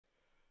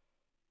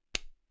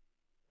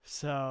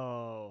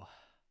So,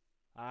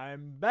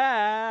 I'm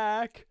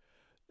back.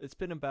 It's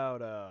been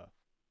about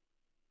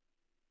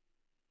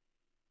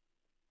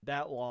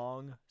that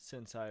long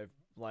since I've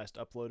last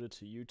uploaded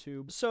to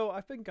YouTube. So,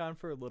 I've been gone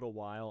for a little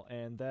while,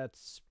 and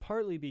that's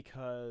partly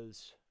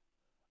because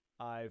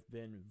I've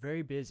been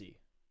very busy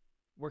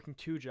working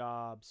 2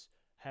 jobs,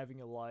 having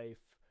a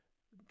life,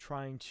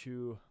 trying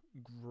to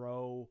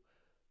grow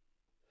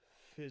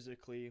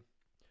physically,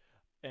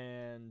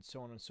 and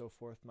so on and so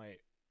forth. My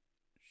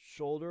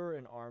shoulder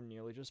and arm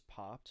nearly just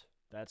popped.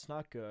 That's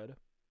not good.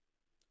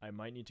 I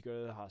might need to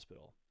go to the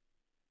hospital.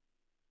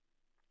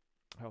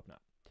 I hope not.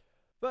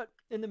 But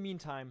in the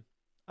meantime,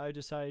 I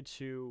decided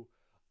to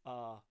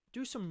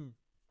do some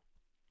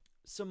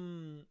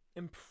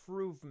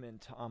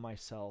improvement on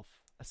myself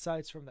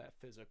aside from that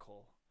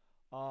physical.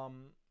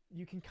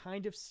 You can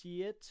kind of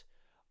see it.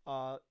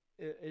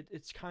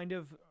 It's kind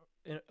of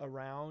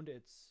around.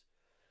 It's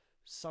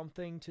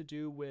something to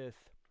do with.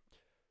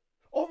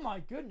 Oh my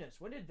goodness!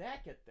 When did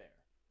that get there?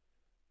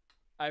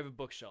 I have a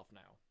bookshelf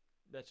now.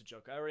 That's a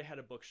joke. I already had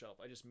a bookshelf.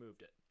 I just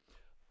moved it.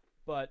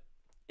 But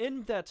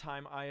in that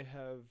time, I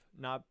have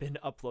not been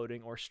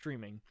uploading or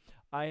streaming.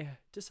 I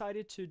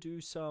decided to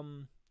do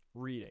some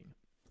reading.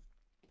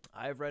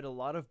 I've read a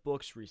lot of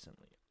books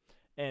recently.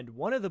 And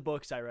one of the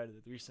books I read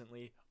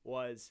recently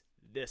was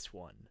this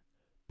one,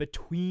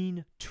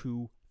 Between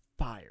Two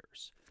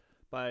Fires,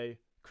 by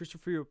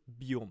Christopher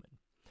Buehlman.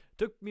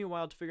 Took me a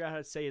while to figure out how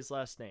to say his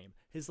last name.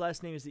 His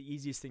last name is the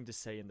easiest thing to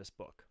say in this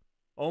book.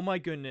 Oh my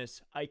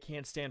goodness, I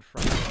can't stand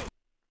French.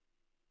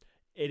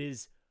 It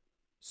is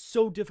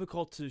so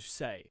difficult to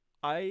say.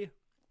 I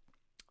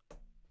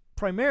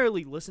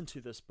primarily listen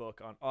to this book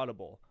on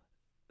Audible.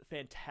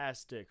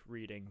 Fantastic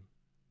reading,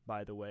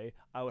 by the way.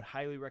 I would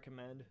highly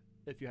recommend,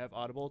 if you have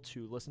Audible,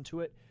 to listen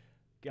to it.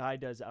 Guy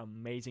does an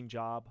amazing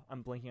job.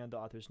 I'm blanking on the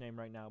author's name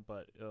right now,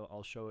 but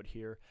I'll show it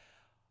here.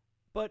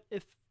 But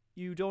if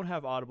you don't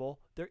have Audible,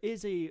 there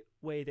is a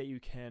way that you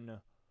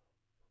can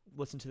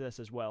listen to this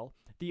as well.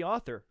 The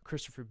author,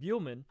 Christopher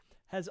Buehlman,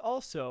 has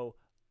also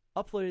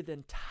uploaded the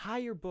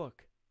entire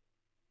book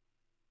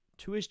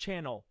to his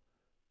channel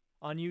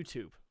on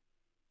YouTube.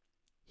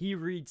 He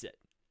reads it.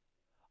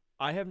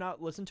 I have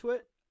not listened to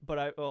it, but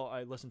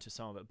I listened to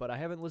some of it, but I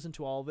haven't listened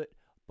to all of it.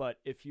 But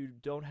if you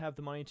don't have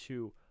the money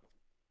to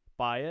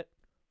buy it,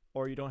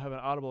 or you don't have an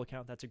Audible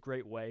account, that's a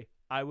great way.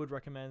 I would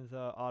recommend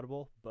the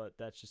Audible, but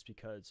that's just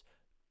because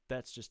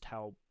that's just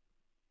how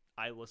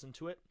I listen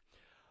to it.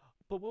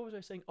 But what was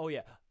I saying? Oh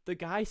yeah, the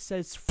guy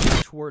says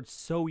French words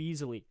so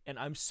easily, and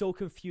I'm so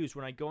confused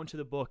when I go into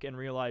the book and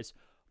realize,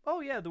 oh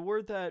yeah, the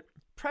word that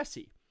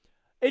Pressy,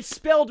 it's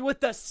spelled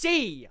with the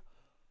C.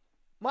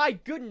 My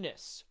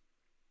goodness.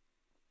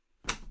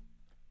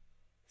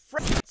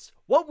 France,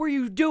 what were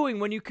you doing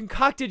when you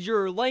concocted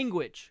your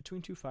language?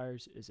 Between Two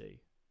Fires is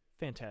a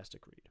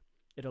fantastic read.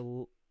 It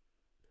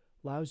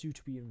allows you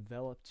to be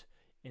enveloped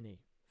in a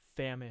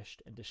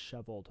famished and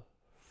disheveled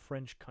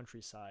French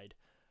countryside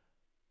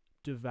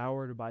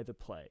devoured by the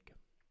plague.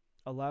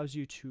 Allows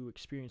you to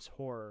experience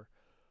horror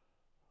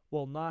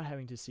while not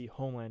having to see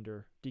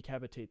Homelander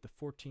decapitate the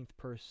 14th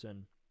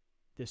person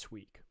this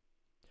week.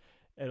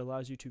 It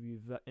allows you to be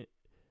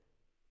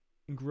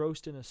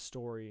engrossed in a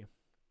story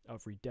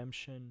of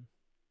redemption,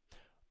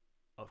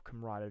 of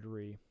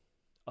camaraderie,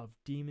 of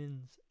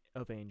demons,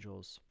 of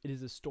angels. It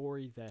is a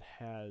story that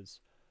has,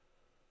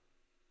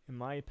 in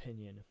my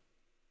opinion,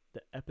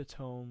 the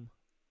epitome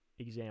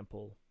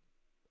example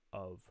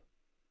of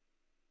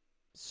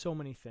so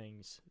many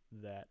things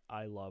that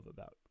I love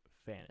about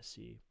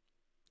fantasy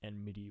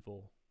and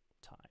medieval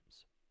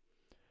times.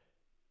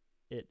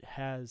 It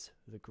has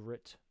the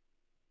grit,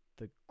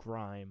 the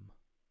grime,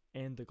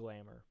 and the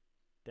glamour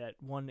that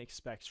one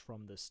expects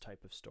from this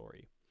type of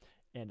story,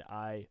 and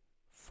I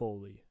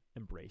fully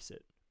embrace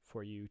it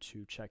for you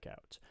to check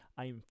out.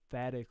 I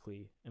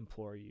emphatically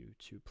implore you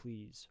to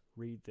please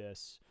read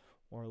this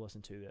or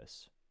listen to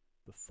this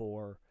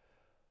before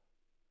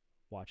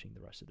watching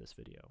the rest of this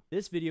video.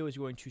 This video is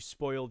going to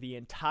spoil the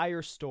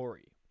entire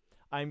story.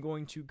 I'm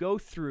going to go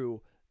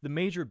through the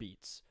major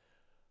beats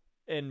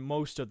in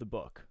most of the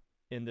book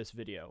in this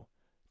video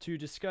to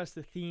discuss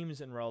the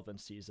themes and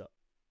relevancies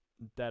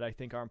that I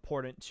think are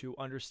important to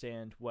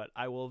understand what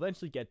I will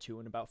eventually get to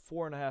in about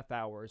 4.5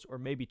 hours or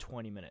maybe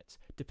 20 minutes.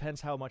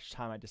 Depends how much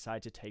time I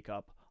decide to take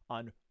up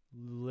on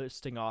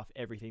listing off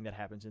everything that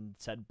happens in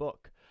said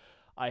book.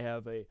 I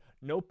have a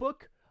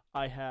notebook.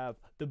 I have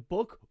the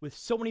book with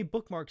so many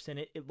bookmarks in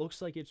it, it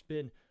looks like it's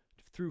been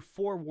through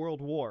 4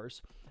 world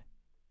wars,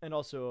 and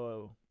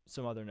also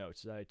some other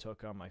notes that I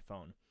took on my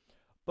phone.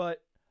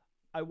 But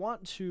I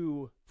want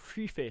to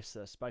preface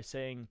this by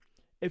saying,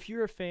 if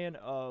you're a fan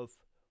of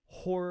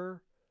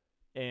horror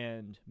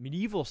and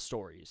medieval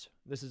stories,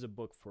 this is a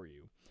book for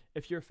you.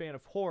 If you're a fan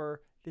of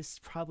horror, this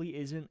probably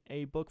isn't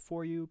a book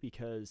for you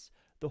because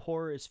the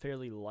horror is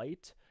fairly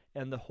light,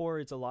 and the horror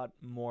is a lot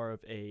more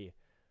of a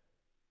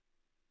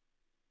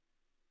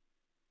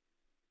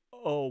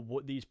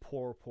these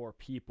poor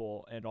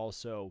people, and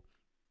also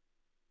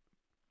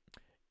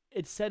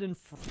it's set in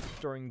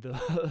during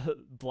the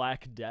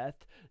Black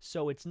Death,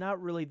 so it's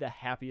not really the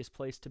happiest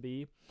place to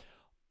be.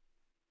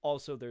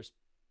 Also, there's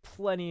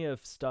plenty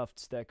of stuff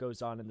that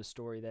goes on in the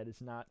story that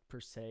is not per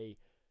se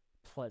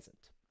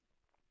pleasant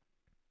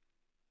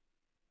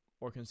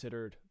or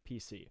considered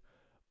PC.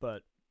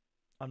 But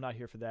I'm not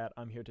here for that.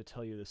 I'm here to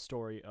tell you the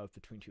story of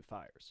Between Two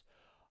Fires.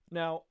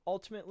 Now,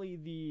 ultimately,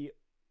 the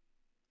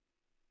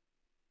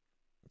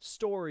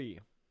story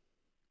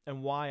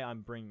and why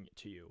I'm bringing it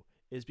to you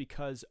is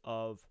because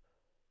of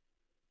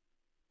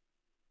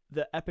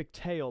the epic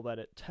tale that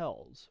it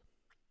tells.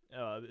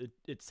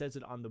 It says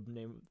it on the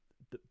name,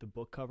 the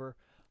book cover.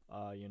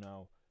 You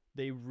know,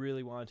 they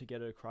really wanted to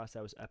get it across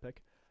that was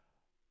epic.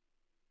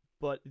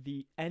 But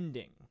the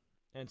ending,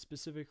 and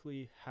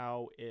specifically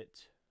how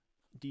it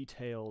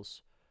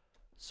details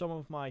some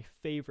of my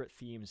favorite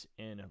themes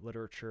in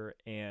literature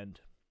and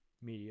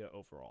media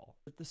overall.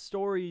 But the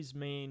story's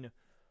main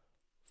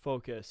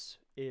focus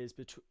is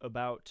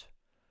about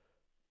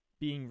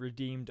being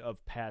redeemed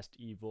of past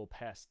evil,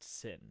 past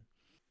sin.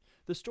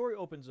 The story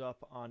opens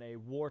up on a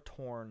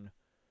war-torn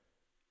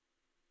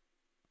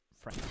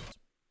France,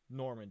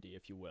 Normandy,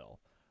 if you will.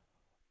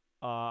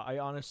 I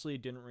honestly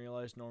didn't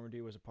realize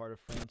Normandy was a part of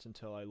France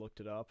until I looked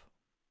it up,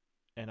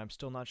 and I'm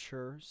still not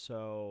sure.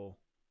 So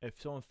if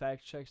someone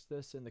fact checks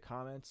this in the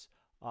comments,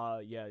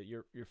 yeah,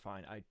 you're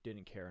fine. I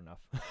didn't care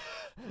enough.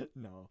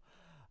 No,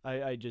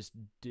 I just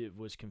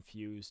was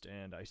confused,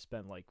 and I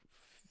spent like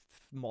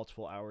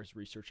multiple hours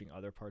researching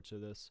other parts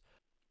of this.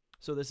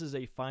 So this is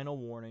a final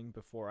warning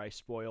before I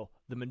spoil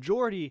the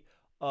majority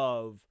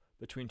of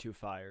Between Two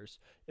Fires.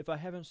 If I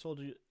haven't sold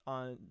it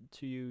on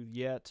to you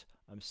yet,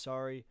 I'm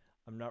sorry.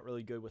 I'm not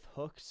really good with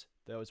hooks.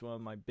 That was one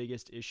of my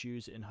biggest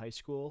issues in high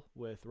school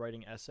with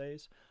writing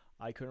essays.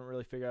 I couldn't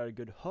really figure out a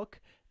good hook,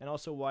 and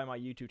also why my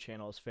YouTube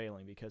channel is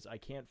failing, because I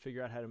can't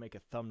figure out how to make a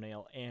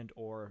thumbnail and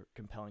or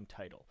compelling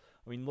title.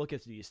 I mean, look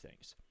at these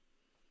things.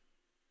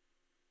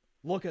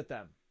 Look at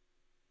them.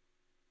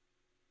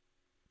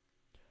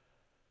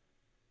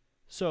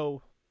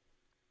 So,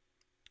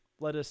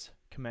 let us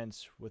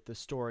commence with the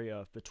story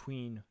of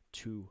Between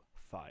Two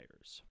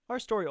Fires. Our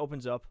story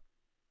opens up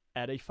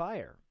at a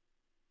fire.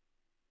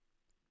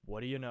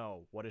 What do you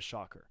know? What a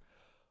shocker.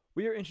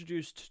 We are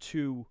introduced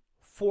to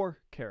 4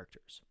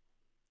 characters.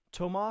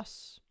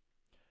 Thomas,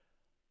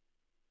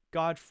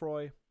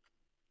 Godfroy,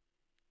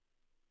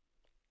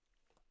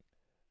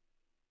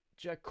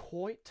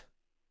 Jaco.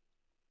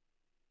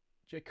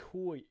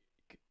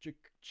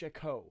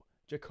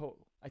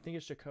 I think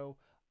it's Jaco.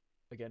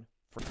 Again,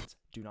 France,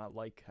 do not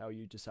like how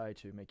you decide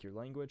to make your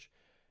language.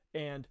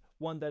 And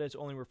one that is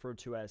only referred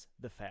to as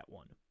the Fat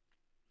One.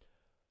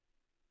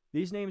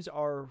 These names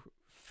are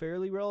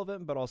fairly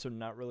relevant, but also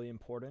not really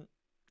important,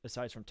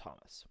 aside from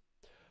Thomas.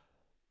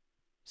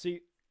 See,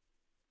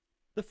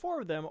 the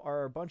 4 of them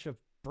are a bunch of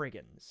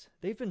brigands.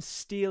 They've been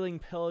stealing,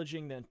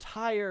 pillaging the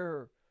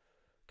entire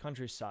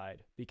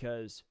countryside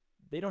because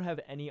they don't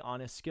have any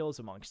honest skills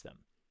amongst them,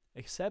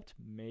 except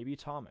maybe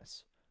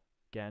Thomas.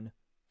 Again,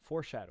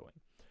 foreshadowing.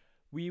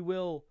 We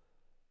will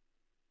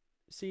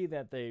see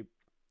that they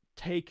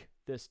take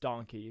this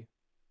donkey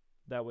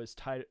that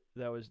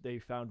they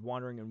found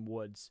wandering in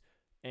woods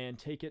and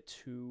take it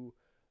to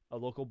a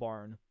local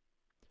barn,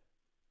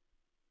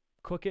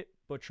 cook it,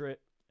 butcher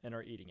it, and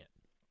are eating it.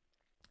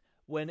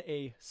 When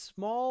a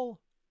small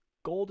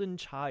golden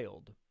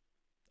child,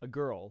 a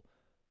girl,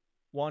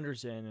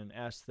 wanders in and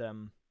asks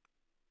them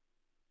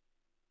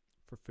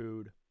for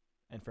food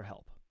and for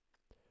help.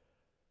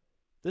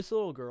 This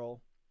little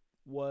girl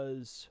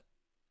was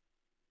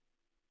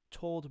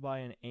told by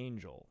an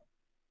angel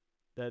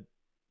that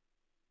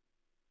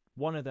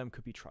one of them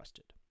could be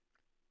trusted.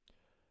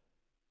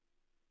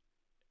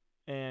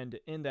 And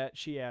in that,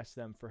 she asked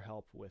them for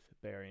help with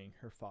burying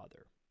her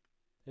father.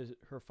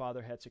 Her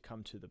father had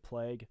succumbed to the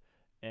plague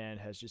and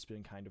has just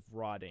been kind of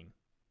rotting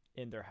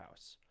in their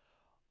house.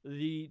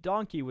 The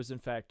donkey was in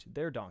fact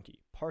their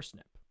donkey,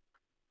 Parsnip.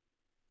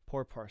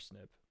 Poor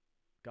Parsnip.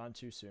 Gone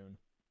too soon.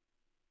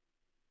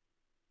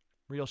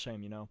 Real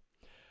shame, you know.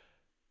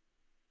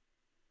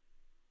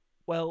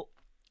 Well,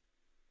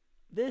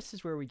 this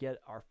is where we get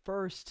our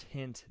first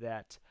hint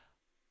that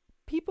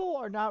people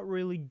are not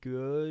really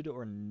good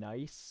or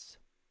nice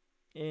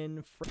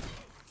in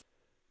France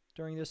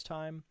during this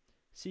time.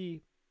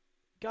 See,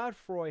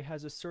 Godfroy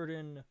has a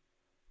certain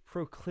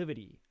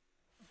proclivity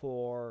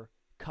for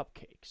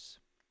cupcakes.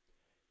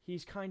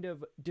 He's kind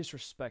of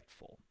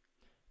disrespectful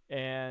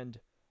and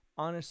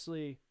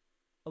honestly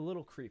a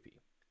little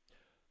creepy.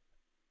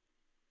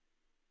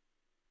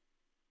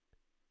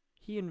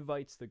 He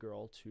invites the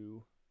girl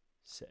to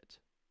sit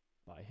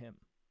by him.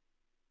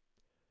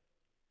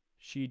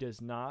 She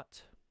does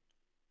not,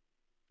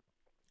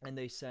 and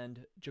they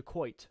send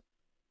Jacoit,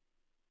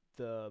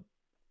 the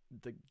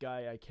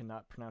guy, I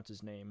cannot pronounce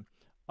his name,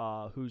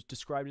 who's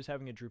described as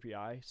having a droopy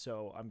eye,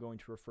 so I'm going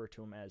to refer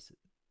to him as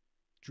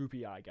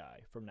Droopy Eye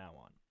Guy from now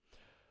on.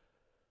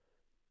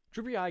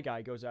 Droopy Eye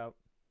Guy goes out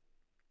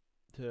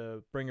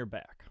to bring her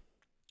back.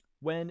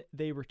 When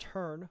they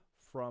return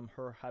from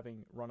her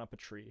having run up a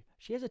tree.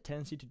 She has a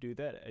tendency to do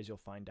that, as you'll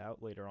find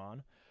out later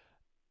on.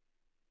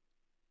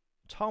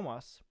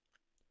 Thomas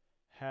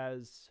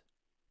has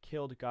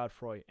killed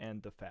Godfrey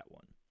and the fat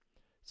one.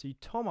 See,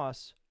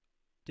 Thomas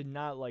did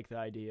not like the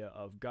idea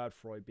of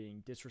Godfrey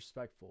being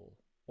disrespectful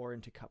or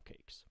into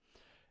cupcakes,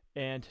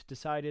 and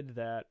decided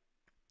that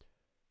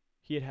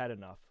he had had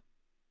enough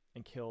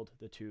and killed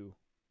the two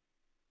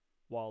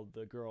while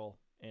the girl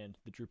and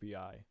the droopy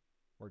eye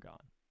were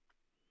gone.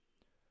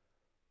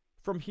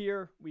 From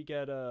here, we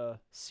get a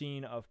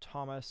scene of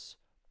Thomas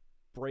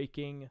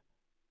breaking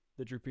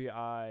the droopy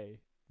eye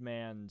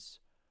man's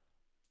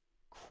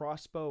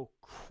crossbow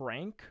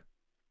crank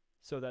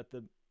so that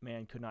the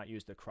man could not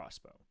use the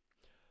crossbow.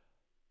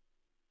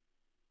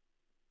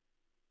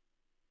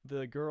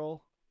 The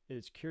girl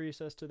is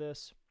curious as to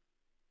this,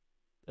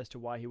 as to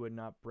why he would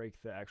not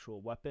break the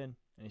actual weapon,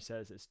 and he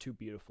says it's too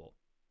beautiful.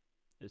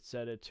 It's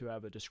said to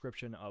have a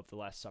description of the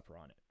Last Supper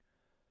on it.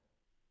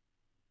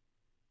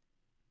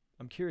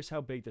 I'm curious how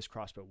big this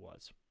crossbow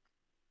was.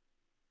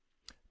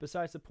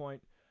 Besides the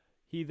point,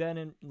 he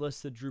then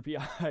enlists the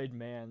droopy-eyed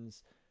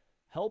man's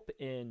help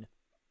in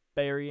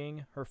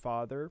burying her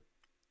father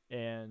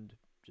and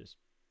just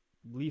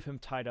leave him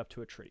tied up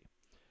to a tree.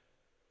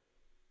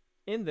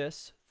 In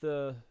this,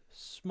 the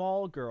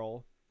small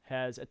girl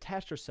has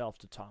attached herself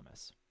to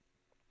Thomas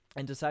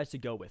and decides to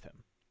go with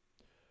him.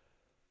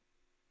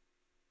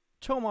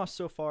 Thomas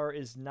so far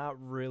is not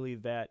really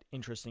that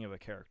interesting of a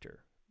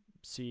character.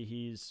 See,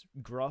 he's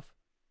gruff,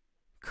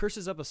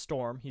 curses up a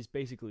storm, he's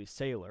basically a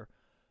sailor,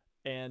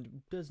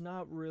 and does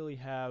not really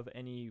have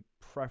any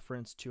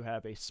preference to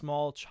have a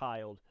small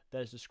child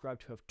that is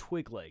described to have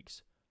twig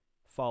legs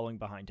following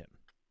behind him.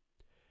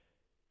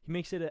 He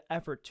makes it an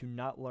effort to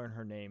not learn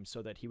her name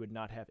so that he would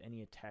not have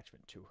any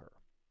attachment to her,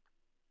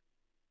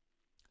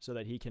 so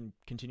that he can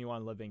continue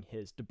on living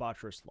his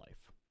debaucherous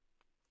life.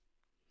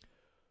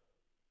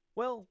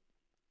 Well,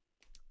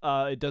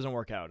 it doesn't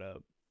work out.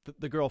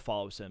 The girl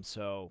follows him,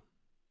 so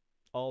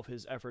all of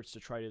his efforts to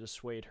try to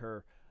dissuade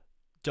her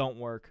don't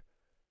work.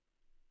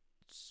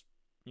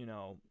 You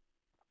know,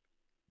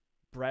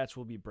 brats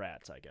will be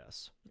brats, I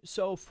guess.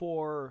 So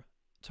for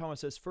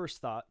Thomas's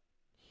first thought,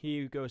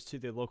 he goes to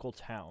the local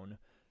town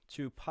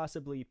to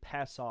possibly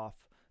pass off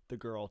the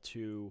girl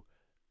to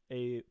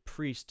a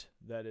priest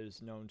that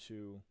is known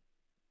to,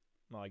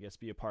 well, I guess,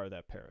 be a part of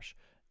that parish,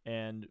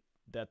 and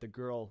that the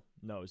girl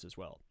knows as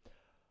well.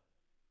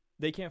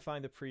 They can't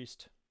find the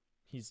priest.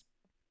 He's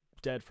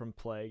dead from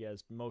plague,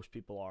 as most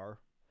people are.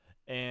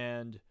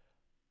 And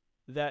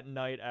that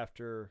night,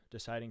 after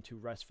deciding to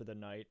rest for the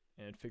night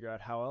and figure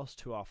out how else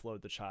to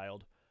offload the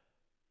child,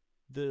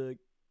 the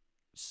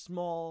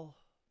small,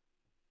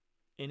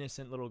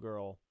 innocent little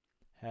girl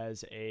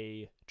has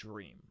a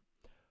dream.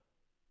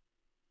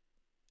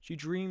 She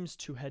dreams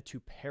to head to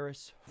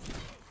Paris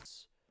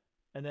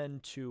and then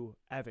to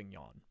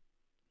Avignon.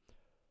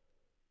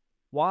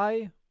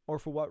 Why or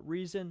for what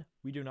reason,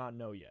 we do not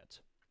know yet.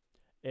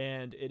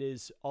 And it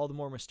is all the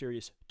more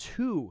mysterious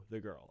to the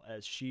girl,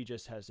 as she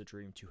just has a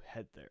dream to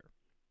head there,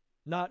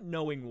 not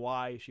knowing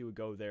why she would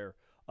go there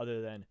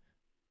other than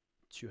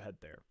to head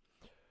there.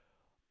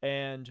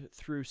 And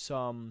through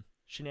some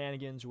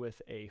shenanigans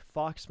with a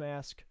fox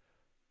mask,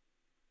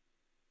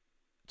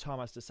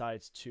 Thomas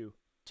decides to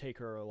take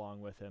her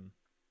along with him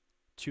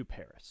to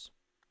Paris.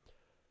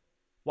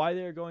 Why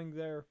they're going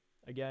there,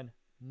 again,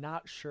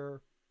 not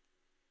sure,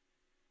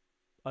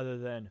 other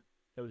than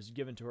it was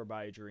given to her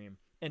by a dream.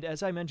 And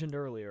as I mentioned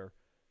earlier,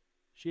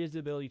 she has the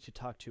ability to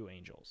talk to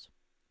angels.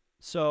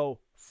 So,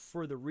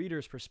 for the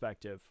reader's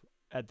perspective,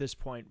 at this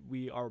point,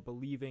 we are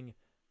believing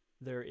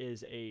there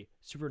is a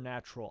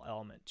supernatural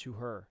element to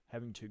her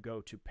having to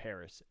go to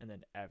Paris and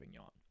then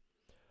Avignon.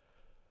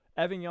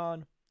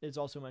 Avignon is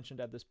also mentioned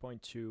at this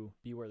point to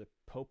be where the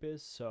Pope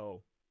is,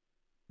 so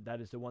that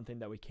is the one thing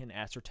that we can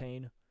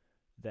ascertain,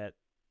 that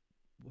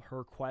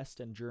her quest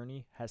and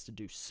journey has to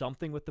do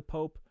something with the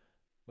Pope.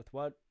 With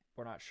what?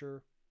 We're not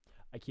sure.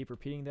 I keep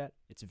repeating that.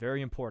 It's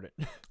very important.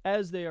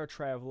 As they are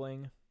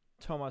traveling,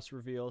 Thomas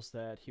reveals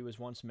that he was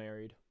once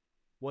married,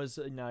 was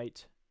a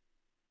knight,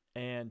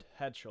 and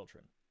had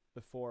children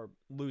before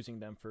losing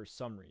them for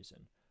some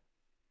reason.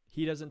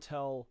 He doesn't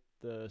tell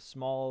the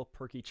small,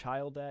 perky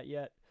child that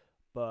yet,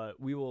 but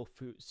we will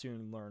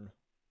soon learn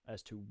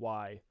as to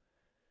why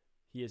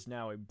he is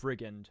now a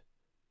brigand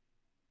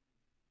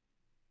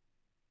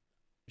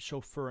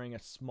chauffeuring a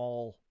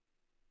small,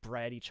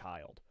 bratty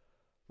child.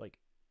 Like,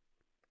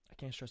 I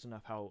can't stress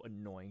enough how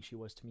annoying she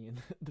was to me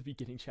in the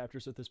beginning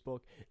chapters of this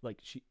book. Like,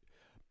 she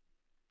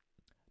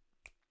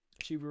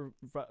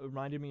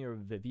reminded me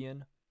of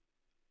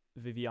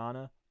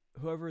Viviana,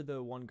 whoever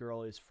the one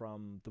girl is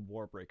from the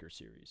Warbreaker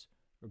series,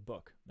 or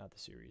book, not the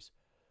series.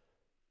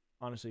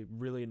 Honestly,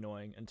 really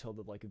annoying until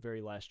the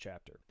very last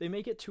chapter. They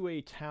make it to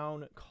a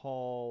town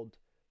called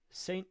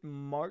Saint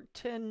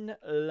Martin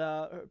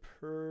la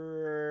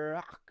Peru.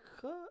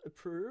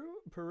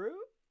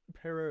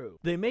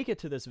 They make it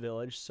to this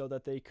village so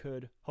that they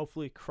could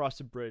hopefully cross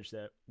a bridge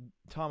that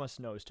Thomas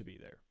knows to be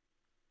there.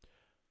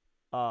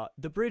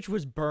 The bridge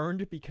was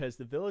burned because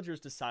the villagers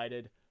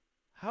decided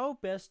how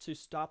best to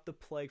stop the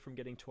plague from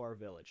getting to our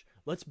village.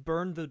 Let's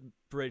burn the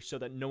bridge so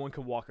that no one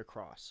can walk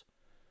across.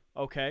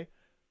 Okay?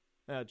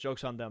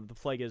 Joke's on them. The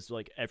plague is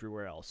like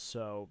everywhere else,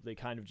 so they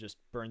kind of just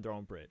burned their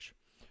own bridge.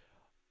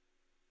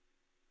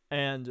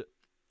 And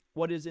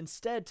what is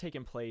instead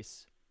taking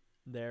place,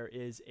 there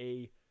is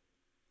a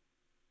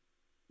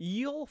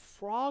eel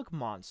frog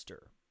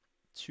monster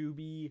to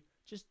be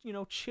just,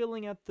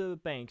 chilling at the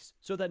banks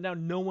so that now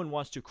no one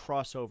wants to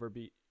cross over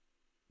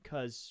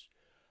because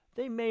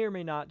they may or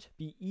may not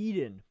be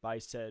eaten by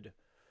said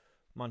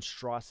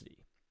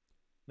monstrosity.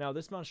 Now,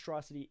 this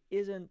monstrosity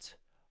isn't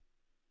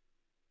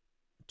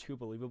too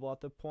believable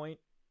at the point.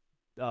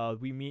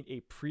 We meet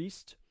a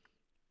priest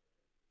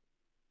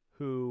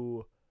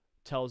who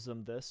tells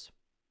them this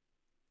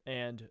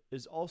and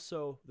is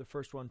also the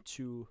first one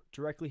to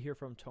directly hear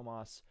from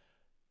Tomas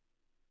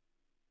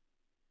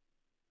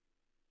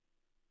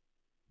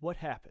what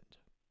happened.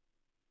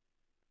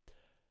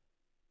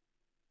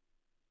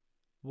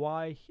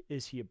 Why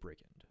is he a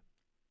brigand?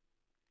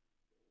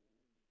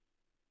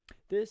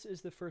 This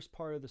is the first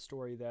part of the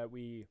story that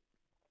we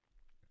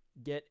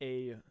get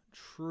a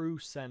true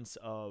sense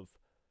of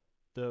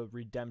the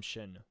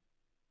redemption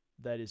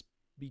that is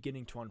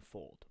beginning to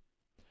unfold.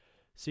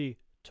 See,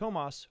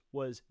 Tomas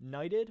was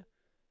knighted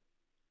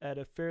at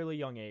a fairly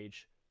young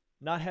age,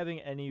 not having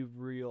any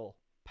real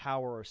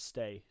power or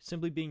stay,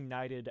 simply being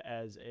knighted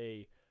as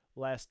a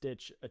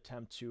last-ditch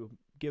attempt to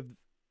give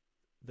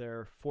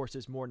their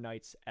forces more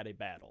knights at a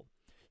battle.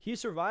 He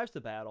survives the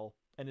battle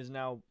and is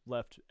now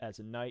left as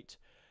a knight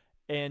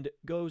and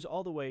goes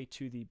all the way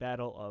to the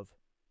Battle of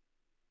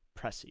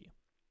Pressy,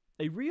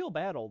 a real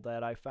battle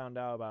that I found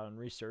out about in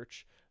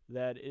research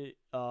that it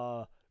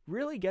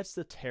really gets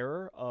the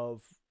terror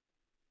of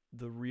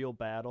the real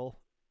battle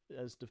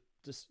as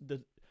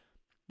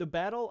the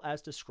battle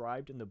as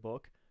described in the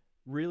book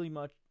really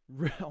much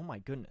oh my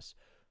goodness.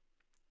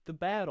 The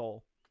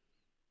battle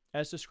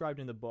as described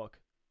in the book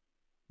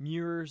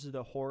mirrors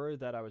the horror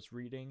that I was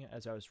reading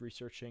as I was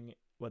researching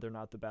whether or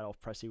not the Battle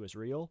of Pressy was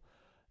real,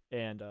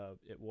 and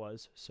it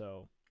was,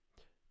 so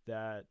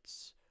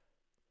that's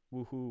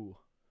woohoo.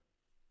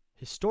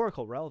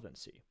 Historical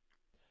relevancy.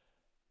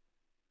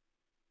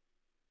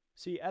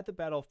 See, at the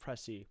Battle of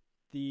Pressy,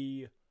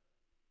 the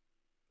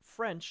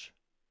French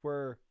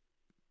were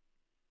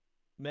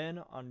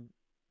men on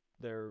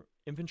their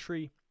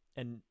infantry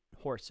and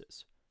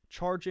horses,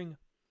 charging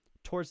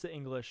towards the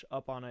English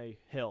up on a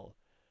hill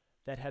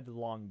that had the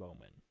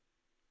longbowmen.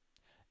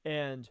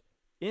 And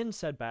in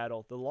said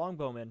battle, the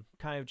longbowmen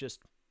kind of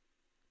just,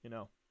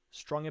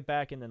 strung it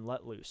back and then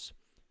let loose,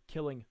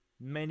 killing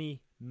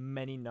many,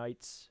 many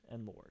knights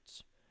and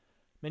lords,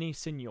 many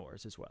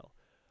seigneurs as well.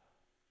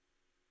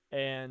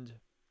 And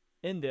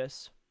in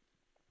this,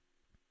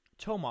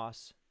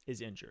 Tomas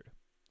is injured.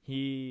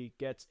 He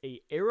gets an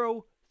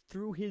arrow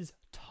through his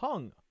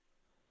tongue,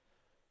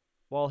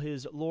 while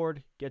his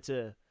lord gets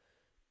a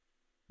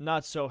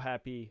not so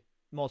happy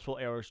multiple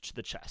arrows to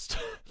the chest.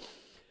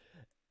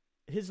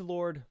 His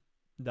lord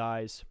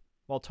dies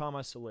while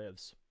Tomas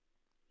lives.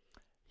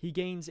 He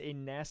gains a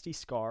nasty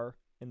scar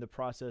in the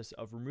process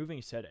of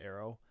removing said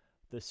arrow.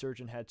 The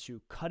surgeon had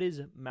to cut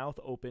his mouth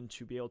open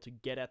to be able to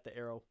get at the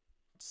arrow,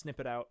 snip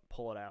it out,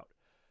 pull it out.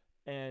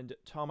 And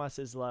Tomas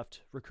is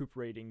left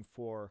recuperating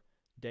for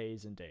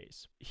days and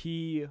days.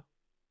 He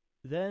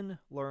then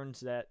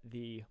learns that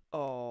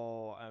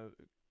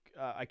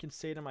I can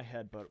say it in my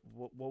head, but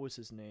what was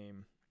his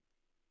name?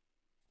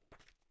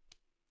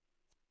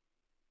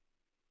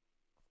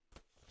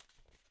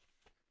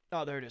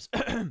 Oh, there it is.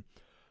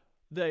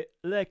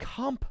 Le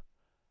Comte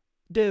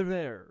de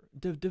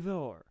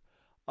Devor.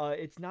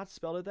 It's not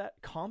spelled as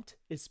that. Comte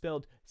is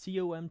spelled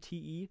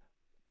C-O-M-T-E.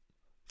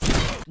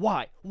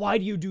 Why? Why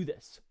do you do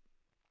this?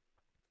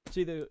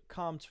 See, the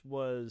Comte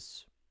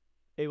was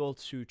able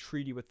to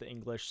treaty with the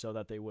English so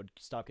that they would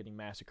stop getting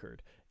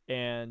massacred,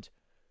 and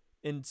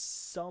in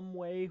some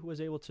way was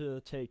able to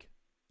take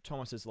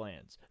Tomas's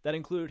lands. That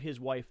included his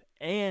wife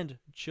and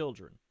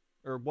children,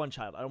 or one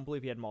child. I don't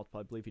believe he had multiple.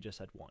 I believe he just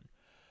had one.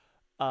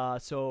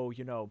 So,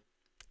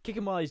 kick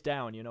him while he's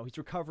down. He's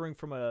recovering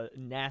from a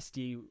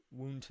nasty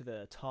wound to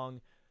the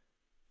tongue.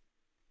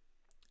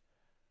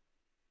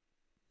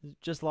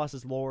 Just lost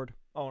his lord.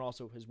 Oh, and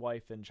also his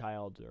wife and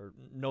child are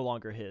no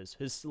longer his.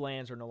 His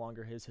lands are no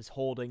longer his. His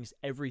holdings,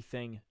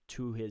 everything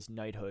to his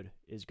knighthood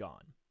is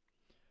gone.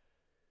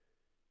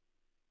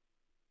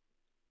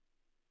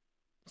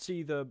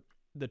 See, the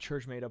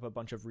church made up a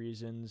bunch of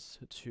reasons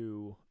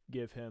to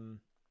give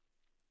him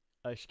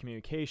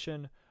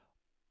excommunication,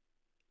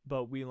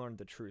 but we learned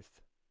the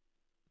truth,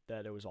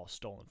 that it was all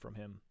stolen from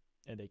him,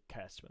 and they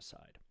cast him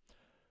aside.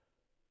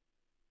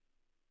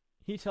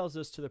 He tells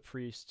this to the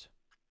priest,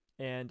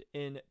 and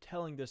in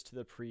telling this to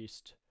the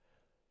priest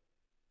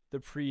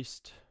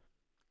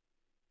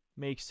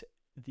makes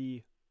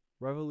the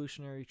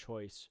revolutionary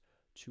choice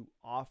to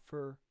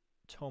offer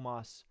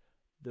Tomas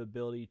the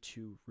ability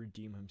to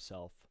redeem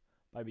himself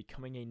by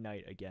becoming a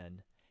knight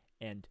again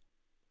and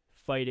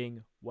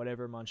fighting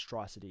whatever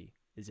monstrosity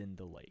is in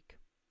the lake.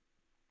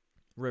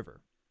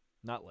 River,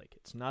 not lake.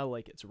 It's not a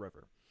lake, it's a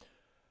river.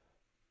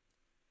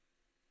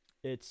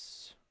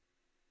 It's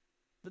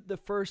the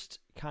first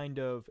kind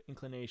of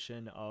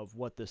inclination of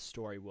what this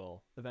story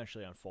will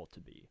eventually unfold to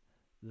be.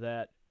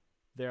 That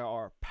there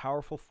are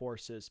powerful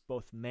forces,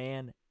 both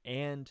man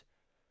and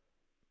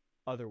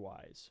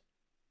otherwise,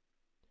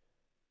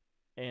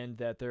 and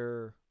that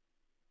there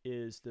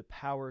is the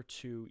power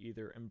to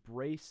either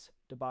embrace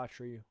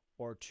debauchery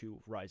or to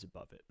rise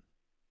above it.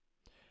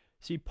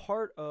 See,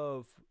 part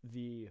of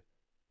the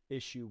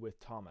issue with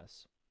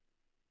Thomas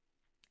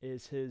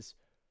is his,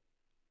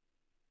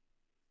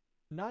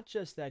 not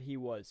just that he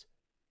was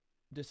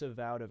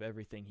disavowed of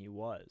everything he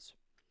was,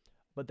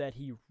 but that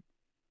he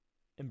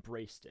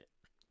embraced it.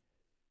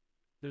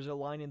 There's a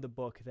line in the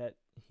book that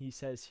he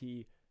says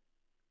he,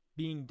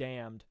 being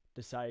damned,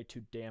 decided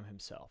to damn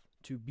himself,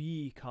 to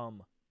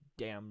become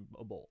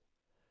damnable.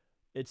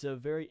 It's a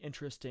very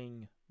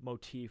interesting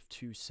motif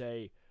to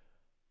say,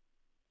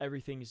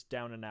 everything's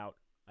down and out,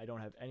 I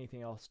don't have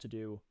anything else to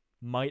do,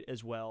 might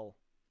as well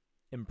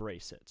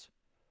embrace it.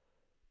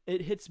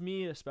 It hits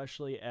me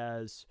especially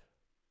as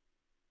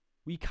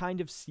we kind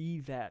of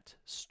see that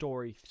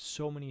story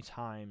so many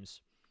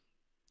times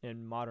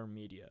in modern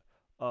media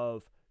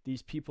of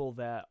these people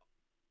that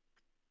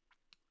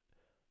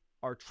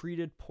are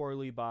treated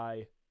poorly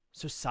by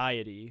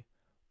society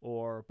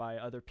or by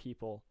other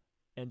people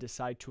and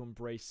decide to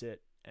embrace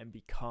it and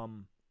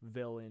become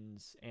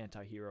villains,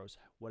 anti-heroes,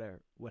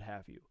 whatever, what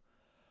have you.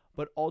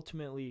 But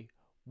ultimately,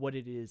 what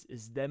it is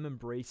them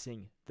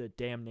embracing the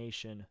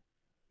damnation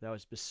that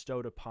was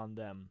bestowed upon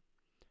them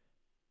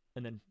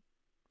and then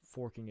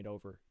forking it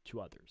over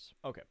to others.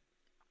 Okay.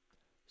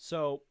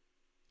 So,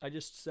 I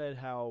just said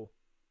how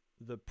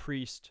the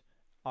priest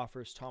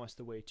offers Thomas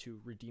the way to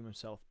redeem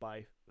himself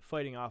by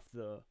fighting off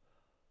the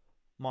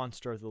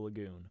monster of the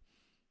lagoon,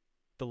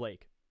 the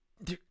lake,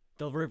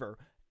 the river,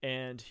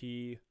 and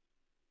he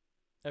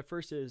at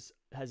first is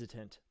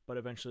hesitant, but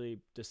eventually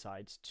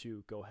decides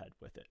to go ahead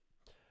with it.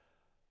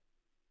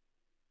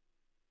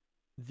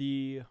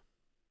 The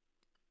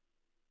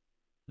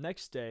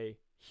next day,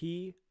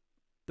 he,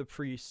 the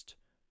priest,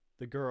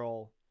 the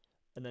girl,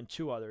 and then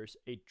two others,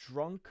 a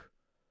drunk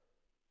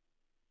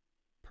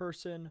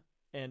person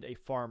and a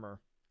farmer,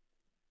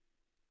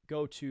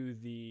 go to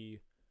the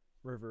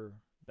river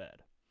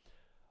bed.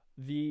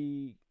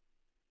 The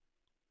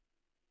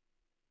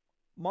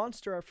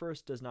monster at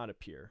first does not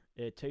appear.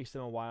 It takes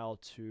them a while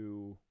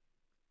to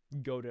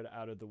goad it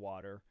out of the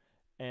water,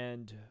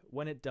 and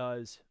when it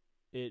does,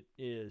 it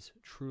is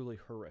truly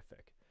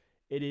horrific.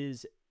 It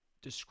is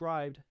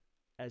described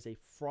as a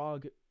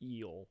frog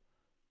eel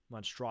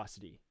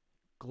monstrosity,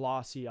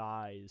 glossy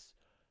eyes,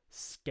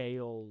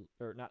 scale,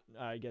 or not,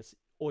 I guess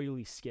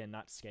oily skin,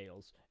 not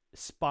scales,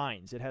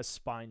 spines. It has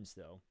spines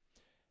though,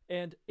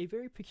 and a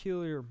very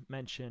peculiar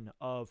mention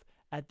of,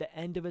 at the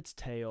end of its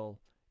tail,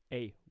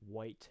 a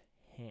white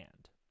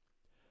hand.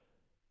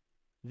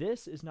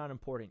 This is not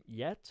important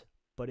yet,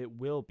 but it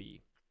will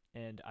be,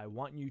 and I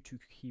want you to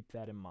keep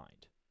that in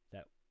mind,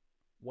 that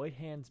white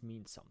hands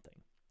mean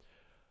something.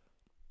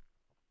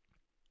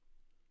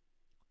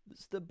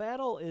 The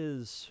battle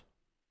is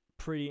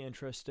pretty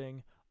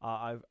interesting.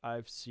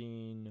 I've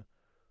seen,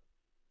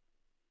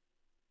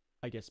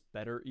 I guess,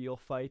 better eel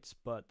fights,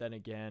 but then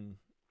again,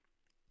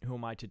 who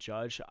am I to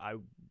judge? I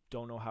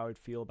don't know how I'd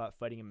feel about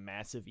fighting a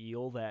massive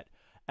eel that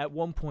at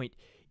one point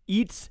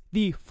eats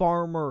the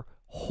farmer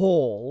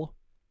whole.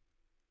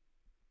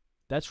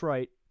 That's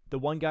right. The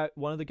one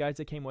of the guys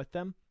that came with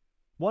them,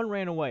 one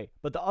ran away,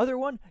 but the other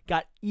one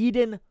got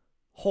eaten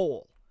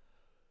whole.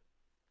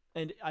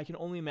 And I can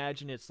only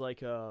imagine it's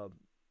like it's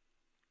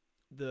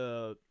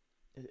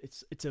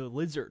a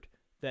lizard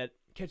that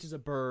catches a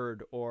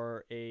bird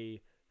or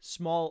a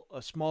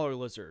smaller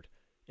lizard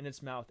in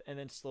its mouth and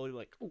then slowly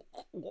like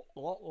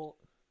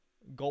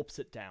gulps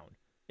it down.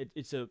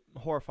 It's a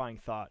horrifying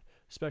thought,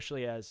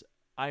 especially as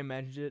I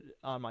imagined it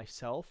on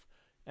myself,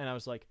 and I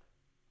was like,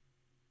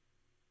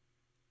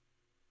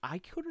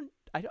 I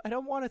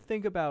don't want to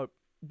think about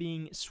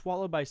being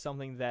swallowed by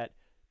something that,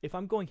 if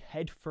I'm going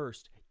head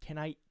first, can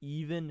I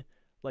even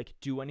like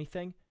do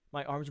anything?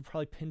 My arms are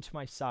probably pinned to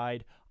my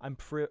side. I'm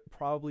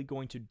probably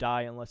going to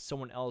die unless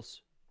someone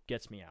else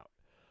gets me out.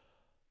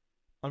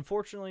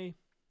 Unfortunately,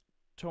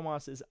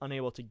 Thomas is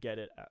unable to get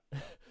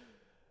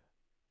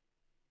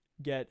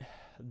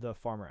the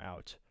farmer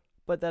out.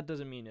 But that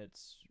doesn't mean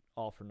it's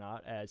all for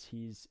naught, as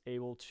he's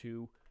able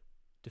to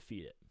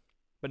defeat it,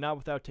 but not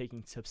without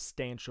taking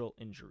substantial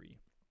injury.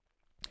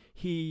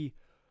 He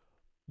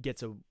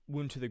gets a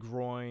wound to the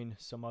groin,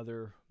 some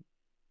other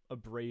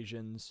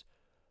abrasions,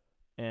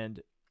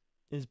 and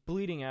is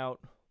bleeding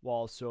out while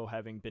also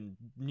having been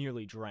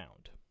nearly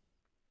drowned.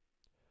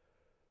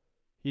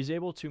 He's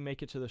able to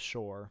make it to the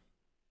shore,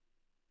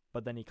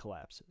 but then he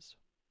collapses.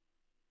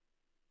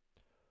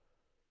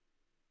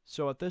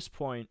 So at this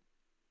point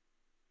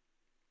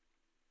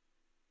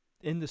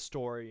in the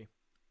story,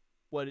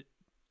 what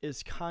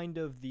is kind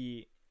of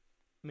the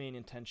main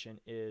intention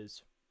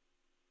is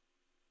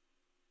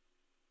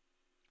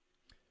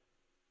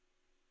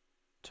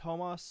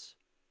Thomas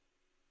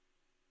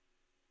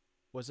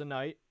was a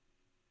knight,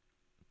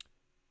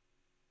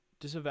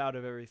 disavowed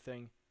of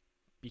everything,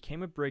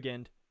 became a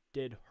brigand,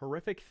 did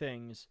horrific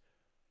things,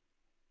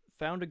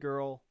 found a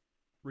girl,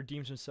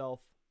 redeems himself,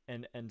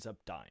 and ends up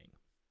dying.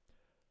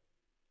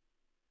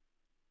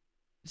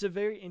 It's a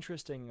very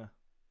interesting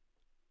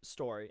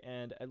story,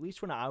 and at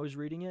least when I was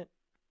reading it,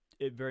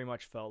 it very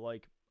much felt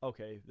like,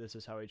 okay, this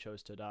is how he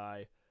chose to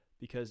die,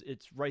 because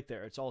it's right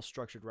there. It's all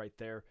structured right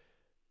there.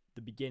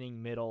 The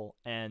beginning, middle,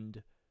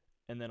 end,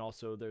 and then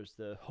also there's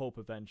the hope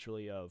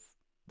eventually of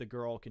the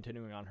girl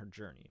continuing on her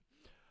journey.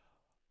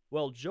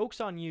 Well, joke's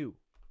on you.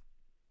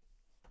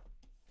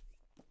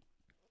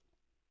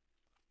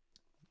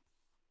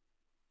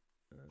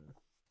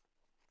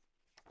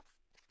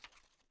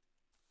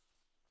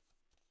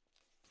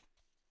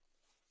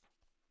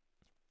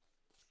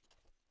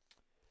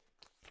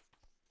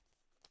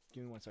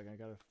 Give me 1 second. I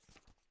gotta.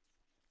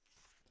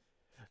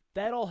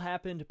 That all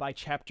happened by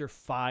chapter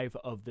 5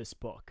 of this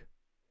book.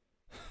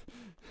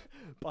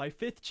 By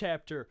 5th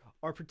chapter,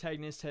 our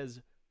protagonist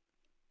has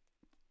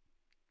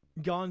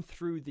gone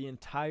through the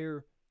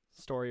entire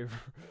story of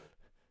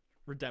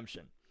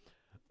redemption.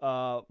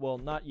 Well,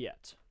 not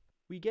yet.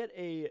 We get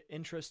a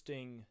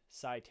interesting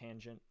side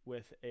tangent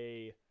with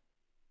a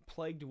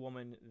plagued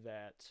woman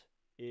that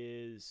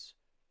is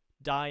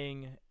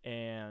dying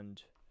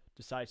and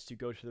decides to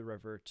go to the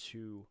river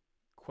to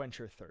quench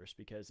her thirst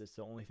because it's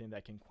the only thing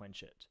that can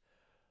quench it.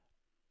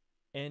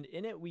 And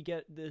in it, we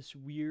get this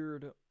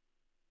weird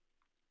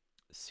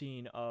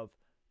scene of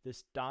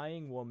this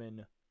dying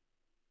woman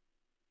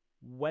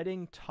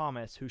wedding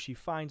Thomas, who she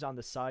finds on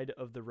the side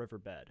of the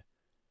riverbed,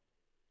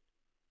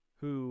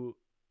 who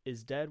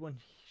is dead when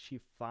she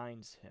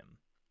finds him.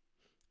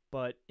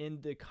 But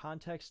in the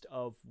context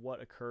of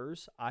what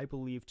occurs, I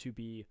believe to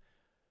be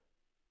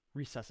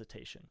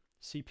resuscitation,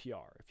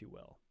 CPR, if you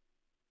will.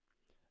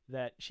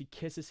 That she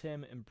kisses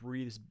him and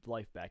breathes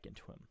life back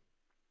into him,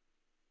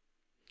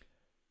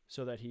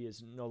 so that he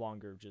is no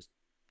longer just,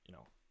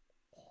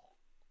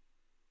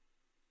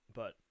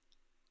 but,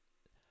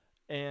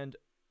 and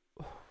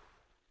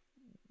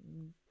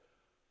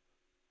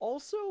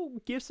also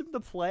gives him the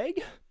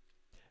plague,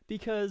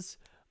 because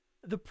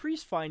the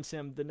priest finds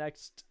him the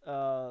next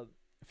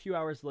few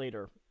hours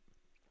later,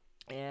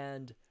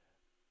 and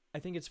I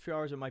think it's a few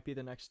hours, it might be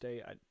the next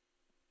day,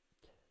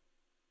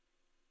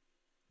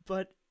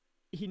 but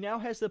he now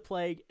has the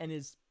plague and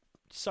is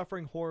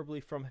suffering horribly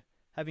from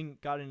having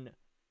gotten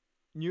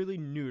nearly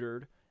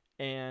neutered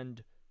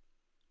and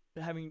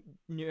having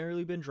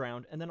nearly been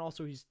drowned, and then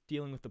also he's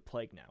dealing with the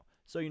plague now.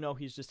 So,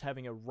 he's just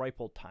having a ripe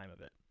old time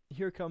of it.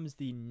 Here comes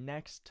the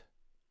next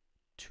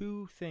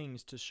 2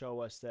 things to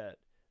show us that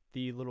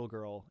the little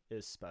girl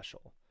is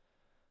special.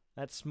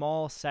 That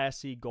small,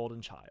 sassy,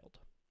 golden child.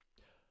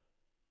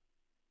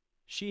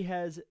 She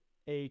has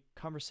a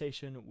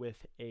conversation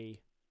with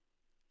a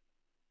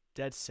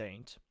dead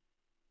saint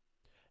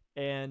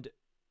and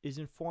is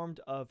informed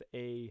of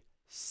a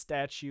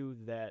statue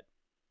that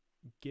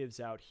gives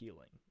out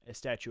healing, a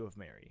statue of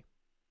Mary.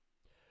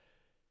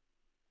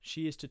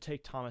 She is to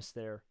take Thomas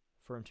there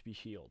for him to be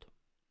healed.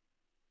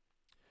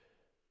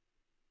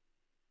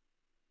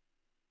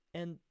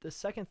 And the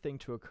second thing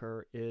to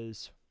occur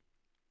is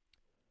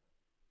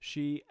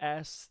she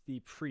asks the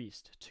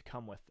priest to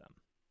come with them,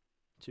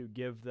 to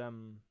give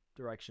them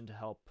direction to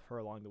help her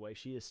along the way.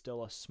 She is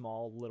still a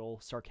small, little,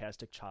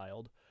 sarcastic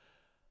child.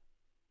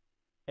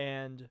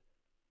 And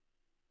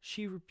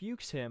she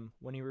rebukes him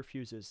when he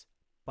refuses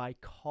by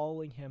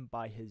calling him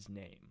by his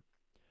name,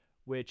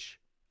 which,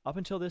 up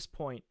until this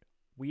point,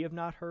 we have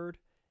not heard,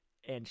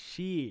 and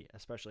she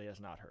especially has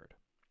not heard.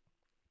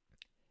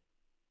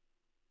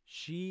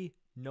 She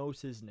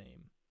knows his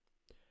name.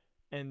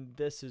 And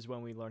this is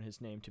when we learn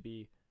his name to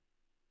be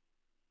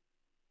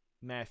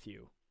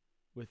Matthew,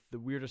 with the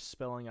weirdest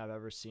spelling I've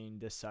ever seen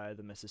this side of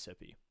the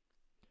Mississippi.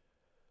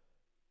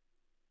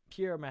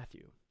 Pierre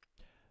Matthew.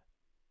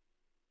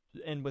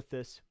 And with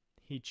this,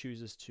 he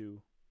chooses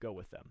to go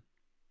with them.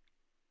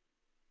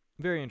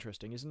 Very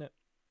interesting, isn't it?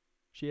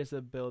 She has the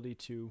ability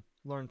to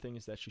learn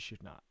things that she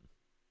should not.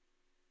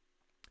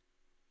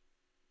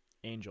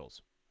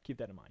 Angels. Keep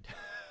that in mind.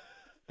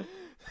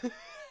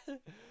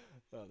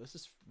 Oh, this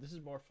is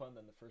more fun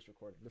than the first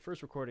recording. The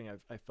first recording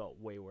I felt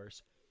way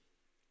worse.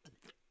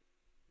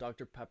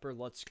 Dr. Pepper,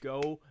 let's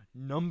go.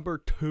 Number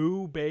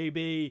 2,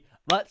 baby.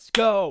 Let's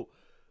go.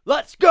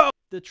 Let's go.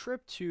 The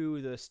trip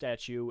to the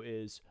statue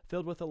is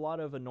filled with a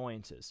lot of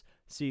annoyances.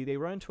 See, they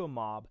run into a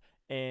mob,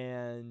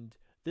 and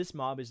this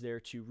mob is there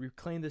to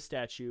reclaim the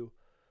statue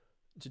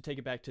to take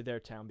it back to their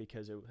town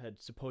because it had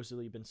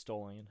supposedly been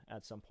stolen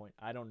at some point.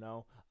 I don't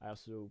know. I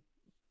also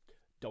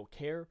don't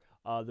care.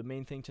 The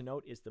main thing to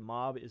note is the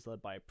mob is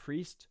led by a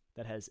priest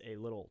that has a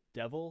little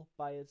devil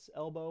by its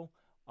elbow.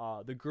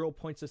 The girl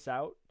points this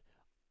out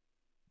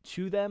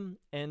to them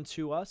and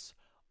to us,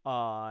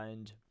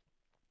 and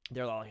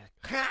they're all like,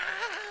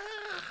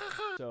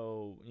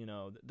 so,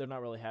 they're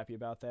not really happy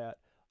about that.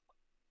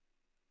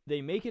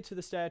 They make it to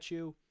the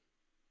statue.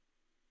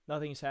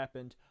 Nothing's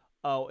happened.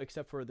 Oh,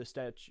 except for the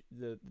statue.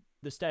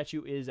 The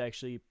statue is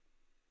actually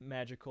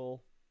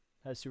magical,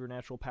 has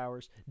supernatural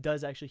powers,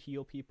 does actually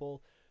heal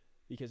people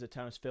because the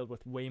town is filled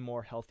with way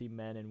more healthy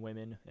men and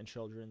women and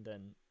children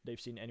than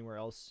they've seen anywhere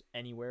else,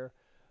 anywhere.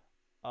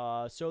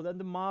 So then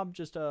the mob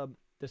just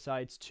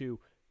decides to,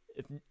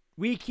 if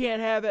we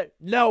can't have it,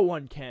 no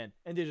one can,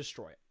 and they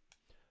destroy it.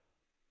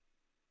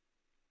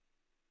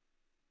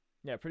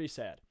 Yeah, pretty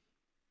sad.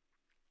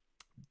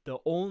 The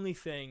only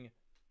thing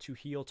to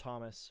heal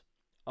Thomas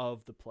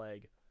of the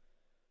plague,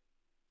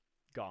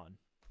 gone.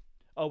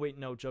 Oh wait,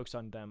 no, joke's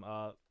on them.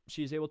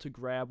 She's able to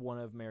grab one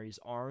of Mary's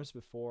arms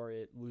before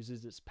it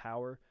loses its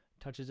power,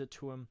 touches it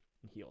to him,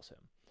 and heals him.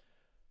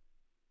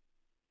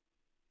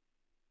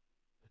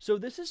 So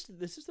this is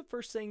the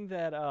first thing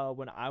that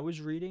when I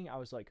was reading, I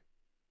was like,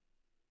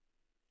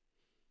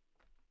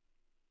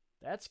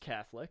 that's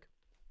Catholic.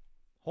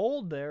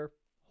 Hold there.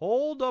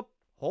 Hold up.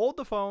 Hold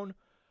the phone.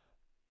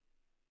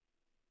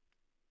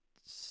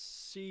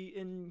 See,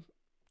 in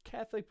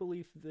Catholic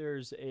belief,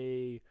 there's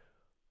a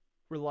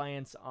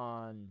reliance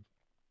on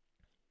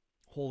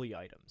holy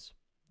items.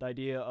 The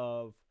idea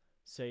of,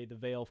 say, the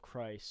veil of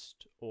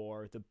Christ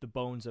or the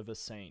bones of a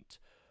saint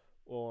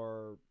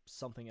or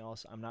something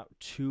else. I'm not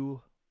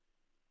too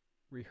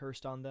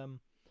rehearsed on them,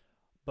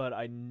 but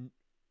I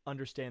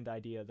understand the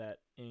idea that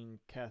in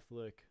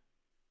Catholic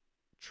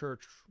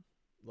church,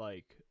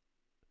 like,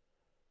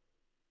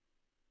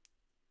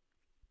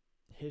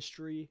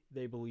 history,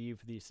 they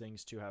believe these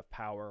things to have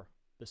power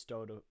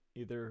bestowed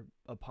either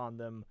upon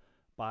them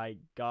by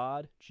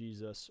God,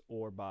 Jesus,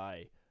 or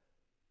by,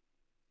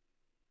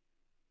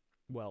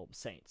 well,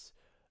 saints.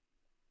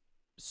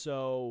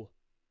 So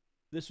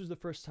this was the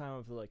first time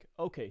of like,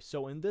 okay,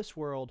 so in this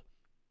world,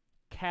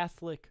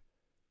 Catholic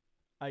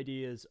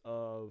ideas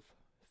of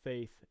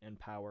faith and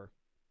power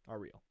are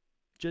real.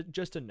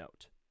 Just a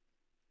note.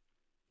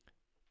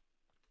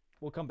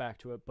 We'll come back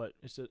to it, but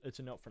it's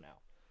a note for now.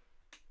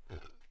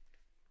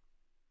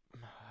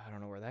 I don't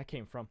know where that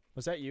came from.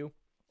 Was that you?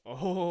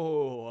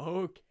 Oh,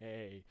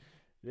 okay.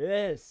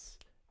 This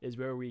is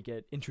where we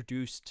get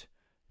introduced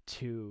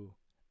to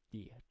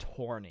the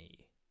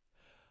tourney.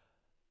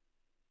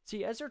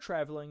 See, as they're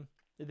traveling,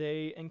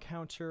 they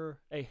encounter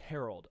a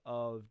herald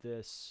of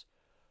this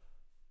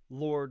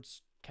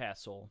lord's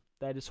castle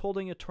that is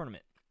holding a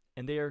tournament,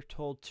 and they are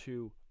told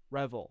to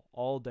revel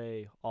all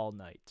day, all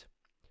night.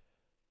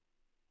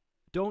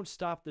 Don't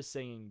stop the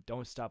singing,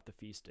 don't stop the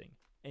feasting.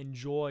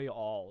 Enjoy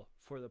all,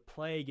 for the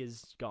plague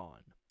is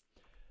gone.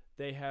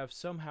 They have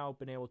somehow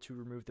been able to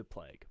remove the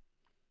plague,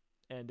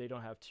 and they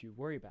don't have to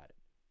worry about it.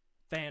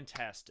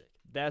 Fantastic.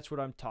 That's what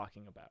I'm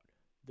talking about.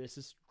 This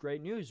is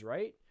great news,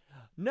 right?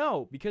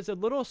 No, because a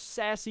little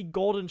sassy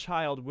golden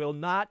child will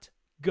not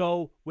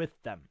go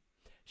with them.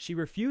 She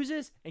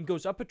refuses and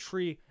goes up a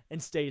tree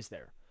and stays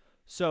there.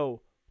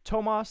 So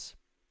Tomas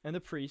and the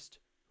priest,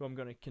 who I'm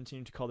going to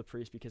continue to call the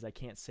priest because I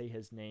can't say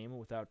his name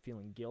without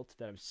feeling guilt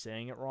that I'm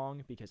saying it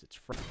wrong because it's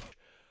French,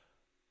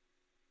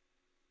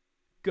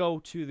 go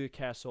to the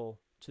castle,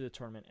 to the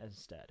tournament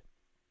instead.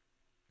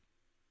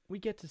 We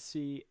get to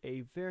see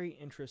a very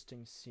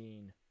interesting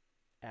scene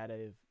at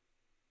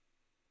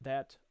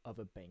that of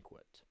a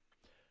banquet.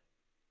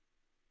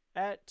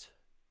 At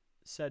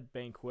said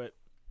banquet,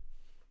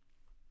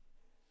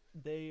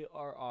 they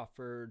are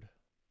offered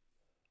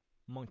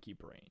monkey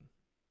brain.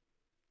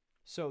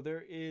 So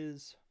there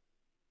is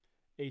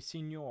a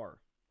seigneur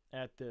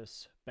at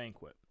this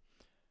banquet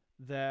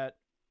that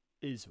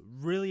is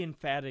really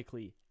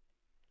emphatically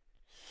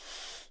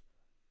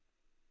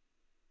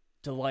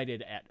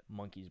delighted at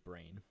monkey's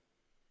brain.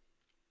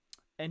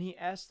 And he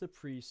asked the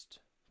priest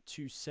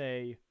to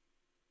say,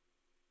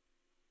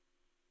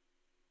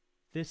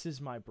 "This is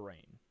my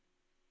brain,"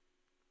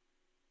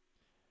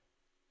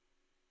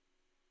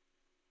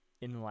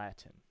 in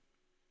Latin.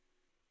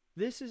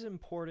 This is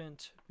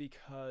important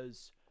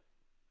because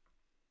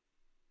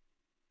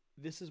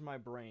 "this is my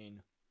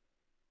brain"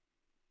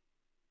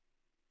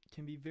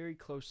 can be very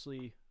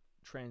closely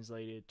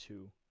translated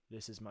to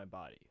 "this is my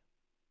body.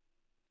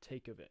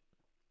 Take of it,"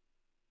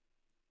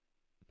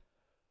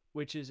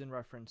 which is in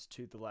reference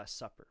to the Last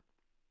Supper,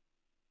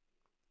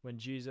 when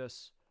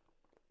Jesus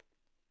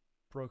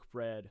broke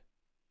bread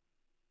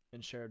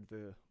and shared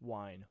the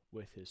wine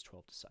with his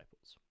 12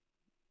 disciples.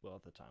 Well,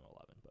 at the time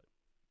 11, but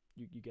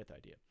you get the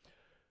idea.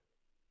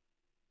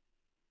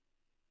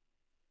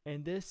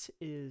 And this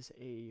is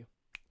a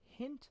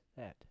hint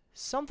that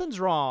something's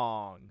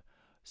wrong.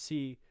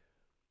 See,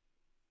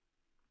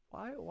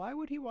 why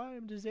would he want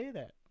him to say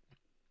that?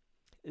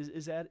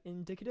 Is that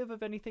indicative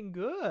of anything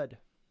good?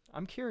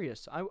 I'm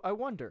curious. I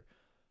wonder.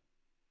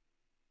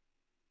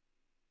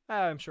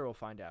 I'm sure we'll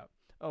find out.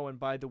 Oh, and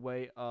by the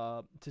way,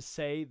 to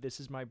say "this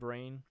is my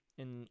brain"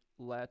 in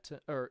Latin,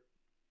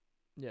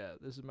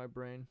 this is my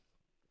brain,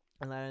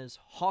 and that is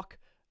 "hoc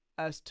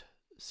est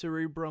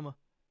cerebrum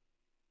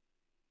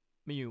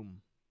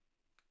meum."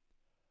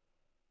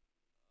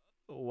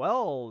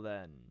 Well,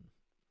 then,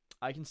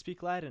 I can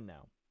speak Latin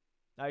now.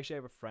 I actually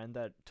have a friend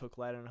that took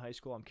Latin in high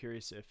school. I'm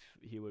curious if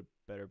he would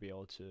better be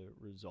able to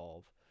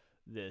resolve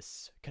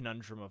this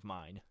conundrum of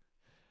mine.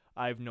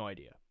 I have no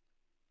idea.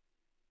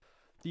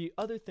 The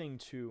other thing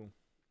to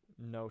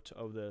note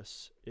of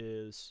this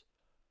is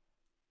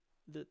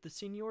that the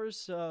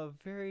Signor's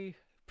very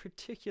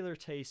particular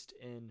taste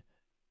in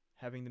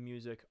having the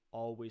music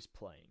always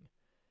playing.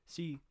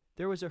 See,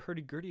 there was a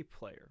hurdy-gurdy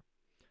player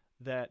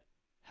that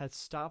had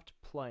stopped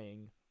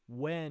playing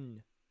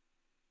when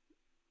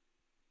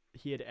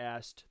he had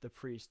asked the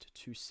priest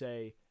to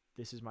say,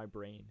 "This is my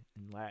brain,"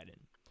 in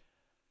Latin.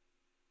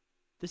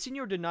 The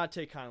Signor did not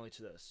take kindly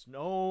to this.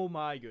 No,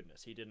 my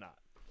goodness, he did not.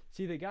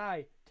 See, the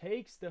guy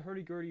takes the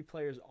hurdy-gurdy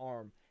player's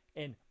arm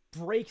and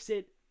breaks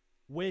it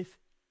with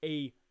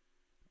a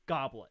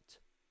goblet.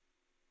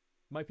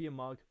 Might be a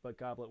mug, but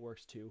goblet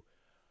works too.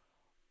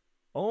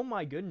 Oh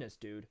my goodness,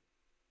 dude.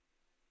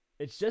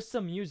 It's just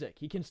some music.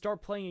 He can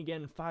start playing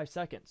again in 5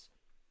 seconds.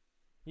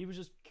 He was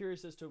just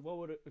curious as to what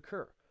would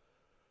occur.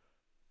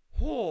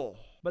 Oh.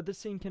 But this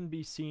scene can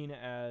be seen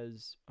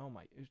as... I'm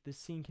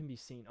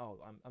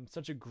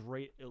such a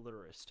great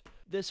illiterist.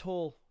 This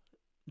whole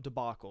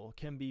debacle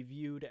can be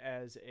viewed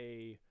as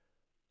a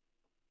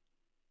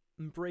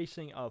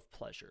embracing of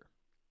pleasure.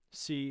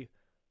 See,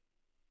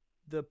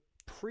 the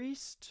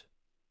priest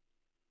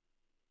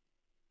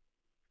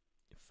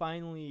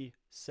finally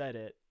said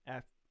it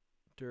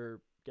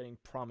after getting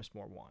promised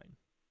more wine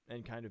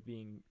and kind of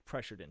being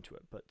pressured into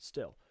it, but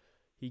still,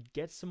 he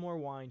gets some more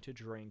wine to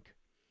drink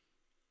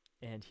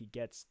and he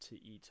gets to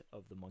eat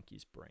of the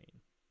monkey's brain.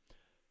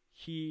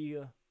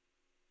 He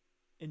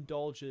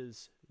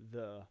indulges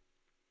the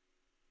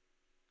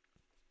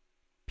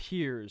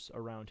peers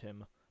around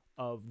him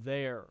of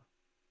their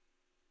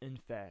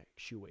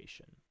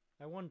infatuation.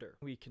 I wonder.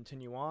 We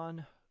continue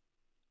on.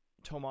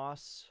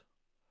 Tomas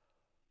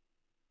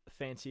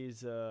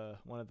fancies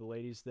one of the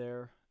ladies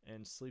there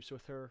and sleeps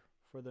with her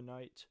for the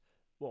night.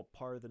 Well,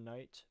 part of the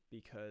night,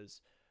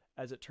 because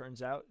as it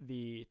turns out,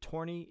 the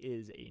tourney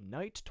is a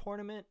night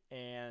tournament,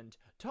 and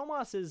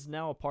Tomas is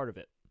now a part of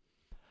it.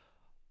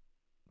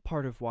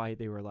 Part of why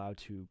they were allowed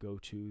to go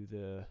to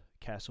the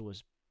castle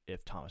was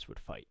if Thomas would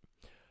fight.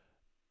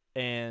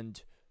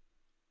 And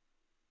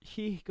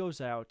he goes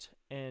out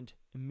and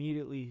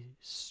immediately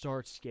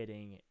starts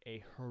getting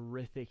a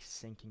horrific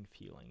sinking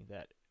feeling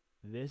that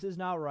this is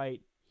not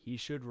right. He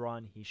should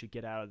run. He should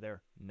get out of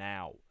there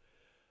now.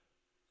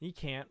 He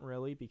can't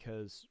really,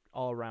 because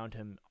all around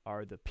him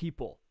are the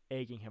people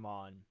egging him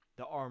on.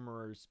 The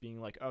armorers being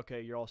like,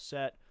 okay, you're all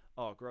set.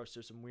 Oh, gross,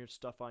 there's some weird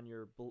stuff on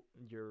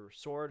your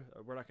sword.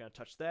 We're not going to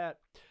touch that.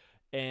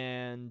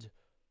 And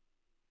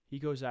he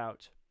goes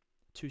out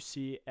to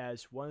see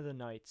as one of the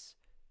knights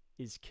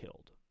is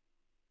killed.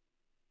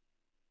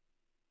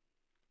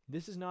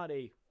 This is not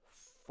a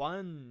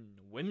fun,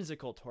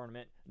 whimsical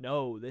tournament.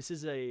 No, this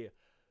is a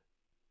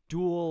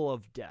duel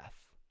of death.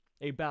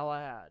 A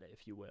ballad,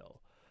 if you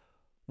will.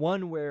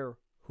 One where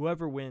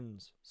whoever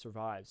wins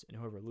survives and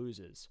whoever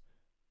loses,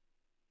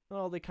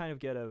 well, they kind of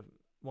get a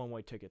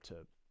one-way ticket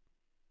to,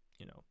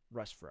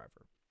 rest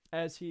forever.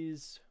 As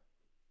he's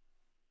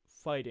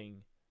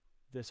fighting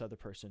this other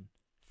person,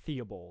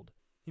 Theobald,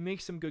 he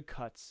makes some good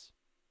cuts,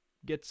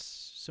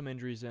 gets some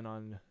injuries in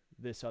on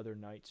this other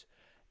knight,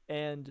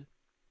 and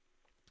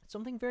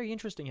something very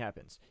interesting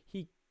happens.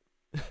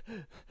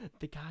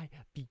 The guy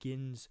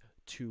begins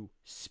to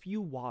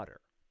spew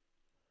water.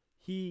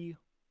 He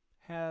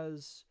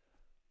has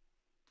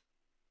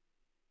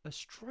a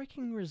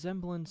striking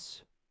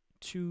resemblance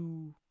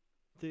to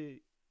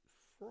the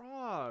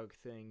frog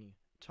thing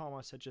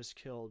Thomas had just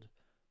killed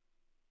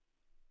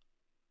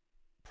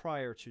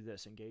prior to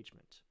this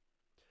engagement.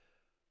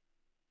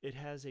 It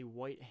has a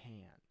white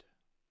hand.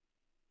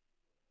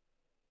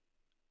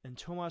 And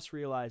Thomas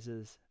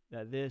realizes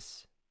that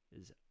this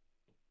is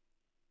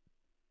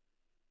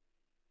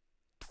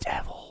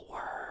devil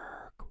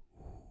work.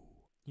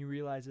 He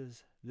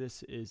realizes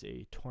this is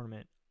a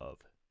tournament of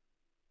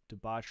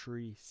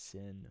debauchery,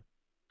 sin,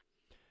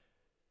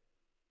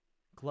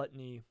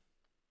 gluttony,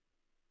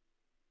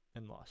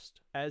 and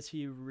lust. As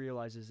he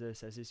realizes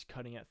this, as he's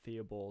cutting at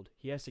Theobald,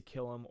 he has to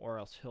kill him or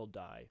else he'll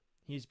die.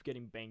 He's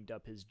getting banged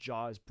up, his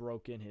jaw is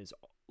broken, his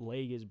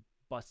leg is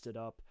busted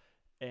up,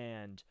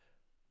 and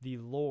the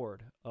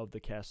lord of the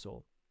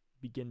castle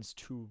begins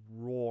to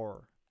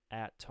roar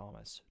at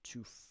Thomas,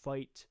 to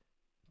fight,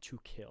 to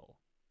kill.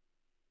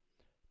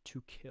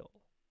 To kill.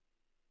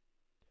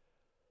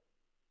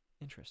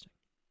 Interesting.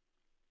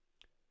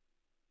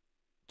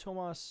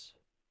 Thomas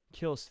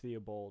kills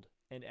Theobald,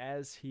 and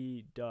as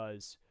he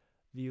does,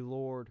 the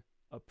Lord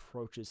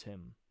approaches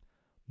him,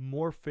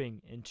 morphing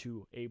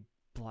into a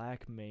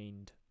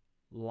black-maned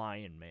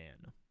lion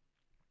man.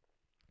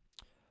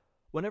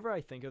 Whenever I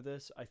think of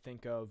this, I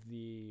think of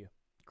the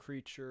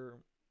creature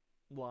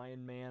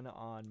lion man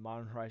on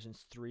Modern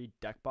Horizons 3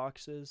 deck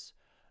boxes,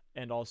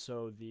 and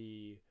also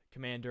the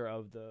commander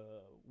of the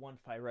one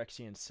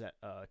Phyrexian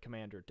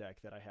commander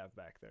deck that I have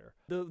back there.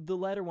 The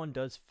latter one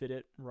does fit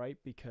it right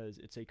because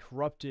it's a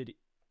corrupted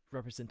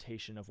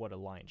representation of what a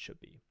lion should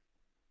be.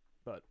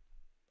 But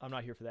I'm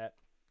not here for that.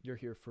 You're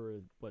here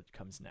for what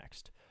comes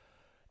next.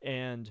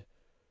 And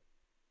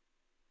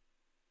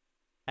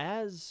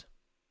As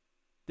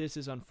this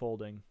is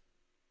unfolding,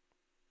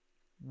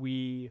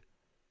 we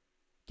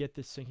get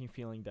this sinking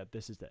feeling that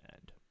this is the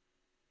end.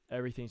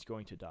 Everything's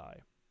going to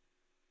die.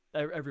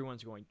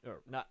 Everyone's going,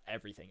 or not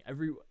everything.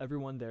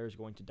 Everyone there is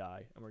going to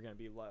die, and we're going to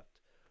be left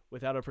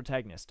without a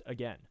protagonist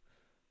again.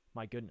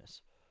 My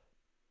goodness.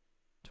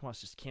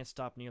 Tomas just can't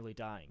stop nearly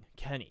dying.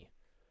 Kenny.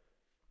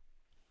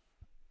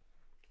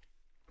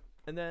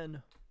 And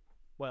then,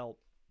 well,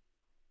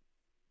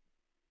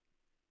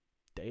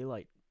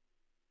 daylight.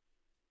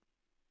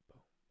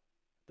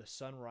 The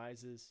sun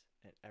rises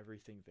and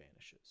everything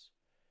vanishes.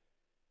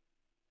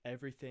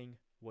 Everything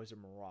was a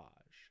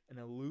mirage, an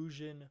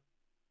illusion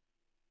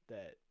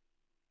that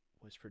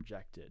was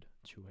projected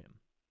to him.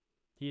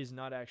 He is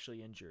not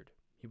actually injured.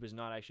 He was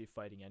not actually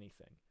fighting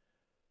anything.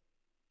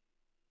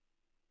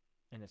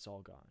 And it's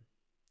all gone.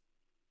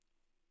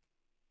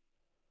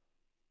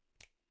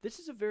 This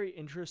is a very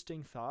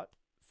interesting thought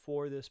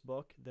for this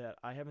book that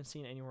I haven't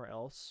seen anywhere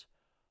else.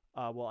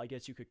 Well, I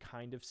guess you could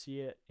kind of see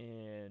it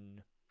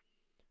in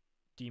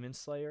Demon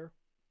Slayer,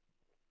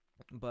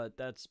 but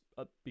that's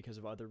because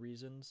of other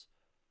reasons.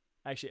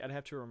 Actually, I'd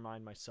have to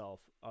remind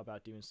myself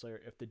about Demon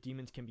Slayer if the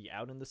demons can be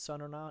out in the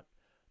sun or not,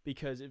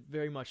 because it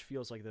very much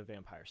feels like the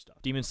vampire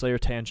stuff. Demon Slayer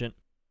tangent.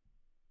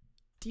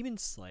 Demon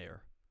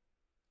Slayer.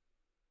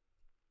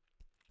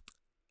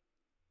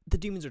 The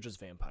demons are just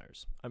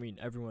vampires. I mean,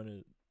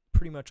 everyone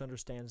pretty much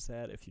understands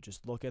that. If you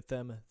just look at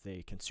them,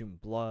 they consume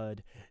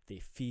blood, they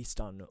feast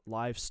on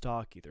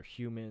livestock, either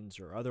humans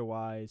or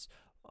otherwise.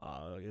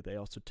 They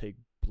also take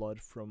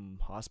blood from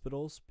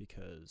hospitals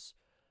because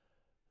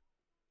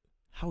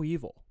how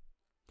evil.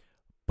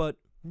 But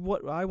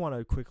what I want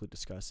to quickly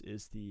discuss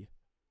is the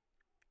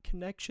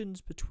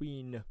connections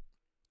between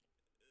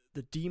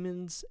the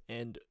demons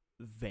and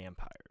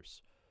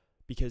vampires.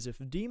 Because if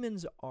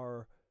demons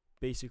are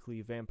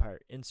basically vampire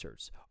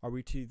inserts, are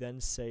we to then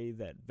say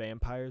that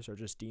vampires are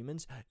just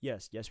demons?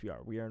 Yes, we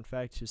are. We are in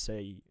fact to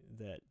say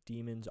that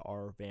demons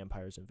are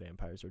vampires and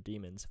vampires are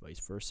demons, vice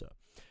versa.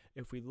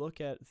 If we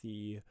look at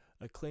the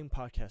acclaimed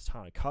podcast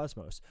Haunted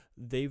Cosmos,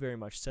 they very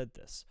much said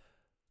this.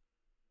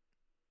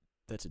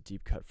 That's a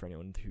deep cut for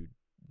anyone who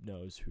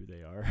knows who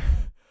they are.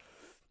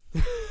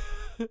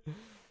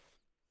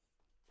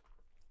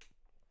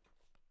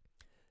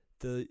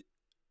 The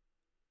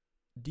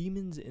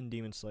demons in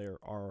Demon Slayer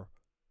are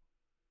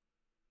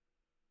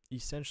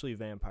essentially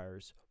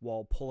vampires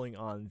while pulling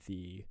on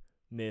the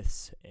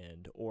myths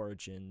and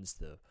origins,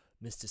 the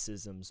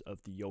mysticisms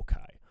of the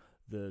yokai,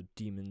 the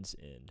demons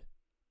in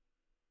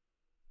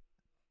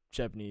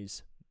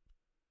Japanese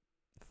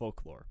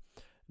folklore.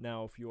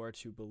 Now, if you are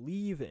to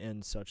believe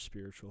in such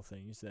spiritual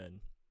things, then,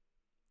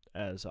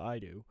 as I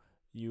do,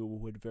 you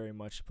would very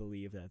much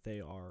believe that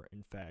they are,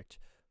 in fact,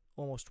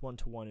 almost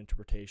one-to-one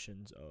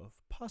interpretations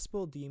of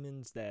possible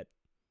demons that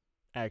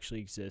actually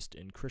exist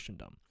in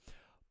Christendom.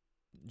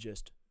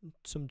 Just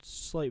some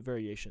slight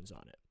variations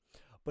on it.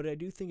 But I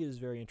do think it is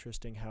very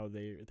interesting how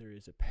there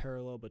is a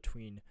parallel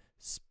between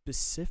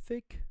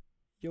specific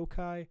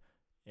yokai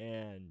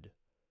and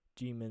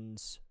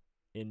demons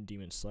in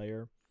Demon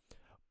Slayer.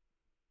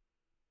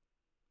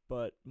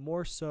 But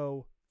more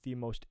so, the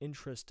most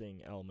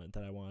interesting element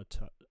that I want to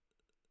talk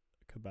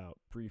about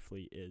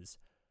briefly is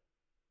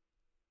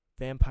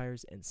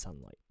vampires and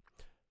sunlight.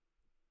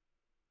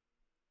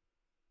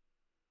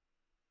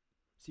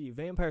 See,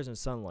 vampires and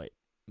sunlight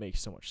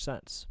makes so much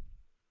sense.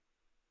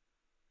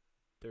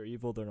 They're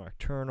evil, they're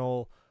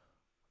nocturnal,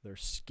 their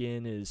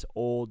skin is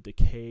old,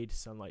 decayed,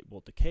 sunlight will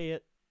decay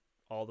it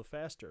all the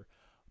faster.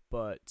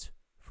 But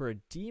for a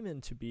demon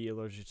to be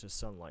allergic to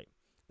sunlight,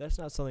 that's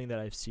not something that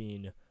I've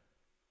seen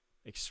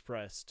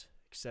expressed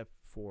except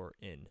for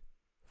in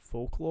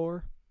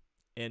folklore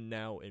and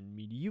now in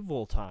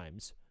medieval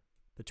times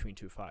between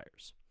two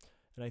fires.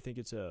 And I think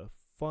it's a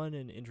fun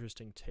and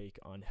interesting take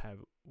on how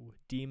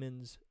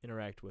demons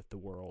interact with the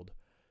world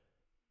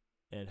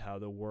and how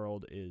the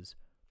world is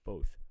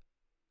both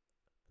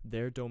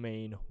their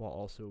domain while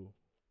also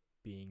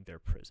being their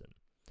prison.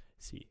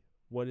 See,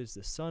 what is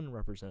the sun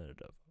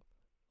representative of?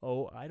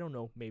 Oh, I don't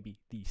know, maybe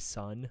the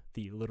sun,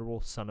 the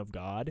literal Son of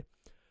God,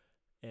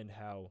 and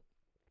how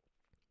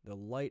the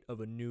light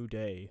of a new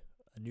day,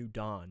 a new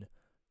dawn,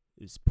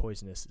 is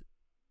poisonous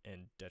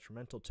and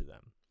detrimental to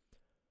them.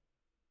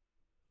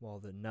 While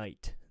the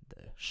night,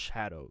 the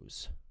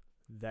shadows,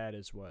 that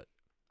is what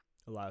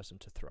allows them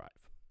to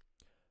thrive.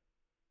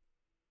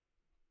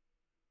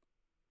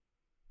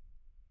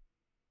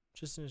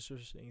 Just an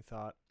interesting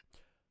thought.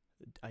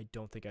 I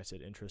don't think I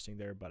said interesting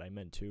there, but I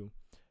meant to.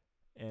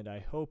 And I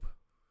hope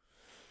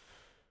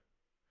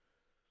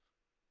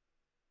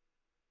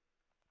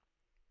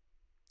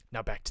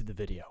now back to the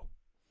video.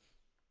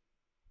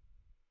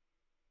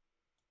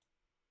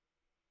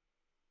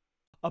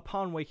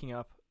 Upon waking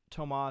up,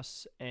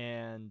 Tomas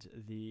and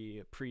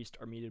the priest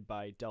are meted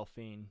by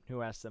Delphine,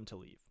 who asks them to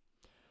leave.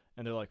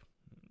 And they're like,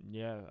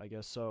 yeah, I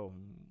guess so.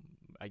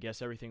 I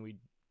guess everything we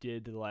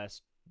did the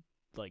last,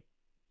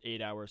 8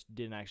 hours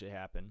didn't actually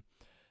happen.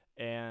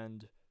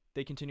 And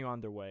they continue on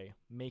their way,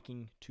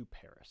 making to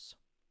Paris.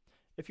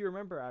 if you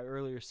remember, I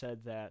earlier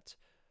said that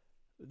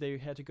they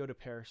had to go to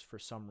Paris for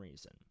some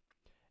reason.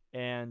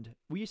 And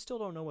we still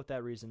don't know what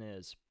that reason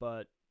is,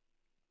 but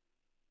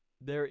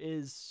there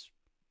is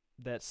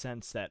that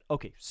sense that,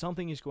 okay,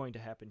 something is going to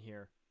happen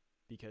here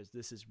because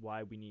this is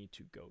why we need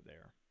to go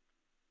there.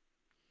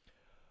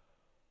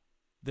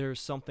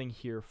 There's something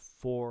here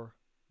for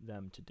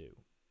them to do.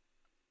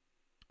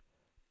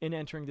 In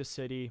entering the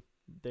city,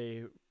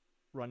 they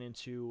run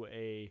into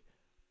a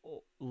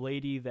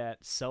lady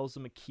that sells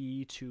them a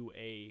key to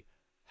a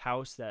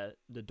house that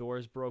the door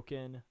is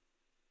broken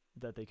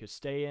that they could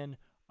stay in.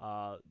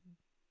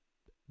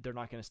 They're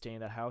not going to stay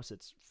in that house.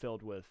 It's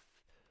filled with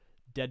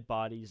dead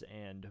bodies,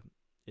 and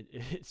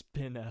it's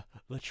been a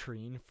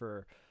latrine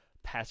for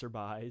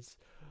passerbys.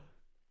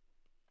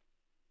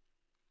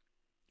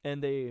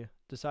 And they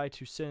decide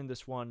to sit in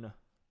this one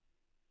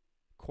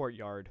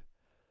courtyard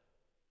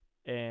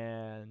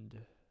and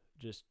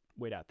just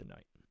wait out the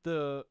night.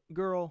 The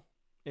girl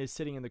is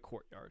sitting in the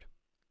courtyard,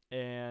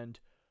 and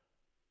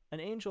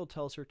an angel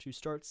tells her to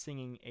start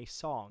singing a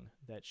song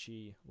that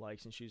she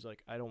likes, and she's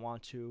like, I don't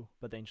want to,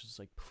 but the angel's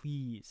like,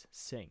 please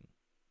sing.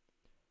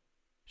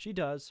 She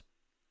does,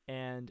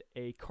 and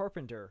a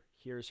carpenter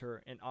hears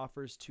her and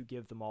offers to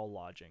give them all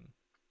lodging,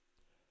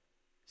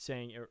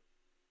 saying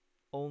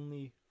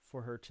only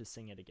for her to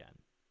sing it again.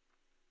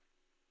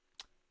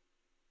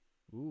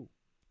 Ooh,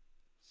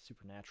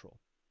 supernatural.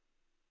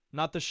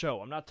 Not the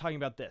show. I'm not talking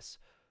about this.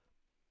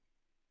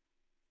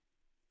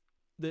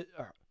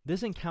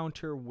 This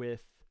encounter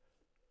with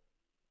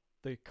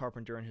the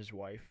carpenter and his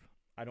wife,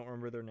 I don't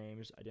remember their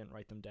names. I didn't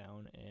write them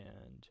down,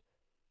 and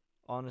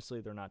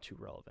honestly, they're not too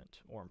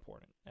relevant or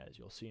important, as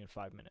you'll see in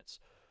 5 minutes.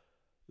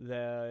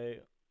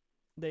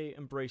 They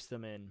embrace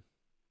them in,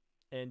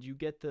 and you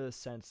get the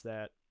sense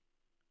that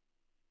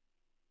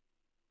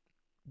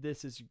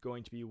this is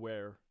going to be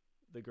where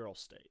the girl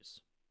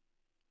stays.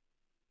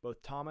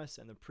 Both Thomas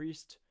and the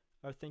priest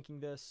are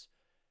thinking this,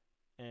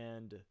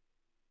 and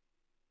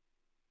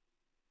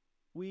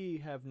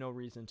we have no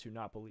reason to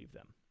not believe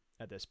them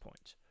at this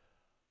point.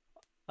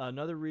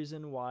 Another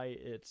reason why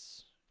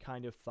it's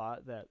kind of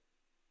thought that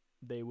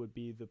they would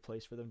be the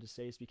place for them to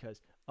stay is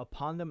because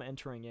upon them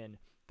entering in,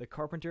 the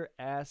carpenter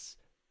asks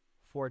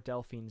for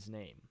Delphine's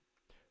name,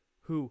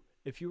 who,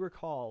 if you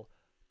recall,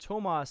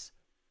 Thomas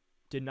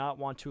did not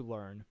want to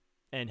learn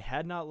and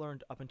had not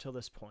learned up until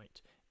this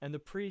point, and the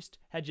priest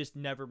had just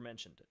never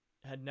mentioned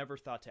it, had never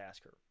thought to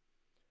ask her.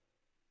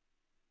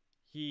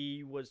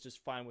 He was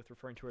just fine with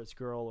referring to her as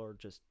girl or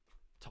just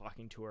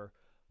talking to her,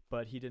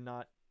 but he did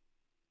not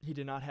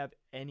have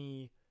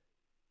any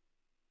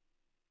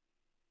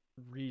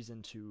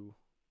reason to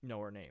know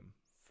her name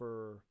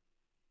for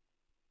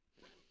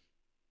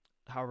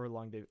however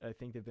long I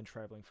think they've been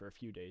traveling for a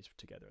few days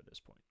together at this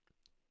point.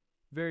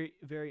 Very,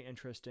 very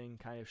interesting.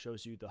 Kind of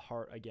shows you the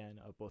heart again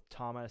of both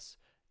Thomas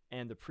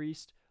and the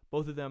priest.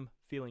 Both of them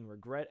feeling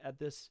regret at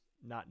this,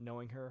 not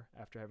knowing her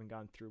after having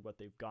gone through what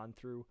they've gone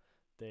through.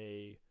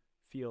 They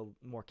feel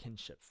more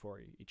kinship for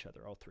each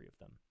other, all three of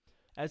them.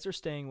 As they're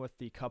staying with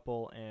the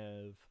couple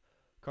of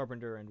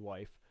carpenter and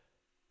wife,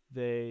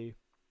 they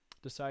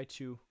decide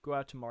to go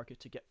out to market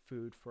to get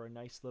food for a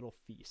nice little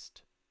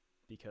feast,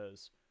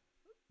 because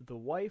the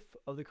wife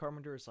of the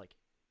carpenter is like,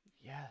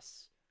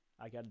 yes,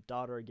 I got a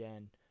daughter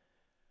again,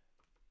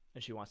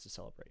 and she wants to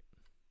celebrate.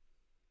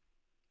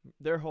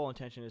 Their whole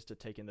intention is to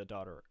take in the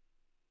daughter,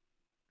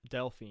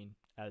 Delphine,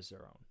 as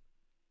their own.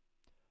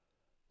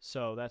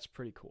 So that's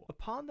pretty cool.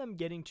 Upon them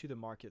getting to the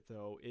market,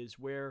 though, is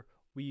where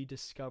we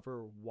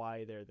discover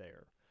why they're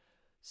there.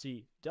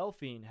 See,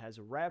 Delphine has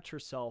wrapped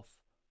herself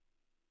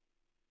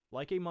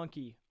like a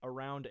monkey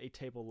around a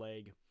table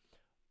leg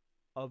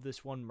of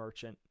this one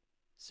merchant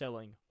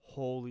selling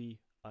holy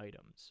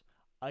items.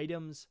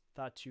 Items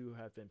thought to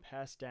have been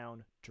passed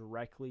down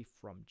directly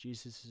from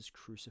Jesus'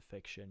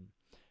 crucifixion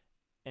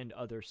and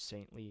other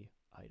saintly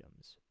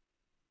items,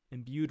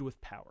 imbued with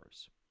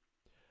powers.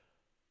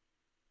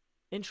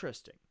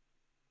 Interesting.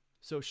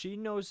 So she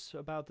knows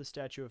about the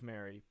statue of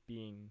Mary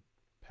being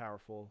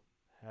powerful,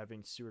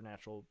 having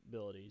supernatural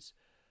abilities,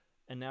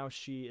 and now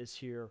she is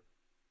here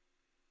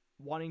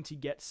wanting to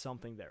get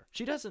something there.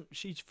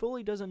 She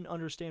fully doesn't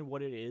understand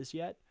what it is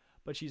yet,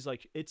 but she's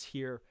like, it's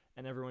here,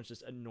 and everyone's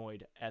just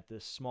annoyed at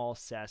this small,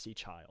 sassy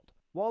child.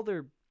 While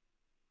they're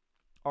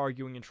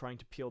arguing and trying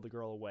to peel the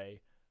girl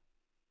away,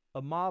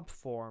 a mob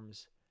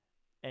forms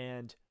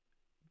and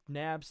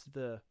nabs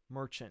the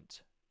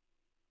merchant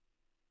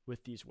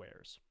with these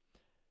wares.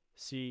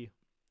 See,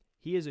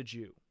 he is a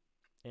Jew,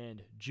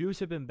 and Jews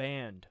have been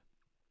banned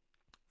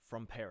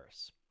from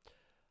Paris.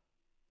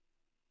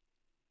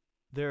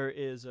 There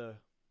is a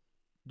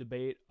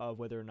debate of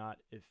whether or not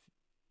if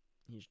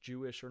he's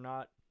Jewish or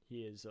not.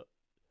 He is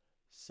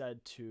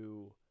said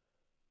to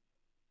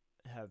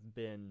have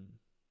been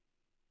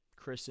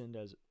christened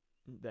as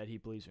that he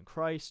believes in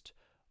Christ.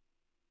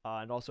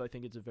 And also I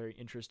think it's very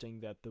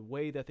interesting that the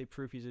way that they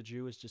prove he's a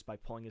Jew is just by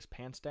pulling his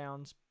pants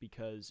down,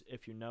 because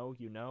if you know,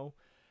 you know.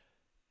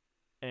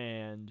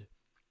 And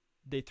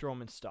they throw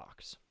him in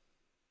stocks.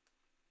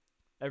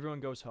 Everyone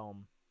goes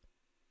home.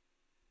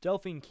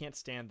 Delphine can't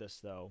stand this,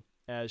 though,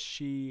 as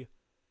she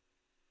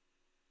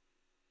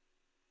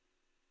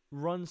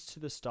runs to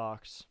the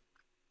stocks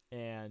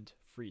and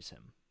frees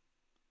him.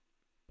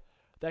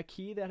 That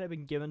key that had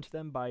been given to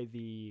them by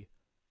the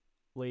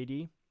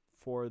lady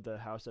for the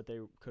house that they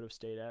could have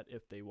stayed at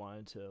if they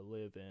wanted to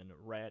live in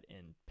rat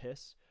and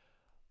piss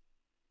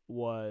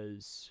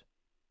was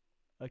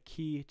a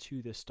key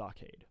to the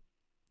stockade.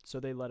 So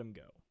they let him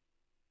go.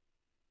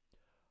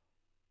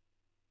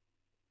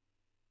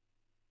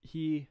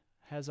 He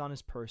has on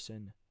his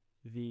person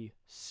the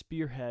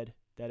spearhead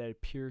that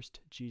had pierced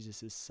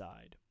Jesus'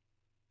 side.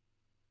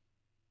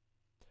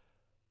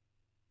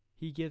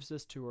 He gives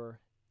this to her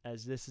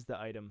as this is the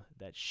item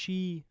that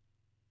she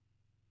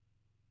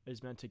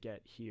is meant to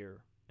get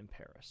here in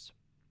Paris.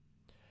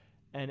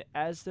 And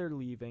as they're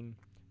leaving,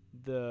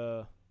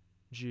 the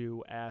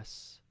Jew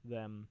asks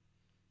them,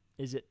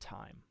 "Is it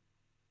time?"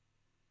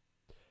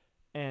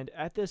 And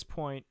at this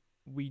point,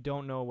 we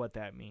don't know what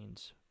that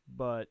means,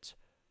 but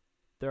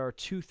there are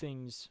two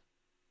things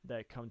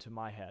that come to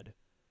my head.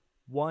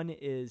 One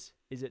is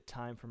it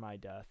time for my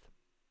death?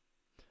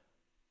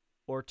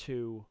 Or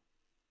two,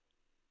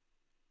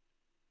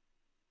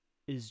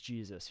 is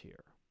Jesus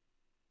here?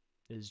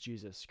 Is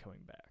Jesus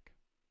coming back?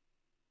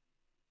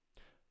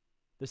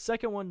 The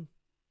second one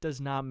does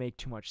not make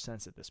too much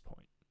sense at this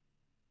point,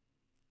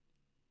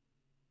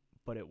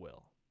 but it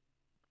will.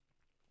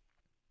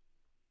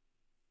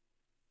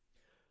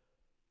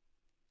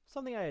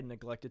 Something I had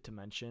neglected to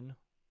mention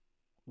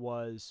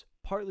was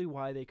partly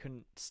why they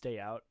couldn't stay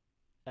out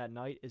at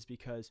night is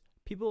because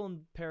people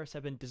in Paris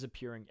have been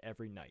disappearing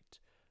every night.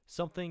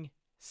 Something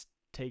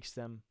takes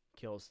them,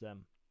 kills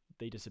them,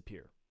 they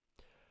disappear.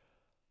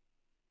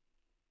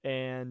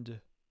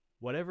 And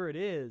whatever it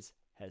is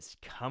has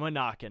come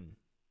a-knockin'.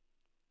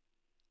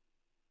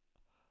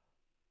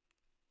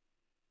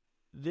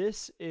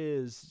 This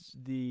is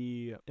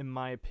the, in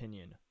my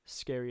opinion,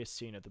 scariest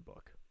scene of the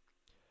book.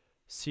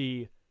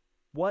 See,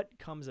 what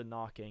comes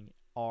a-knocking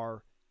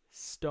are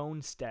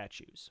stone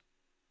statues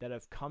that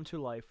have come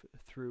to life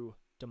through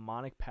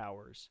demonic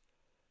powers.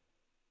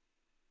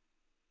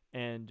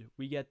 And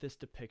we get this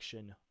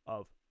depiction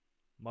of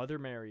Mother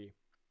Mary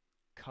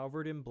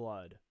covered in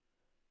blood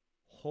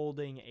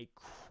holding a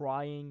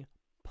crying,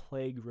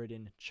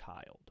 plague-ridden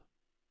child.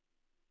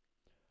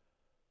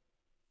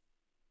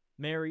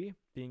 Mary,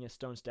 being a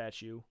stone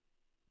statue,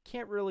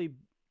 can't really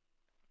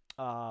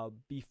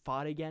be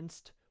fought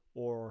against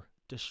or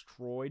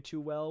destroyed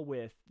too well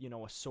with,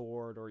 a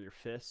sword or your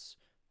fists.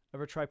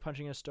 Ever try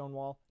punching a stone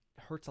wall?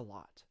 It hurts a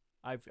lot.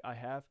 I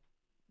have.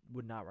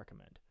 Would not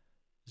recommend.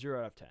 0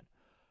 out of 10.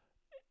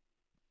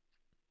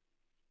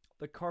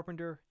 The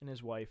carpenter and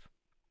his wife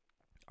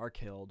are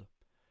killed,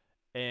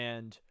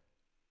 and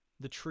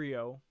the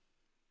trio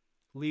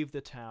leave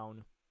the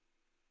town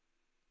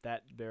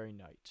that very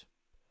night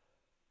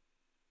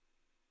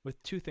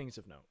with two things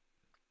of note.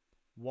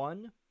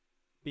 One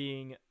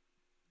being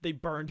they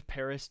burned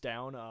Paris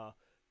down.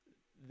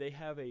 They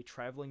have a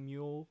traveling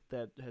mule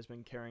that has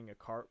been carrying a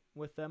cart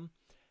with them,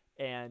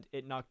 and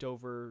it knocked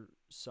over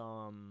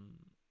some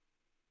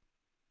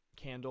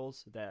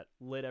candles that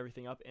lit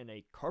everything up in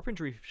a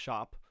carpentry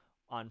shop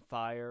on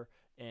fire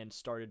and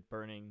started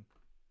burning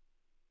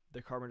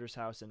the carpenter's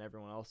house and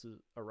everyone else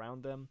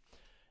around them.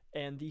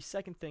 And the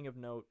second thing of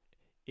note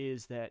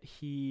is that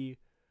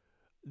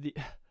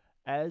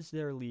as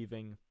they're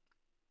leaving,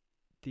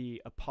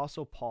 the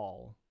Apostle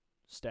Paul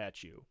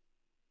statue,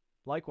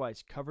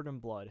 likewise covered in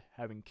blood,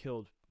 having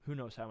killed who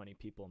knows how many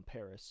people in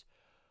Paris,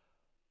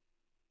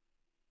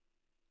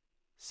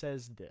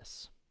 says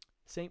this: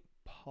 St.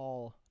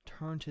 Paul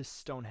turned his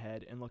stone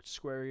head and looked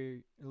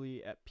squarely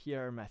at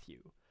Pierre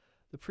Mathieu.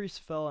 The priest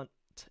felt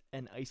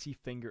an icy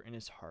finger in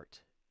his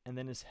heart, and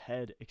then his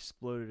head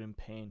exploded in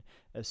pain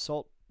as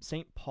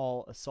St.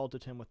 Paul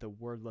assaulted him with a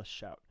wordless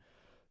shout.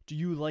 "Do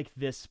you like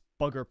this,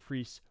 bugger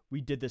priest?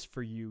 We did this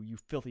for you, you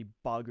filthy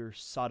bogger,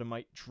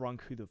 sodomite,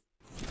 drunk. Who the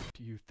f***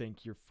 do you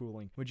think you're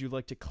fooling? Would you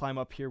like to climb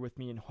up here with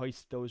me and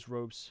hoist those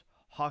ropes?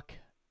 Hoc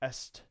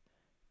est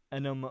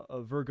enim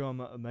virgum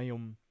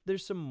meum."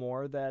 There's some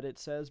more that it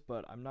says,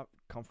 but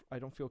I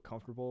don't feel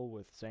comfortable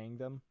with saying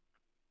them,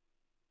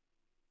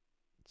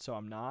 so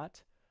I'm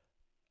not.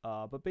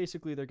 But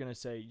basically, they're going to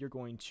say, you're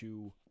going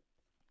to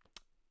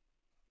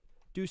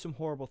do some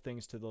horrible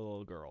things to the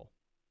little girl.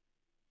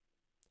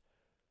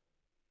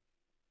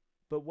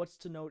 But what's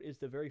to note is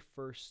the very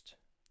first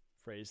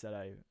phrase that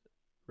I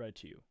read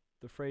to you.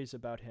 The phrase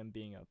about him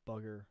being a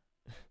bugger.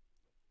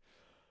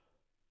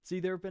 See,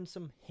 there have been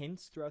some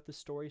hints throughout the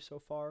story so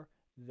far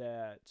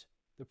that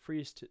the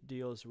priest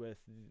deals with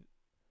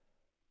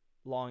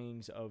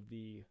longings of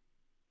the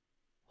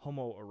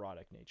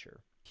homoerotic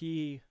nature.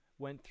 He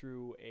went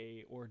through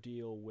a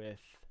ordeal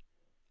with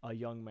a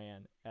young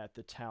man at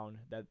the town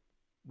that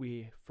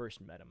we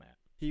first met him at.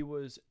 He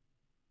was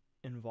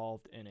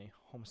involved in a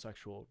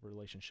homosexual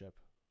relationship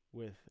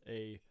with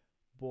a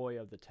boy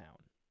of the town.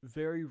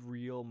 Very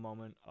real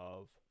moment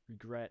of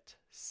regret,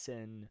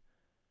 sin,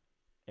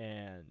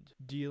 and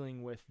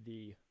dealing with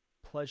the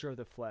pleasure of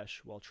the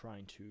flesh while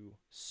trying to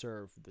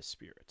serve the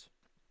spirit.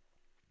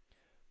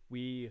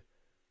 We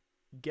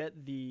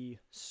get the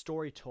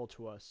story told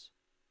to us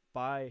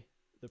by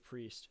the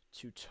priest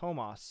to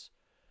Thomas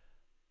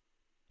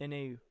in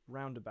a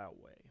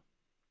roundabout way.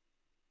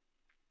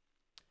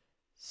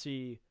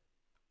 See,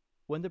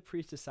 when the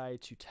priest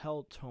decided to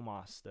tell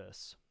Thomas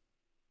this,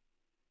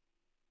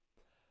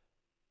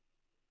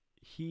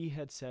 he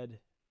had said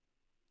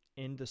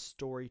in the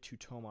story to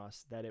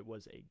Thomas that it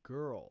was a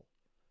girl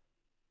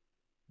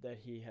that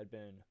he had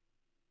been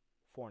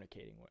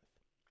fornicating with.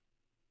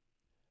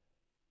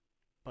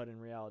 But in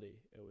reality,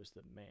 it was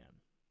the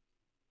man.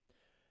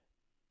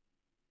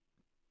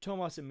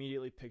 Thomas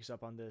immediately picks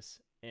up on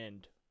this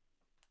and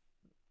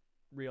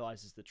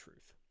realizes the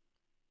truth.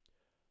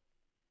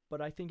 But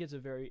I think it's a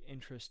very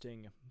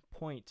interesting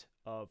point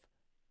of,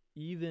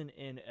 even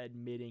in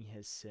admitting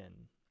his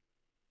sin,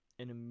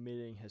 in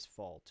admitting his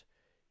fault,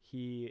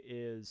 he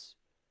is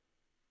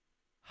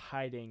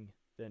hiding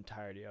the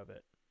entirety of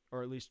it,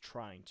 or at least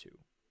trying to.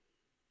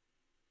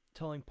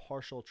 Telling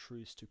partial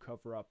truths to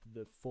cover up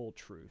the full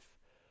truth,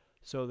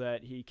 so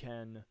that he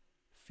can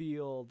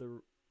feel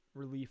the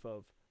relief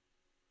of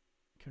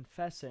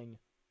confessing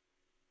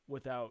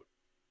without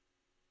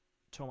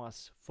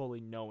Thomas fully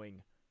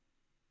knowing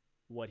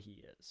what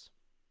he is.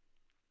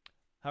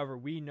 However,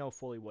 we know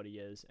fully what he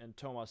is, and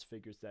Thomas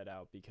figures that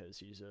out because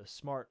he's a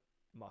smart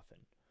muffin.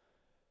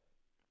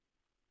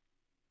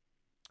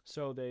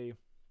 So they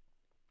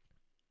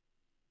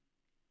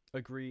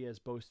agree, as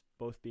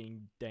both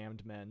being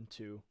damned men,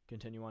 to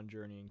continue on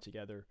journeying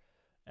together,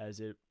 as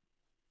it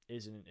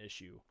isn't an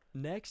issue.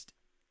 Next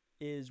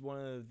is one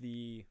of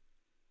the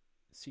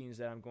scenes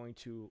that I'm going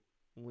to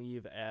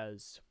leave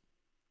as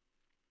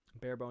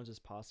bare bones as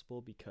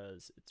possible,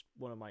 because it's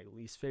one of my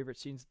least favorite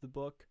scenes of the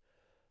book,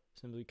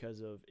 simply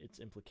because of its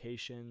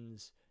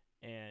implications,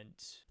 and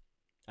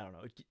I don't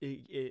know,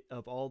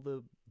 of all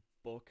the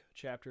book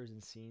chapters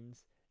and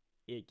scenes,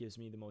 it gives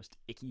me the most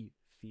icky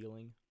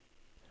feeling.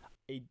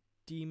 A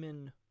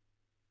demon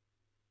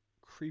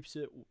creeps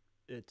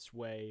its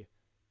way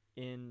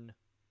into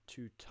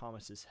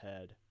Thomas's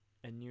head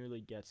and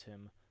nearly gets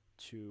him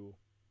to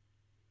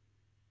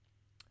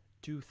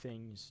do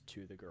things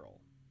to the girl.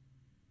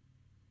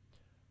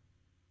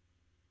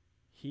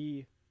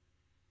 He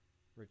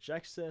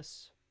rejects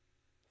this,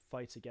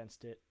 fights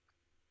against it,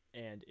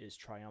 and is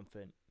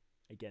triumphant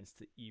against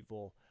the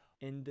evil.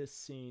 In this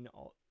scene,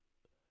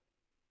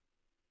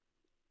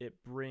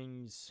 it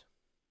brings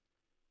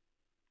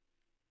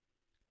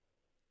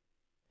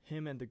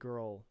him and the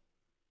girl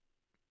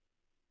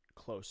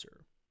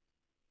closer.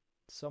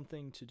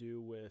 Something to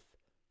do with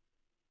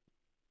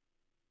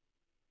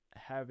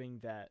having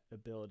that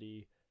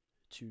ability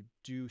to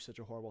do such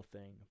a horrible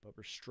thing, but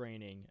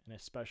restraining, and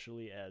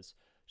especially as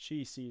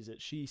she sees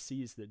it, she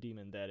sees the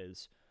demon that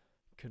is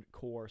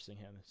coercing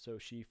him, so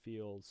she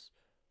feels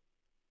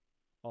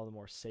all the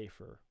more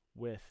safer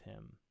with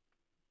him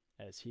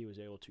as he was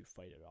able to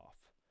fight it off.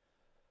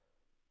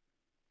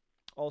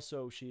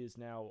 Also, she is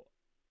now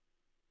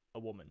a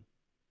woman,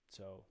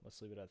 so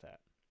let's leave it at that.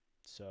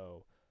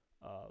 So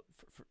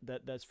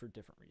that's for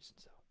different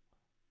reasons, though.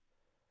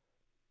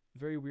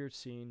 Very weird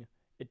scene.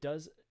 It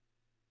does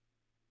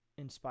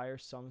inspire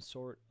some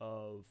sort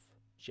of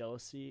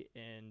jealousy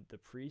in the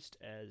priest,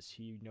 as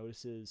he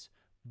notices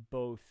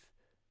both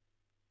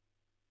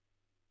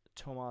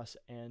Thomas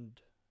and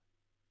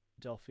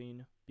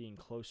Delphine being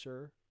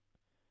closer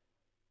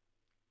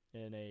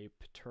in a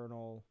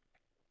paternal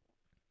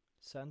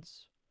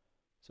sense.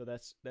 So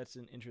that's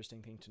an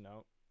interesting thing to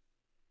note.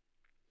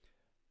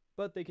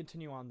 But they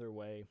continue on their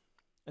way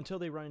until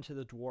they run into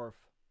the dwarf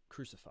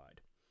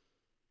crucified.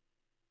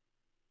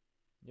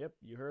 Yep,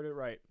 you heard it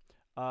right.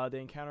 They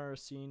encounter a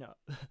scene.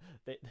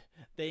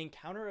 They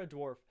encounter a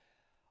dwarf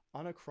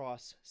on a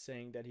cross,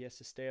 saying that he has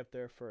to stay up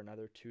there for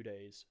another 2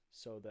 days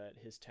so that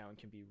his town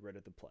can be rid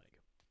of the plague.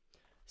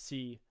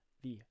 See,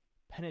 the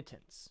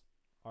penitents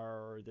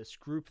are this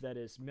group that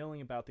is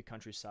milling about the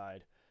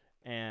countryside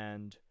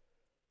and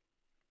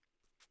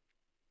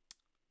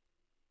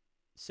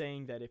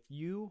saying that if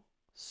you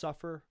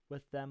suffer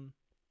with them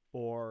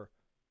or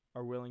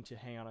are willing to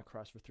hang on a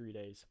cross for 3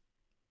 days,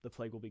 the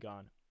plague will be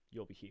gone.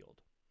 You'll be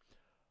healed.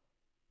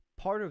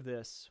 Part of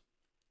this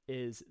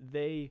is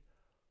their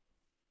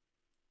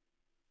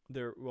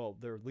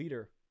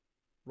leader,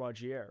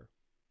 Rogier,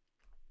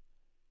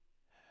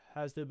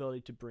 has the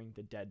ability to bring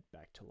the dead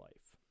back to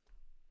life.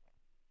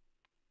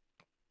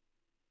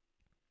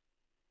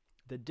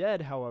 The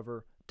dead,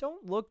 however,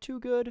 don't look too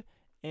good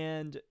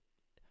and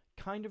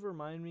kind of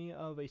remind me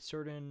of a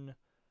certain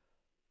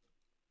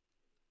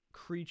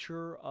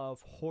creature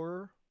of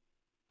horror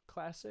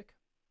classic.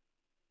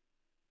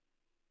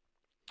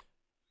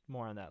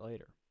 More on that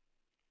later.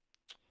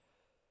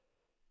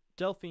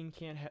 Delphine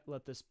can't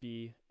let this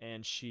be,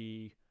 and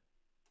she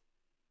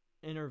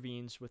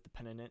intervenes with the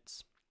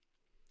penitents,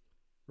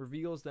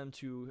 reveals them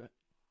to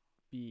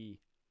be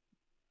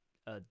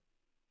a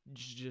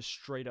just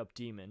straight up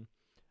demon.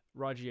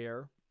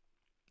 Rogier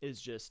is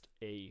just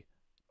a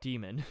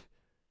demon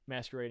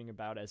masquerading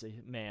about as a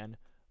man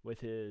with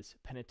his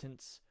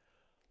penitents.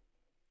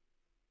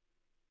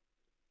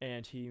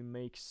 And he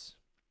makes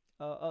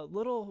a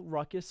little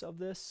ruckus of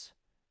this,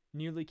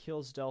 nearly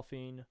kills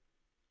Delphine.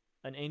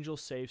 An angel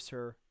saves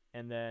her,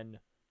 and then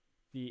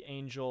the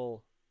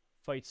angel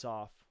fights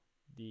off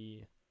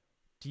the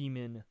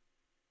demon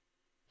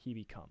he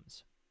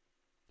becomes.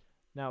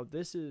 Now,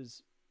 this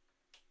is...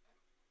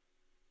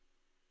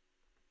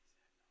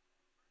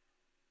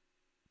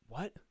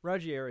 What?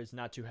 Ruggiero is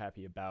not too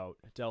happy about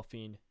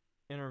Delphine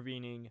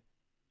intervening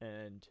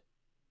and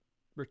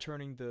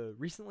returning the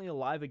recently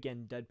alive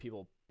again dead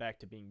people back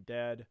to being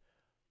dead.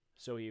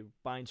 So he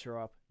binds her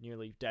up,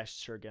 nearly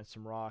dashes her against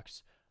some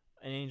rocks.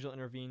 An angel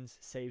intervenes,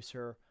 saves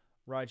her.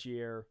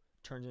 Ruggiero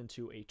turns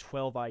into a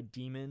 12-eyed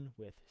demon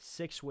with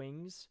 6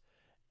 wings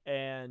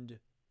and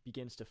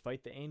begins to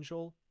fight the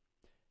angel.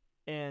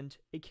 And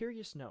a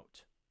curious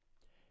note,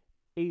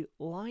 a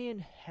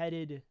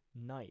lion-headed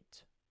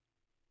knight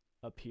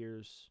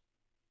appears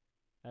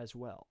as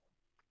well.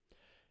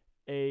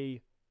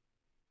 A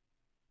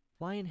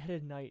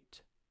lion-headed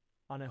knight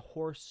on a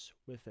horse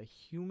with a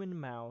human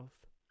mouth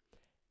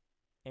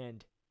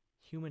and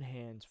human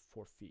hands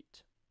for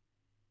feet.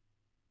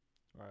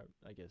 Or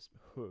I guess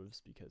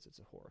hooves, because it's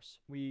a horse.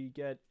 We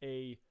get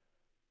a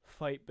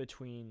fight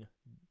between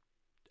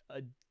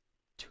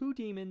 2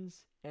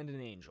 demons and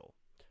an angel.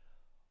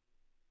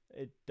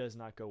 It does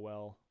not go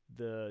well.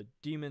 The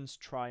demons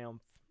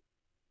triumph,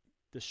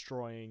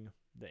 destroying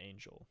the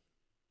angel.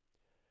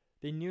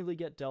 They nearly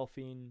get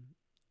Delphine,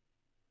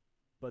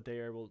 but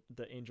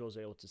the angel is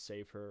able to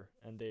save her,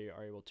 and they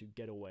are able to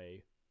get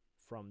away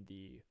from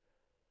the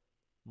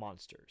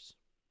monsters,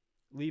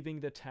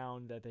 leaving the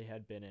town that they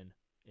had been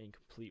in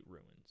complete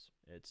ruins.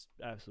 It's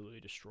absolutely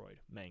destroyed,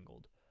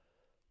 mangled.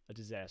 A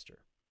disaster.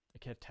 A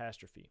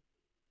catastrophe.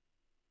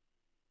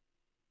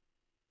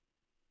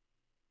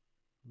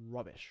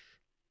 Rubbish.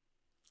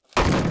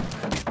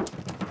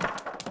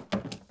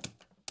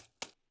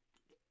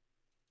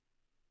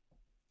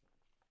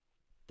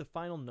 The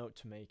final note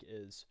to make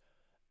is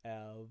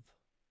of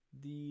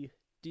the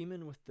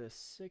demon with the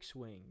 6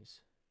 wings,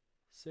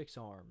 6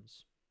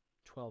 arms,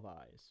 12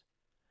 eyes,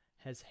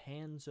 has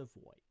hands of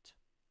white.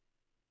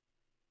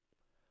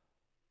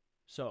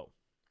 So,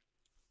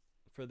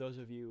 for those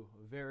of you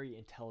very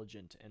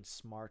intelligent and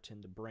smart in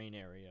the brain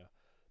area,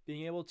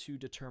 being able to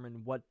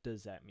determine what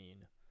does that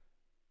mean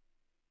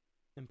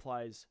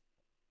implies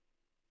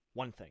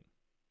one thing.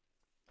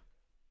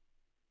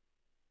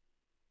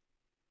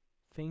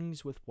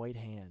 Things with white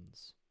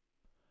hands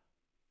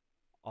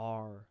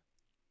are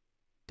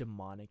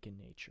demonic in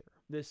nature.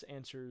 This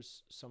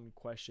answers some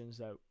questions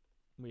that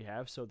we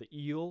have. So the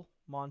eel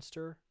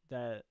monster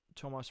that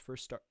Thomas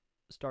first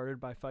started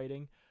by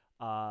fighting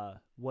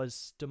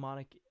was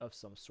demonic of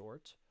some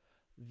sort.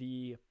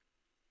 The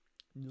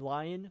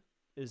lion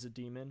is a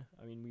demon.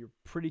 I mean, we were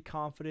pretty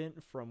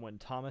confident from when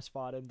Thomas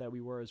fought him that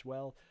we were as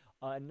well.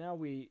 And now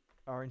we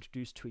are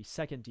introduced to a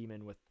second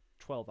demon with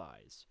 12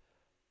 eyes.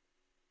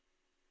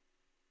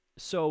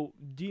 So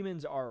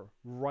demons are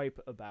ripe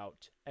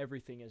about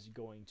everything is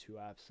going to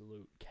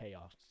absolute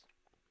chaos.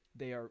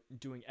 They are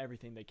doing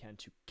everything they can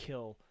to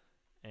kill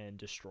and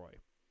destroy.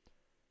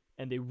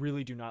 And they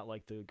really do not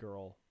like the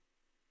girl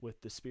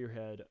with the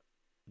spearhead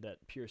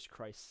that pierced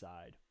Christ's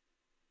side,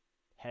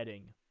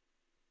 heading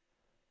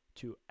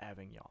to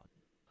Avignon.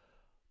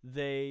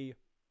 They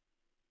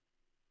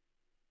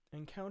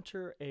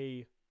encounter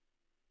a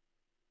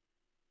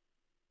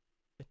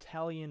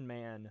Italian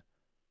man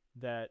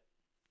that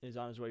is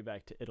on his way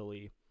back to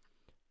Italy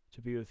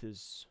to be with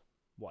his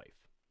wife.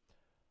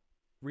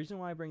 Reason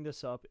why I bring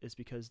this up is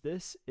because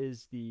this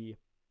is the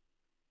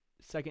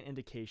second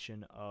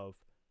indication of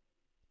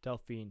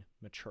Delphine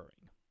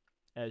maturing,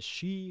 as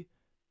she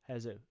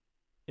has an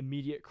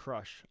immediate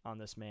crush on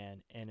this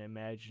man and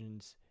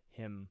imagines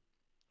him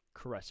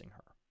caressing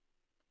her,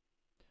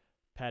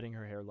 patting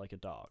her hair like a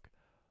dog.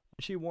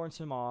 She warns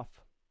him off,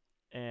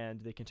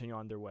 and they continue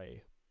on their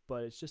way.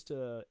 But it's just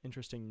an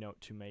interesting note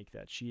to make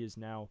that she is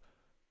now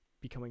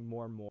becoming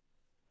more and more.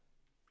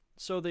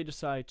 So they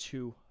decide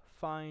to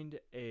find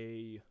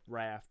a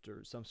raft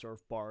or some sort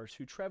of barge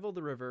to travel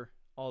the river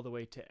all the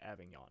way to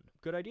Avignon.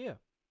 Good idea,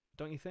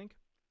 don't you think?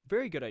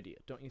 Very good idea,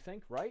 don't you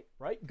think? Right?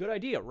 Right? Good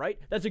idea, right?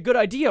 That's a good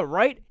idea,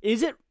 right?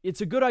 Is it?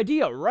 It's a good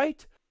idea,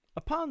 right?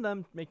 Upon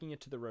them making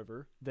it to the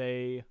river,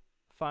 they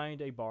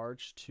find a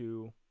barge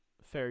to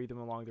ferry them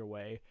along their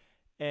way.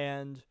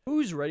 And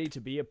who's ready to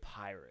be a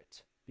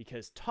pirate?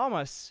 Because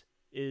Thomas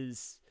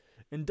is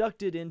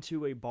inducted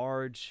into a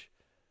barge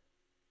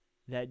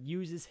that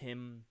uses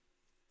him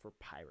for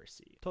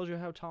piracy. Told you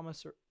how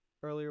Thomas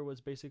earlier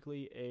was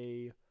basically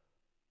a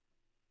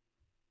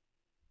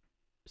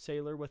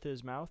sailor with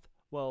his mouth.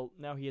 Well,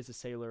 now he is a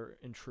sailor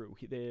in true.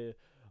 The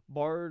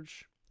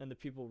barge and the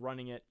people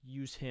running it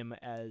use him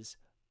as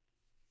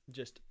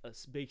just a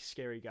big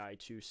scary guy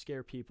to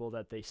scare people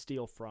that they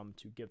steal from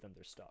to give them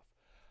their stuff.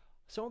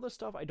 Some of the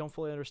stuff I don't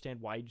fully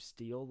understand why you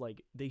steal.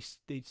 Like, they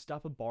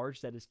stop a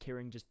barge that is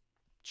carrying just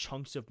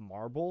chunks of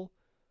marble.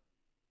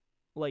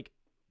 Like,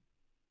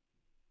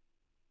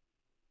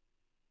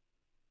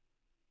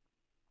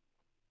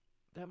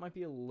 that might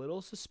be a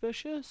little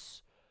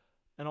suspicious.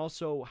 And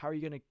also, how are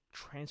you going to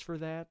transfer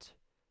that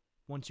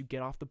once you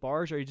get off the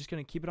barge? Are you just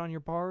going to keep it on your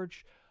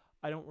barge?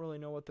 I don't really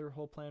know what their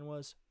whole plan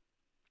was.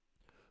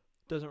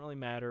 Doesn't really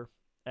matter,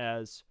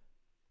 as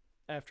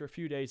after a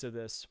few days of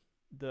this,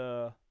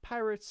 the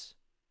pirates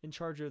in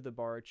charge of the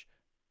barge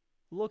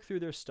look through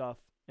their stuff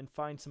and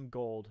find some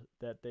gold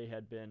that they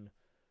had been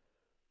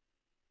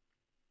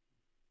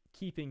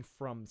keeping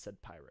from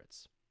said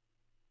pirates.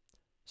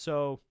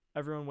 So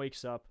everyone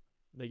wakes up,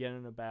 they get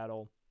in a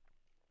battle.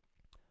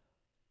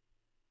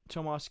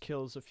 Tomas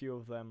kills a few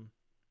of them,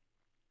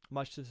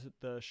 much to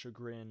the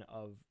chagrin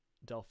of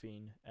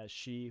Delphine, as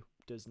she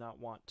does not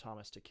want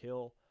Thomas to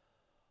kill.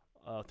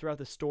 Throughout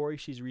the story,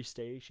 she's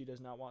restated she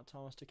does not want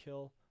Thomas to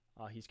kill.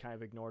 He's kind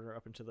of ignored her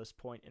up until this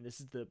point, and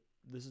this is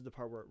the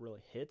part where it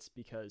really hits,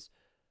 because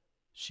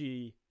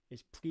she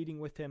is pleading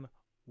with him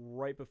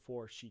right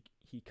before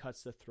he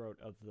cuts the throat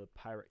of the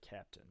pirate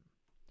captain.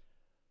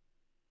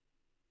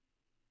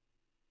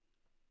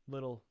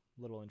 Little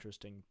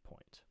interesting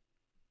point.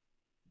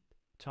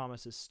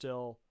 Thomas is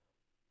still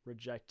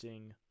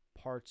rejecting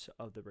parts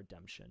of the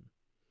redemption.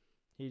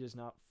 He does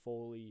not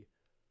fully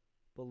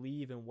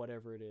believe in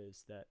whatever it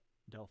is that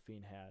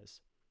Delphine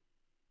has,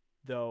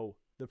 though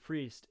the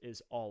priest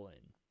is all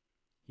in.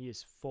 He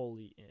is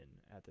fully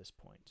in at this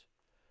point.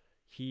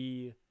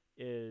 He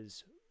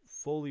is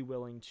fully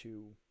willing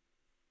to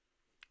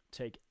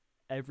take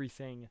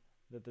everything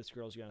that this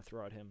girl is going to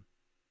throw at him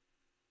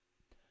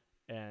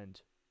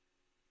and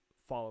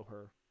follow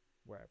her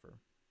wherever.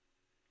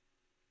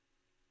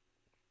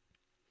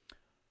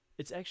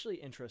 It's actually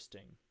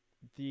interesting.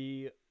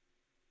 The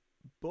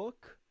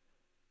book...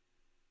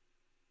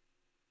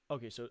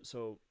 Okay,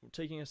 so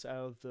taking us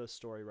out of the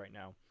story right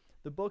now,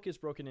 the book is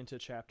broken into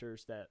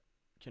chapters that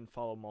can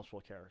follow multiple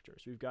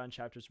characters. We've gotten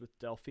chapters with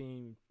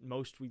Delphine,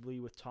 mostly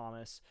with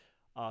Thomas,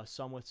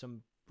 some with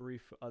some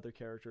brief other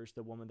characters,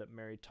 the woman that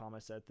married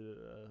Thomas at the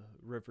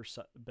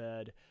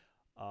riverbed,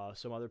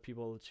 some other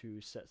people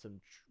to set some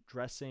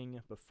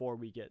dressing before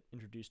we get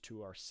introduced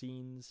to our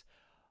scenes.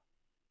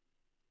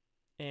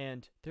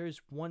 And there is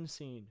one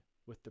scene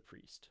with the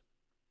priest.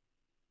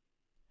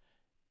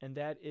 And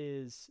that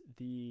is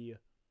the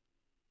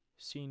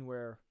scene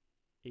where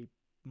a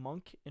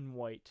monk in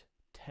white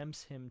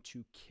tempts him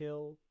to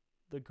kill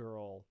the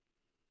girl,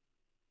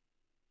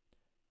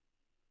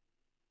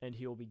 and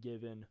he will be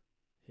given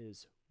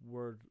his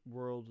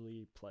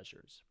worldly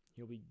pleasures.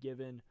 He'll be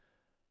given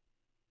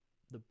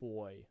the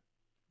boy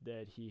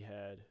that he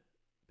had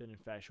been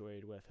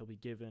infatuated with. He'll be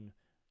given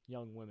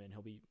young women.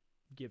 He'll be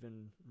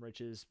given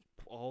riches,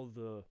 all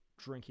the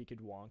drink he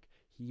could want.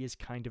 He is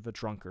kind of a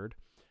drunkard,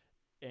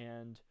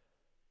 and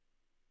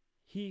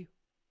he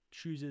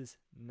chooses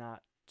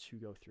not to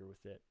go through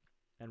with it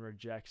and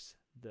rejects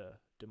the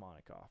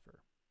demonic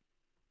offer.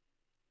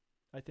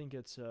 I think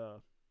it's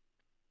a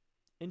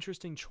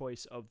interesting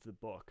choice of the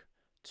book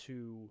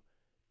to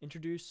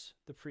introduce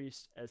the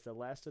priest as the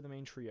last of the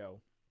main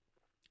trio,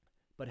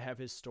 but have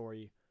his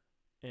story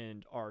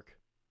and arc,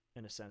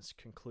 in a sense,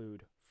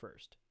 conclude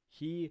first.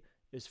 He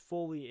is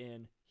fully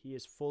in, he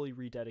is fully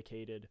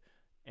rededicated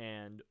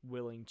and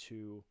willing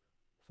to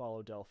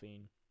follow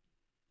Delphine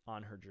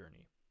on her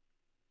journey.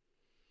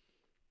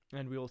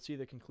 And we will see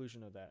the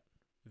conclusion of that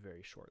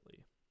very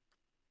shortly.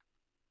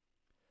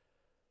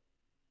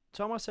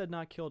 Thomas had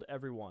not killed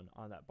everyone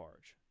on that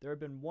barge. There had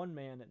been one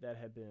man that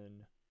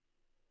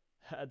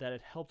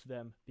had helped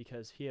them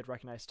because he had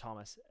recognized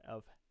Thomas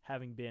of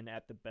having been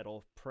at the Battle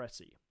of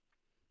Pressy,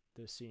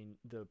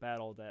 the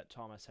battle that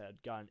Thomas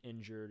had gotten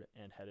injured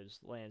and had his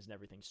lands and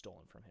everything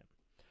stolen from him.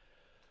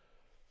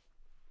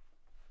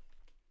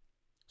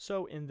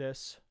 So in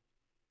this,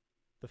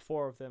 the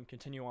four of them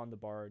continue on the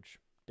barge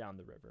down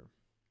the river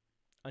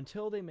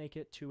until they make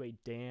it to a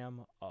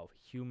dam of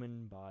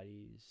human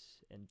bodies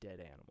and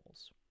dead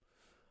animals.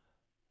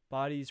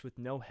 Bodies with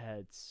no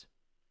heads,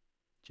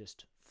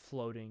 just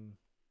floating.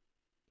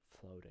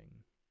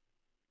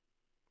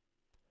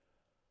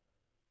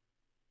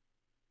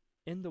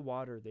 In the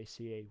water, they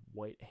see a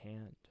white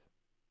hand.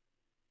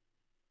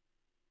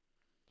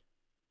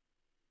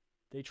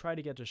 They try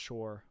to get to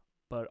shore,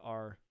 but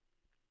are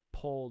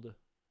pulled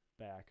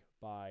back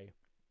by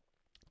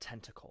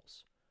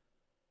tentacles.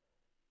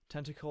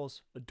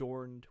 Tentacles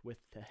adorned with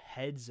the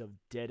heads of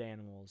dead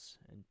animals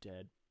and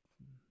dead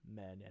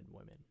men and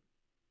women.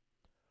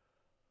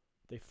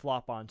 They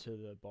flop onto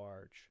the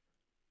barge,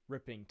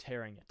 ripping,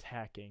 tearing,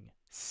 attacking,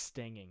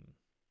 stinging.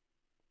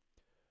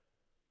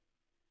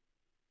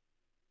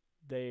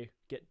 They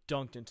get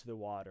dunked into the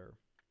water.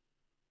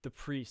 The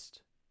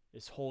priest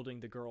is holding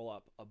the girl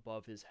up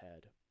above his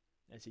head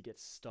as he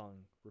gets stung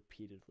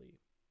repeatedly.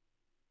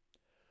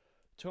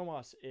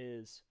 Tomas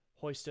is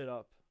hoisted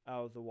up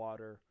out of the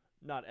water,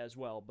 not as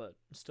well, but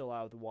still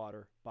out of the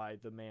water, by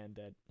the man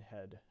that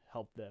had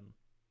helped them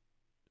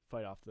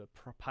fight off the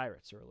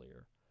pirates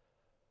earlier.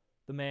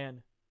 The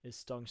man is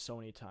stung so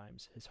many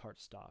times, his heart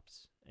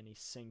stops, and he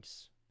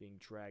sinks, being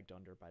dragged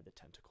under by the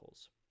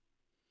tentacles.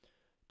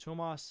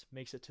 Tomas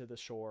makes it to the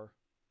shore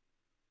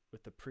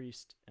with the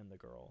priest and the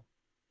girl,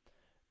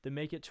 They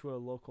make it to a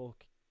local,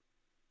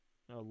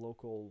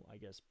 I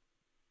guess,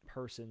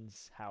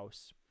 person's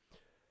house,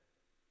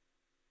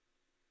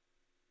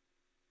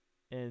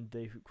 and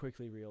they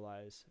quickly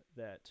realize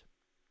that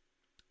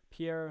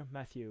Pierre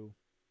Mathieu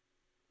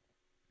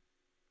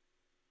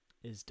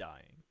is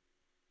dying.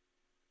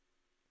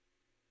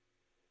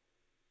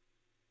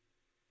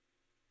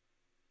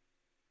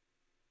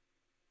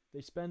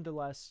 They spend the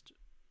last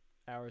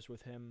hours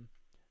with him.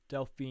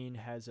 Delphine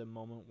has a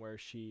moment where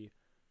she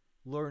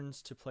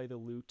learns to play the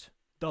lute.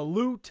 The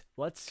lute!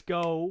 Let's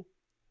go!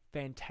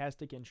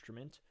 Fantastic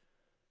instrument.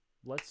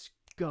 Let's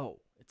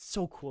go. It's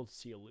so cool to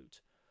see a lute.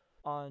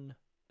 On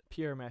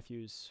Pierre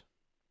Mathieu's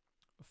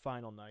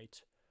final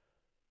night,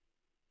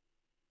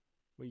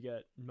 we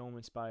get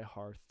moments by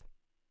hearth,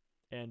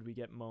 and we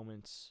get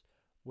moments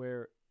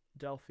where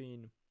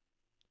Delphine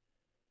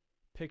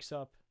picks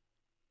up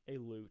a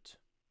lute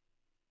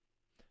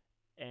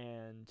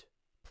and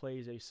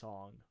plays a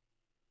song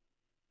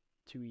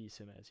to ease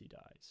him as he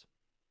dies.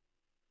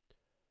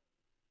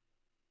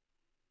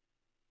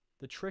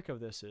 The trick of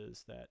this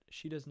is that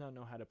she does not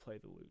know how to play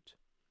the lute,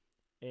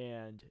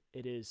 and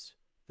it is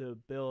the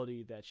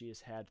ability that she has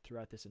had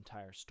throughout this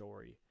entire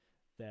story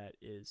that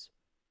is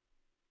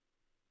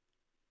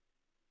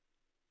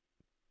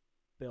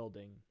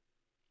building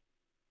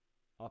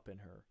up in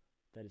her,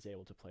 that is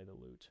able to play the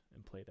lute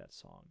and play that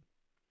song.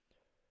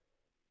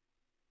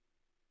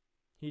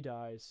 He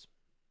dies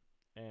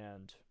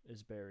and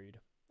is buried,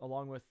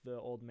 along with the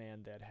old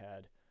man that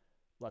had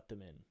let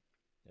them in,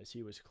 as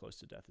he was close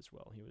to death as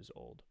well. He was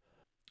old.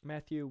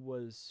 Mathieu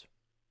was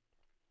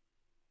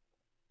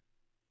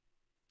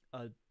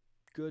a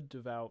good,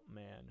 devout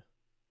man,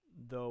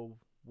 though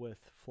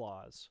with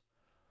flaws.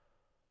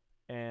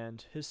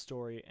 And his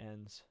story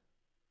ends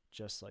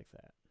just like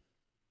that.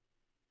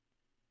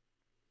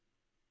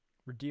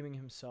 Redeeming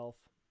himself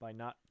by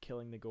not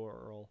killing the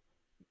girl,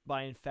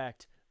 by in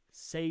fact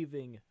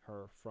saving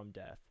her from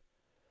death.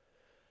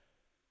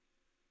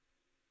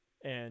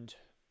 And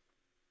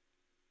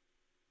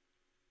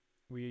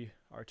we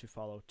are to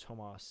follow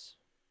Thomas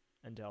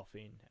and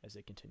Delphine as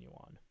they continue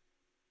on.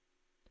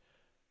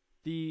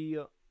 The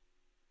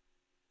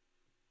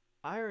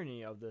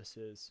irony of this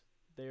is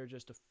they are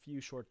just a few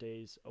short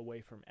days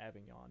away from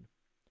Avignon,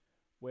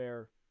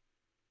 where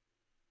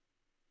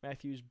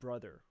Mathieu's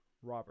brother,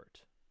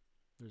 Robert,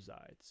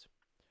 resides.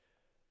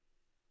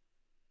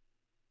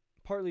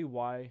 Partly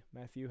why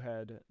Mathieu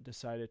had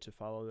decided to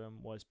follow them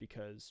was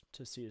because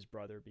to see his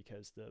brother,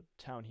 because the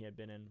town he had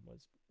been in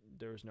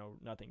there was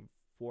nothing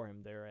for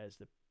him there, as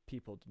the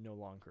people no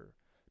longer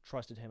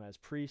trusted him as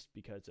priest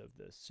because of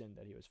the sin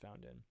that he was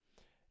found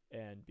in,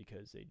 and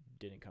because they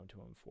didn't come to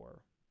him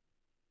for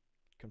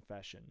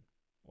confession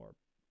or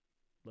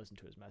listen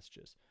to his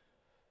messages.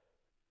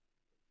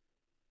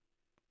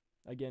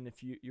 Again,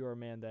 if you're a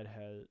man that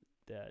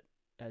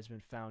has been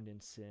found in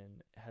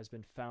sin, has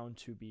been found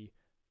to be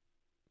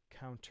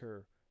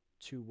counter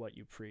to what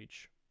you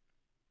preach,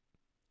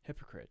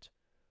 hypocrite,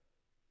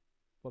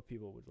 what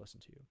people would listen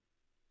to you.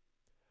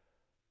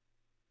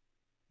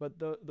 But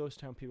those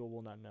town people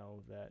will not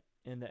know that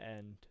in the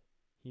end,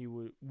 he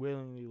would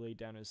willingly lay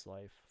down his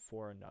life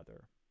for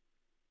another.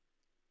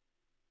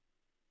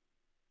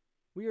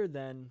 We are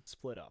then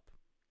split up.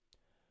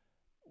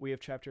 We have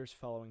chapters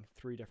following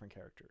 3 different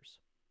characters: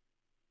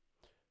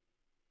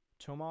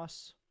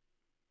 Thomas,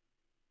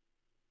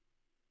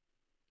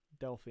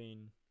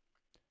 Delphine,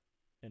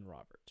 and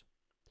Robert.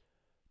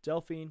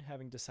 Delphine,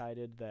 having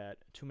decided that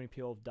too many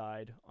people have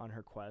died on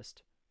her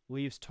quest,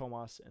 leaves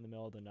Thomas in the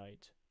middle of the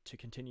night to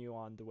continue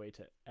on the way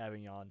to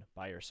Avignon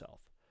by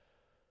herself.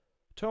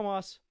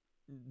 Thomas,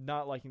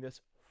 not liking this,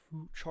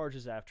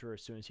 charges after her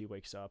as soon as he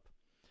wakes up,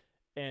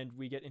 and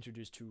we get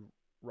introduced to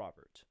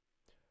Robert,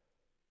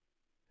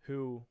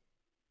 who,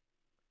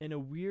 in a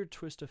weird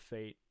twist of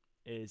fate,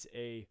 is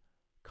a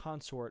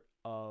consort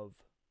of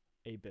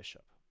a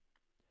bishop.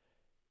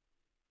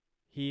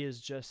 He is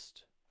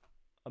just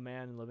a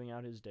man living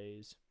out his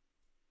days,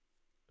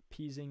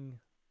 appeasing,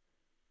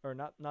 or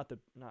the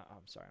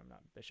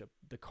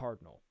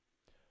cardinal.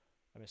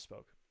 I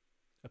misspoke.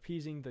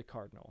 Appeasing the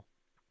cardinal.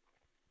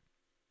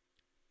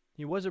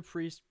 He was a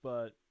priest,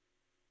 but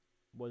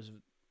was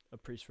a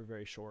priest for a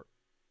very short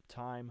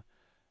time,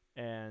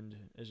 and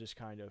is just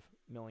kind of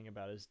milling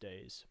about his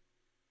days.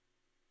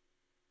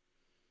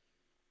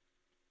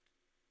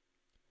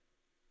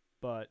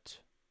 But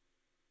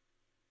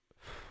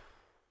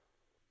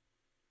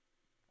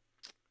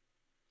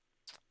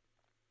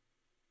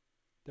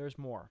there's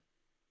more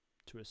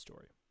to his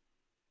story.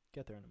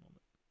 Get there in a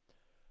moment.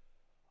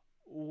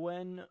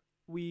 When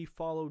we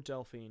follow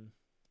Delphine,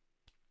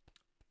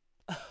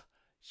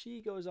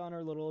 she goes on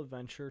her little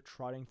adventure,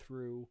 trotting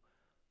through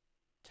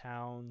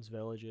towns,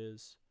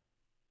 villages.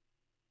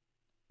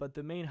 But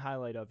the main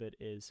highlight of it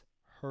is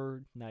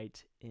her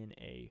night in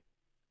a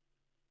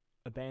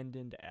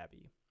abandoned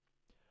abbey.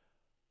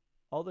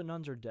 All the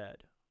nuns are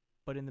dead,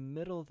 but in the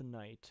middle of the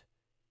night,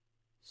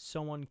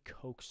 someone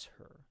coaxes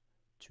her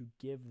to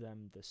give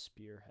them the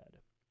spearhead,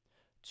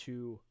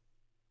 to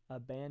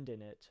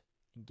abandon it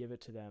and give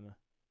it to them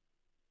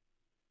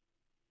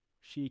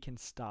she can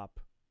stop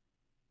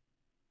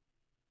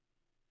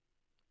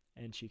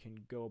and she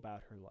can go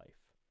about her life.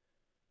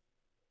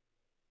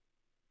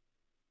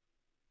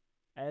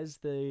 As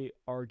they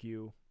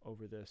argue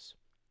over this,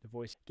 the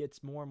voice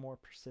gets more and more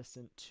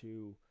persistent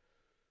to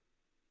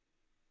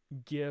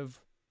give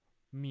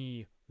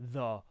me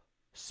the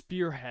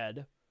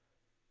spearhead,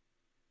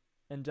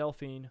 and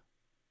Delphine,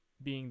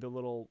 being the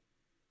little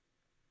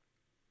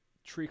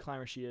tree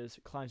climber she is,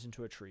 climbs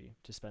into a tree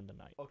to spend the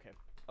night. Okay.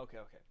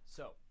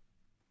 So,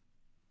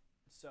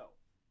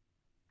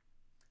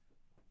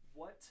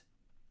 what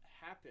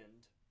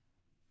happened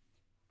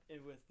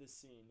with this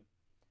scene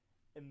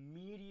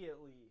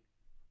immediately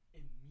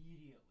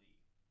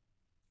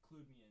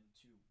clued me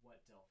into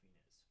what Delphine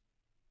is.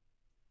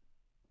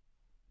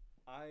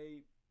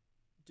 I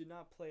did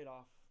not play it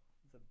off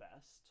the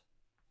best,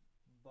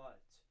 but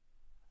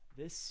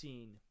this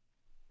scene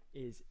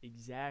is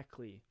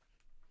exactly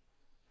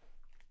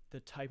the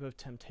type of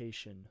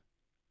temptation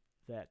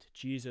that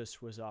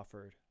Jesus was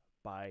offered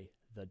by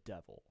the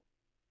devil.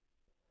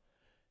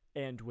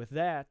 And with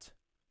that,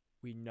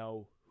 we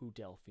know who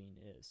Delphine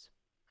is.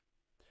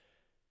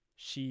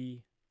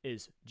 She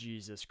is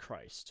Jesus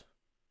Christ,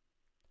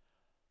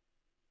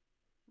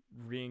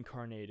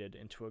 reincarnated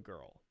into a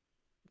girl,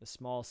 a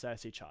small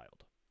sassy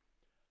child.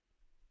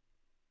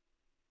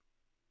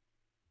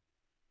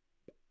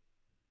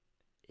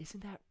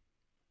 Isn't that...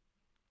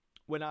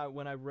 When I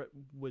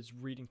was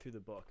reading through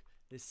the book,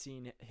 this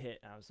scene hit,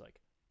 and I was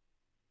like,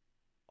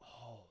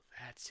 oh,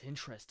 that's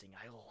interesting.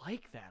 I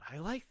like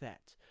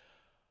that.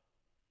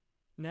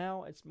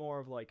 Now it's more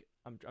of like,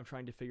 I'm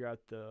trying to figure out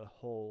the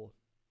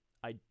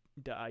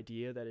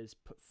idea that is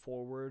put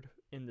forward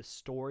in the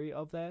story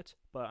of that,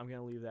 but I'm going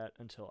to leave that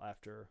until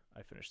after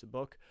I finish the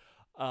book.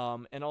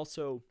 And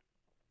also,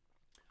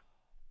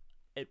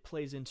 it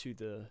plays into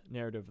the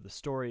narrative of the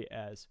story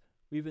as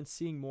we've been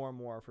seeing more and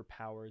more of her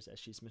powers as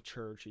she's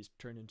matured. She's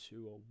turned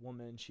into a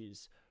woman.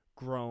 She's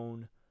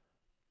grown,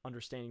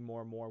 understanding more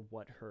and more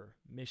what her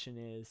mission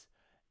is.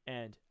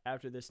 And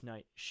after this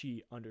night,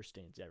 she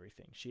understands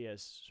everything. She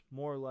has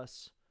more or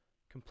less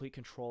complete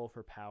control of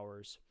her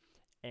powers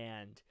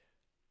and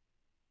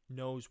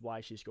knows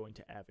why she's going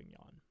to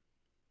Avignon.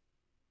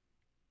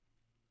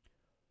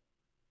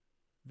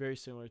 Very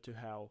similar to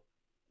how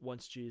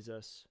once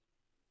Jesus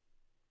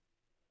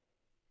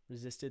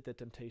resisted the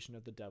temptation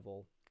of the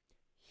devil,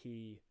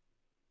 he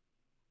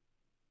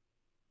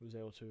was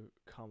able to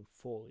come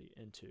fully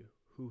into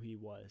who he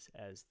was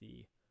as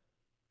the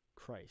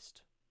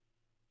Christ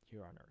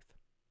here on earth.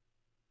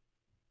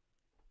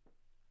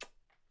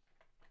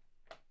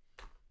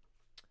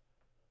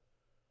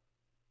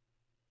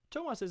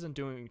 Thomas isn't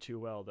doing too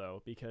well,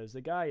 though, because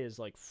the guy is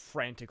like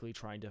frantically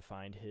trying to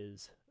find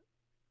his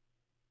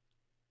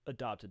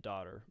adopted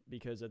daughter,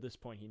 because at this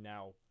point he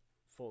now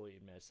fully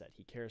admits that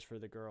he cares for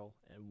the girl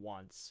and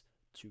wants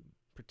to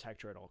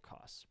protect her at all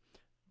costs.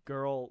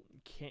 Girl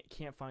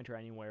can't find her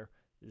anywhere.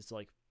 Is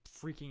like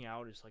freaking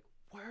out. Is like,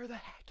 where the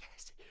heck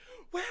is she?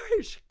 Where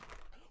is she?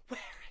 Where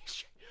is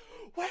she?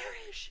 Where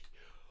is she?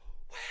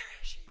 Where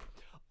is she?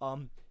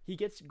 He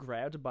gets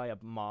grabbed by a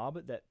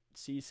mob that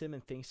sees him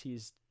and thinks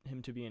he's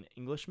him to be an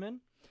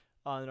Englishman,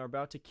 and are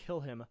about to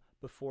kill him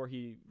before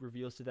he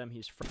reveals to them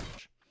he's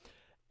French.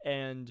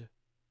 And,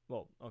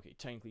 well, okay,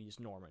 technically he's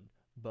Norman,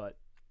 but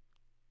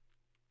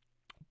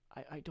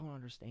I don't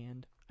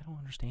understand. I don't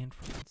understand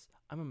France.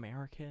 I'm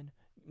American.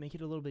 Make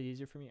it a little bit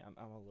easier for me.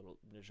 I'm a little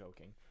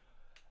joking.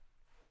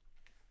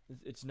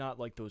 It's not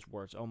like those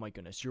words. Oh my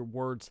goodness, your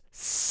words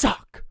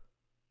suck.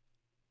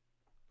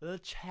 The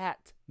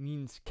chat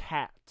means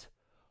cat.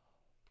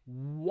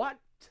 What?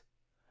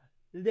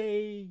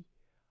 They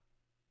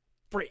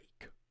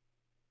freak.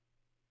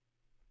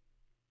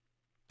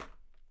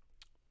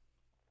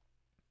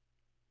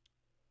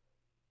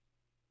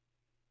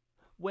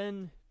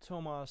 When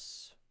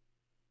Thomas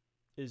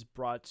is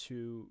brought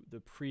to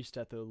the priest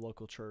at the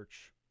local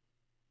church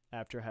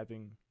after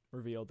having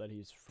revealed that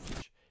he's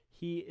French,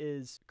 he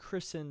is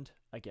christened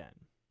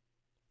again,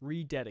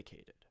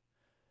 rededicated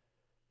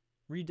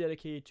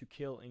to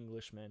kill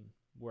Englishmen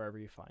wherever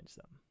he finds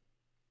them.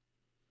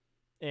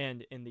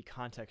 And in the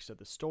context of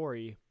the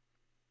story,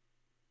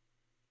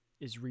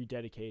 is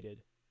rededicated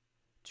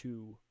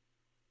to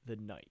the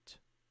knight,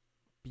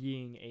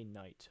 being a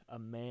knight, a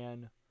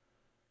man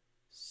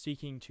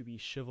seeking to be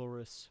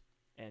chivalrous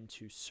and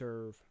to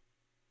serve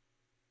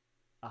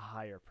a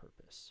higher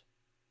purpose.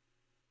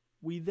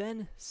 We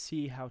then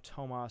see how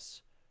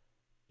Thomas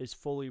is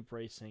fully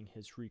embracing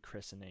his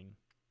rechristening,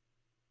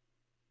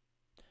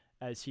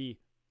 as he,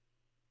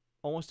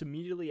 almost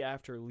immediately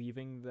after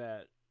leaving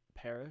that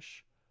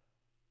parish,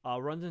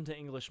 runs into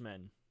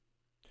Englishmen,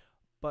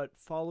 but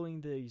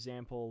following the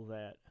example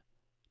that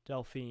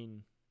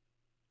Delphine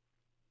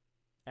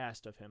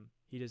asked of him,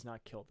 he does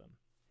not kill them.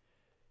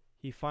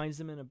 He finds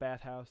them in a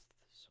bathhouse,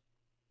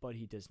 but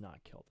he does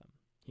not kill them.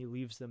 He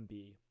leaves them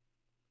be,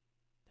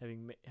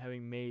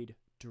 having made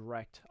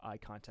direct eye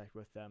contact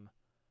with them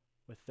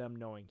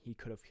knowing he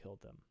could have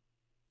killed them,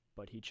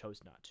 but he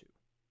chose not to.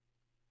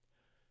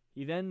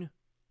 He then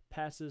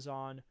passes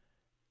on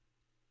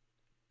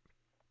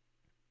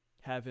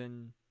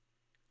having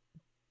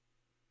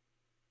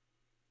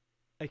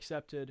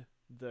accepted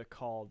the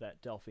call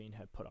that Delphine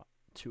had put on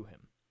to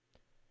him.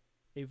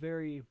 A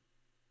very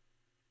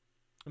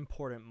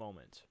important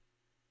moment.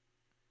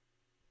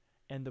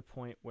 And the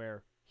point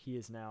where he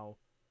is now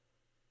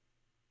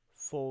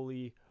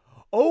fully...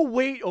 Oh,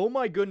 wait. Oh,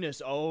 my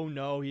goodness. Oh,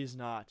 no, he's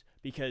not.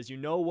 Because you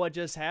know what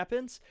just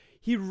happens?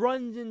 He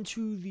runs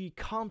into the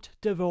Comte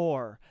de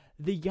Vore,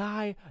 the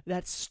guy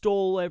that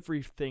stole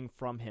everything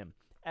from him.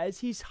 As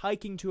he's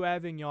hiking to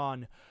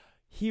Avignon,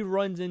 he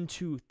runs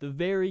into the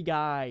very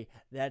guy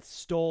that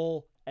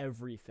stole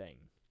everything.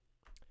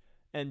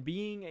 And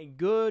being a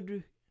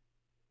good,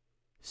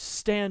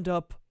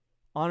 stand-up,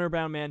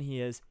 honor-bound man he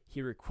is,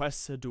 he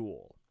requests a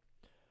duel.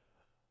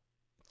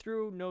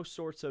 Through no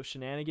sorts of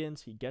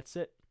shenanigans, he gets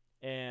it,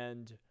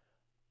 and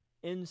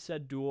in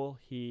said duel,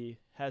 he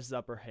has the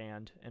upper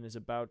hand and is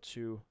about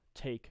to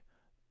take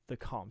the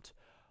Comte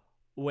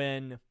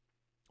when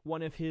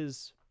one of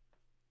his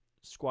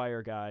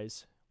squire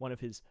guys, one of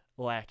his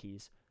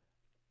lackeys,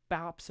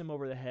 bops him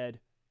over the head,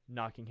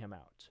 knocking him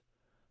out.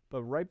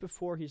 But right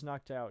before he's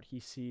knocked out, he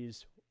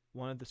sees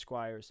one of the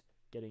squires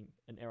getting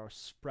an arrow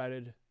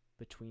spreaded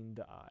between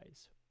the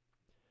eyes.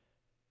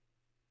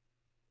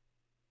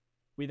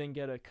 We then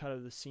get a cut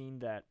of the scene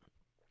that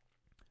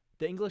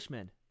the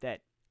Englishmen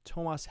that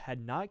Thomas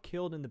had not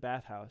killed in the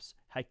bathhouse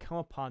had come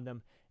upon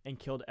them and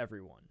killed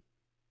everyone.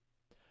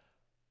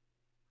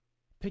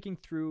 Picking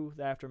through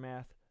the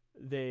aftermath,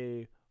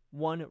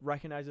 one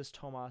recognizes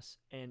Thomas,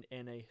 and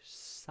in a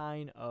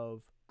sign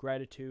of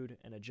gratitude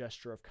and a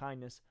gesture of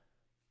kindness,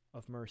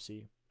 of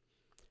mercy,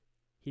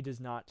 he does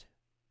not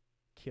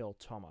kill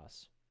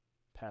Thomas,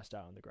 passed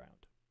out on the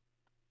ground.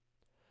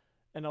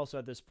 And also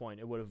at this point,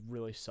 it would have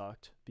really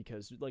sucked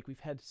because, like, we've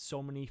had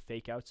so many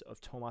fake outs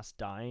of Thomas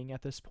dying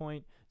at this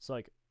point. It's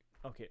like,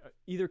 okay,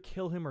 either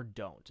kill him or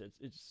don't.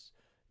 It's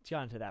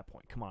gotten to that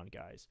point. Come on,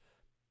 guys.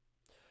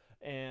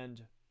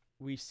 And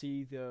we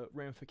see the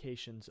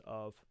ramifications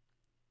of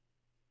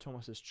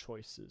Thomas's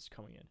choices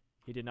coming in.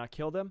 He did not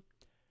kill them,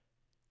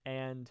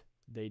 and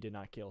they did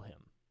not kill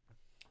him.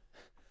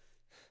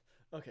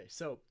 Okay,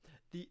 so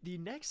the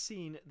next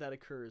scene that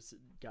occurs,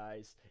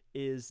 guys,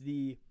 is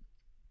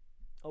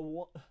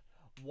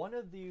one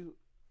of the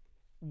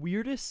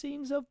weirdest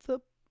scenes of the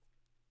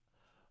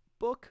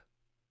book,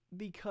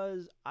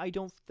 because I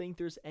don't think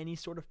there's any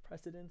sort of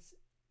precedence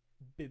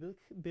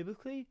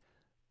biblically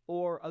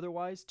or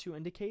otherwise to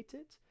indicate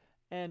it,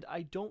 and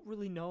I don't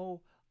really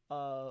know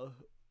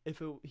if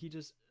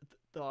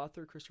the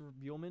author Christopher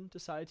Buehlman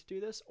decided to do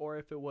this, or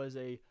if it was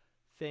a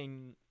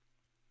thing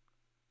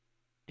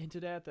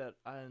hinted at that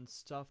and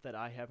stuff that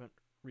I haven't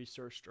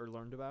researched or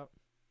learned about.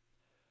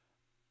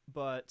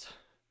 But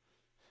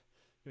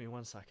give me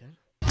 1 second.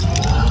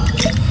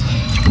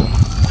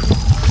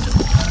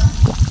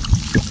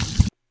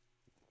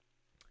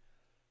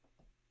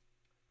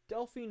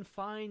 Delphine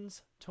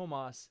finds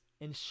Thomas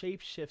and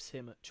shapeshifts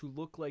him to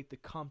look like the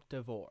Comte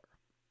de Vore.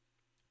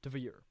 De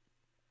Vere.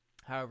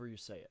 However you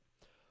say it.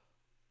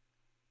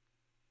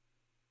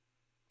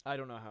 I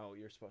don't know how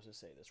you're supposed to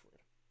say this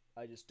word.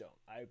 I just don't.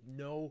 I have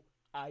no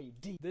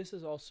idea. This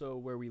is also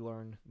where we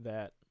learn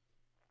that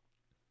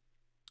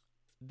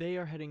they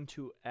are heading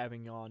to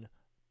Avignon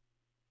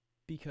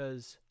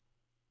because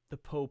the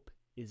Pope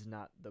is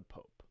not the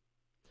Pope.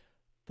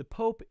 The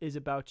Pope is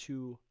about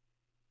to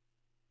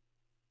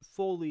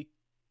fully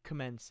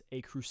commence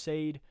a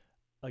crusade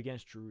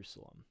against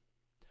Jerusalem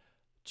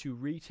to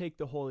retake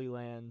the Holy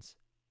Lands,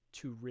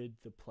 to rid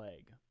the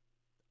plague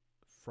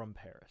from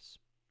Paris,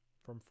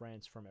 from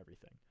France, from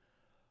everything.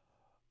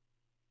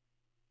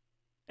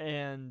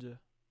 And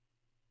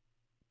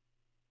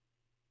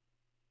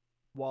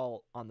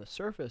while on the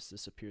surface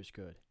this appears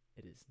good,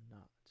 it is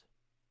not.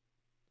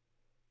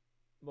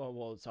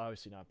 Well, it's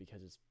obviously not,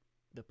 because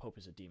the Pope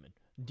is a demon.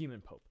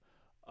 Demon Pope.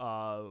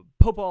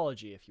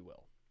 Popology, if you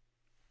will.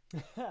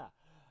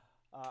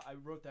 I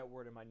wrote that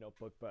word in my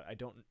notebook, but I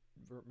don't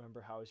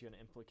remember how I was going to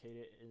implicate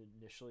it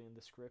initially in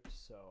the script,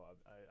 so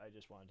I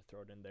just wanted to throw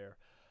it in there.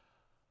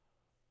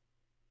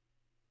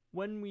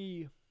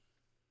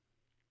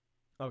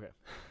 Okay.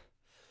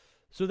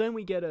 So then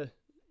we get a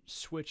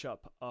switch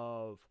up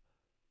of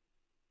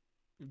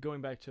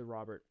going back to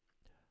Robert,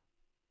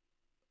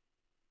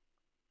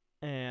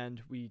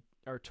 and we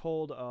are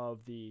told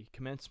of the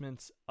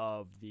commencements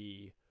of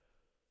the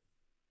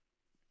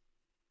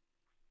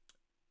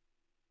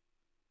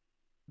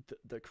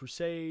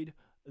crusade,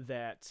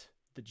 that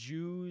the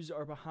Jews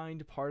are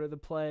behind part of the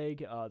plague,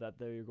 that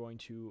they're going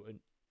to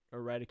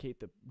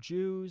eradicate the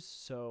Jews,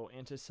 so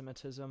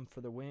anti-Semitism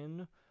for the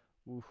win.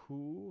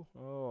 Woohoo.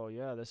 Oh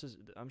yeah,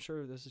 I'm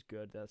sure this is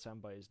good. That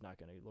soundbite is not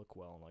going to look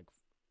well, like,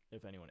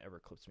 if anyone ever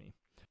clips me.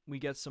 We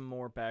get some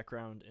more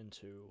background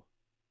into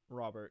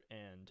Robert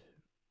and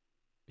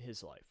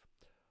his life.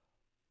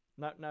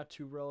 Not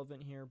too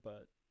relevant here,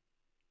 but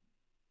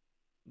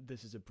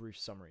this is a brief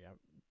summary. I'm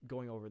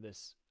going over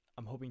this.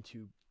 I'm hoping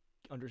to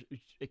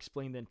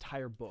explain the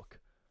entire book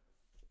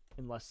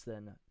in less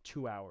than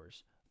 2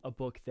 hours. A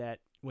book that,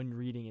 when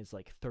reading, is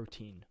like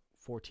 13,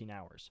 14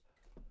 hours.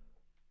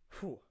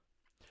 Whew.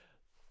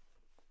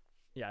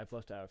 Yeah, I've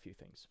left out a few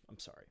things. I'm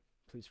sorry.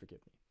 Please forgive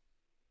me.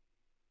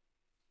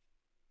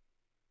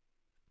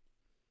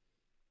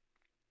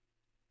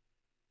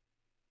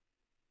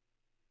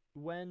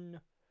 When...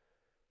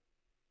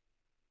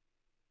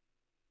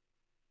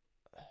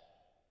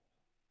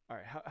 All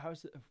right,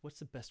 what's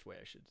the best way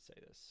I should say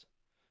this?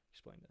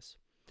 Explain this.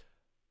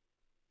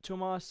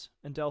 Tomas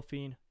and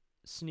Delphine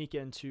sneak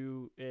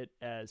into it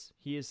as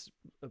he is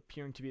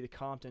appearing to be the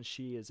comte and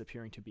she is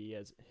appearing to be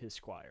as his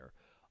squire.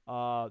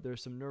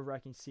 There's some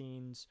nerve-wracking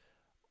scenes,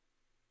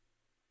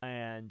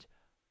 and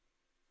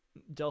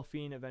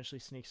Delphine eventually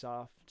sneaks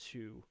off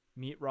to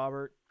meet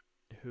Robert,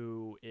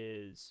 who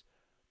is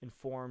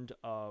informed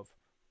of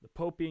the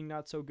Pope being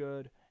not so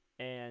good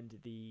and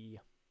the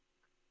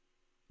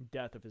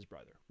death of his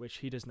brother, which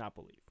he does not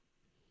believe.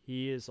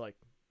 He is like,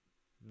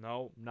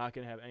 no, not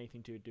going to have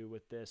anything to do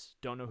with this.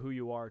 Don't know who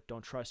you are.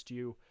 Don't trust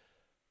you.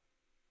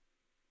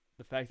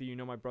 The fact that you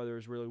know my brother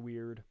is really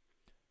weird,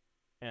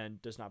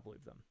 and does not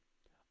believe them.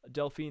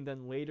 Delphine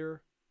then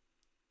later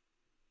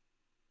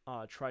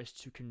tries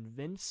to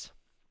convince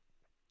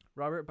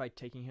Robert by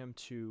taking him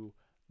to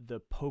the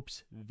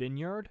Pope's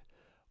vineyard,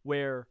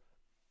 where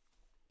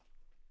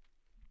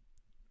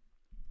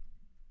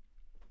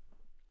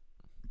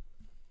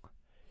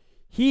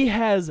he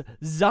has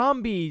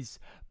zombies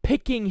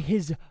picking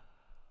his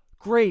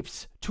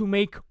grapes to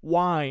make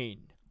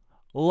wine.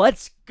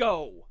 Let's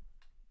go.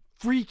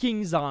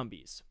 Freaking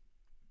zombies.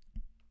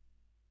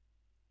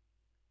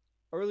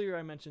 Earlier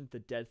I mentioned the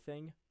dead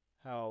thing,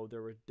 how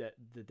there were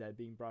the dead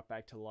being brought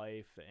back to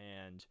life,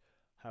 and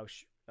how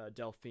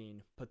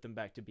Delphine put them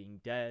back to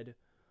being dead.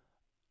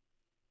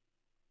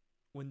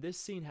 When this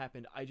scene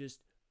happened, I just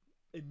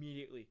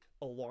immediately,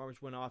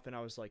 alarms went off, and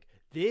I was like,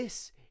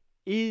 this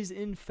is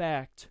in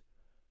fact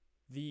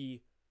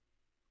the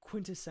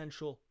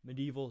quintessential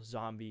medieval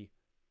zombie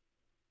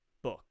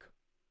book.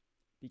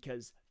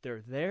 Because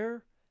they're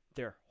there,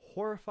 they're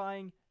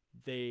horrifying,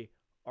 the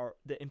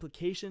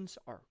implications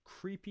are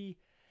creepy,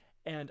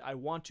 and I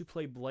want to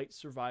play Blight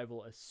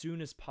Survival as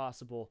soon as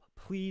possible.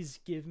 Please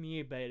give me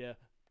a beta,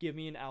 give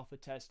me an alpha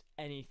test,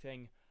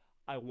 anything.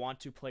 I want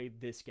to play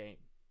this game.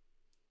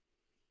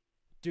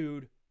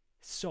 Dude,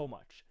 so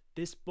much.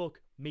 This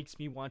book makes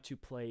me want to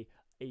play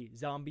a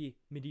zombie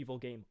medieval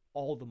game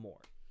all the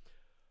more.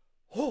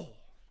 Oh.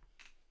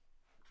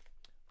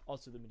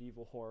 Also, the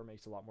medieval horror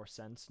makes a lot more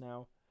sense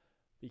now,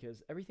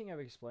 because everything I've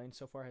explained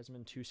so far hasn't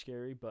been too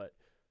scary, but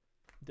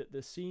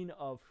the scene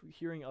of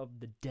hearing of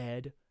the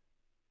dead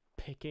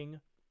picking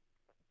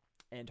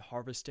and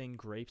harvesting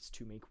grapes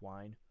to make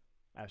wine,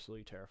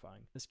 absolutely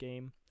terrifying. This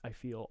game, I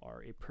feel,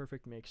 are a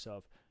perfect mix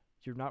of,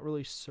 you're not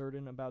really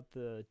certain about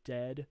the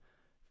dead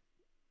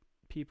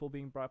people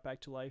being brought back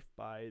to life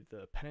by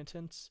the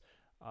penitents,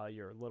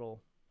 you're a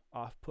little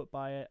off put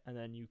by it, and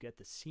then you get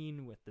the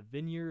scene with the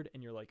vineyard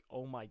and you're like,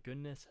 oh my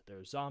goodness,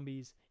 there's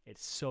zombies.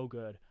 It's so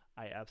good.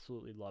 I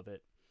absolutely love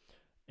it,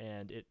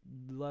 and it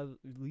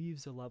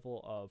leaves a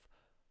level of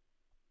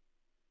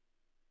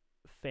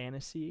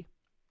fantasy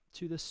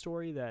to the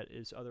story that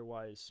is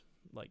otherwise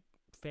like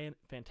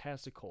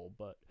fantastical,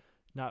 but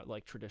not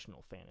like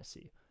traditional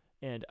fantasy.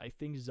 And I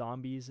think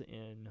zombies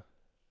in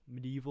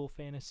medieval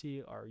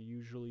fantasy are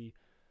usually,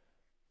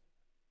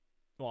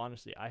 well,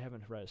 honestly, I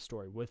haven't read a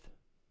story with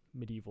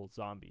medieval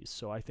zombies,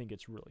 so I think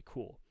it's really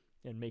cool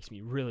and makes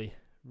me really,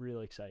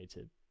 really excited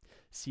to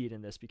see it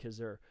in this, because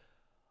they're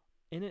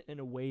in it in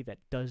a way that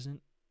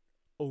doesn't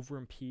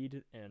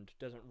overimpede and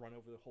doesn't run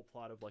over the whole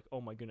plot of like, oh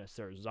my goodness,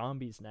 there are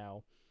zombies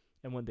now,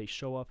 and when they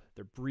show up,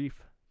 they're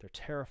brief, they're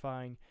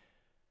terrifying,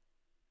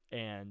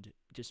 and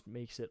just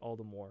makes it all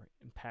the more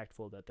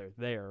impactful that they're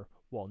there,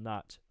 while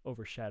not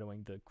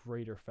overshadowing the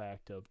greater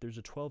fact of there's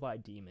a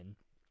 12-eyed demon,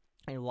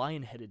 a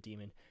lion-headed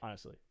demon.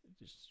 Honestly,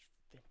 it's just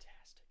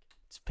fantastic.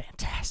 It's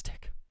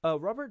fantastic.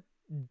 Robert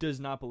does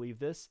not believe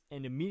this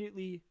and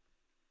immediately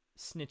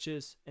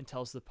snitches and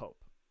tells the Pope.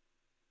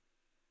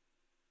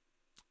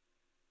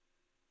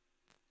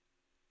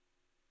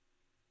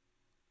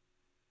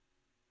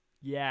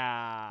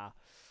 Yeah.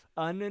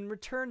 And in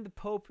return, the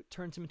Pope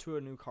turns him into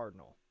a new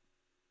cardinal.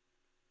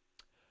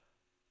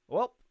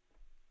 Well,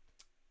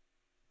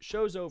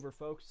 show's over,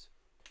 folks.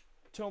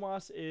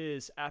 Tomas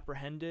is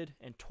apprehended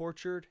and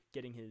tortured,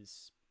 getting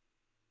his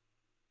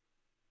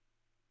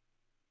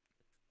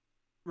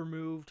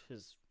removed,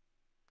 his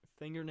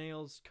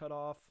fingernails cut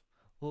off.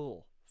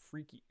 Ugh,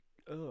 freaky.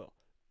 Ugh,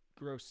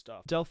 gross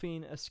stuff.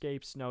 Delphine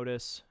escapes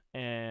notice,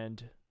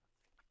 and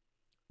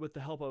with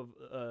the help of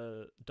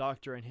a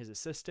doctor and his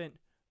assistant,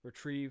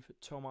 retrieve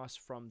Tomas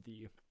from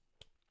the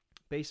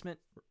basement.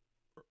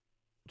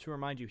 To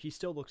remind you, he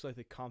still looks like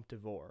the Comte de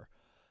Vore.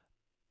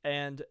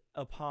 And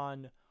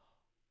upon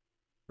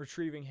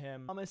retrieving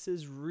him,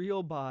 Thomas's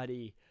real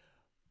body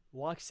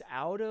walks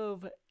out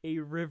of a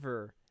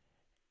river,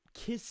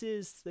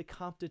 kisses the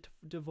Comte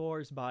de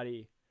Vore's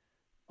body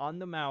on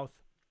the mouth,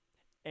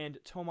 and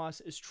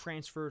Tomas is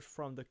transferred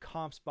from the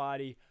Comte's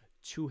body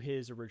to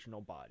his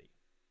original body.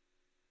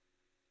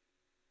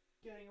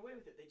 getting away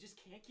with it. They just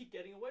can't keep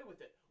getting away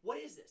with it. What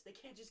is this? They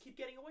can't just keep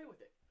getting away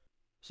with it.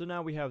 So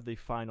now we have the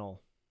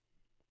final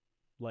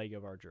leg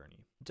of our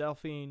journey.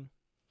 Delphine,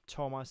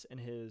 Thomas, and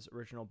his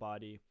original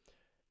body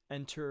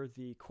enter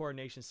the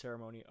coronation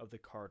ceremony of the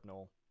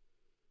Cardinal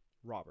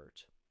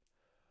Robert,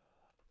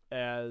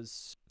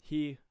 as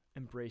he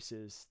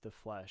embraces the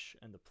flesh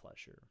and the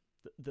pleasure,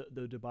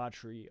 the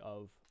debauchery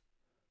of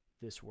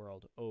this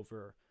world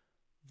over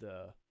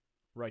the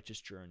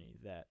righteous journey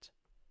that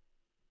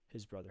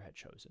his brother had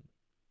chosen.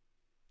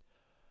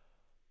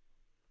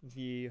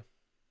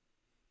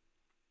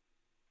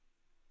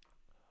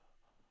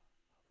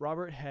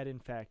 Robert had in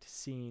fact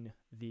seen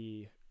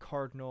the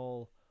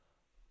Cardinal,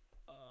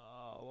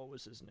 what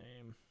was his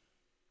name?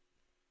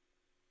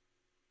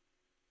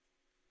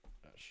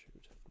 Oh,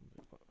 shoot.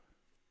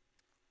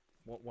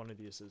 One of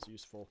these is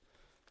useful.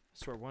 I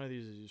swear, one of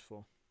these is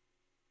useful.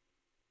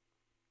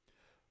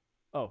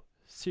 Oh,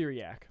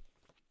 Syriac.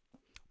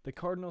 The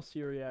Cardinal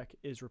Syriac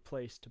is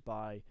replaced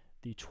by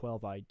the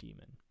 12-eyed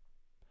demon.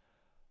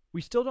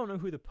 We still don't know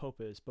who the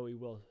Pope is, but we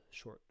will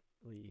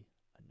shortly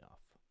enough.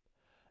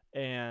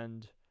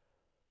 And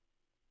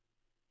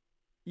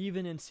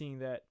even in seeing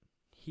that,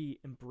 he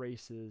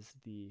embraces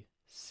the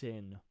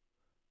sin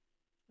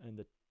and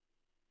the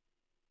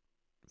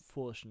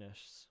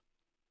foolishness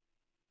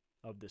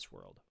of this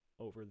world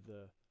over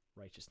the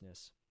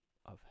righteousness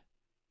of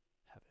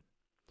heaven.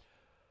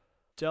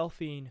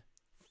 Delphine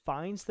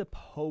finds the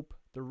Pope,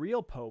 the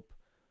real Pope,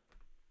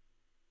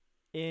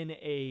 in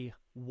a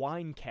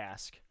wine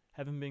cask,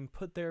 having been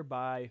put there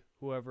by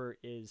whoever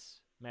is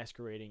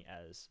masquerading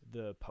as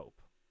the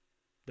Pope,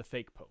 the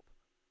fake Pope.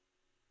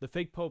 The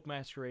fake Pope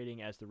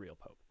masquerading as the real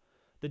Pope.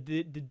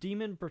 The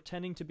demon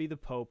pretending to be the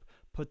Pope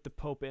put the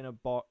Pope in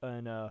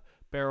a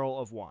barrel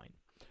of wine.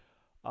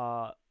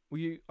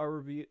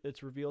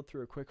 It's revealed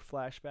through a quick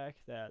flashback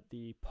that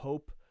the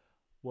Pope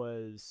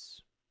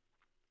was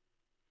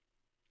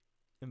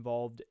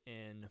involved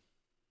in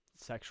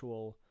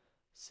sexual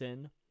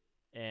sin,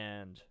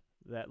 and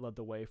that led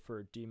the way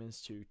for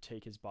demons to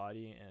take his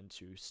body and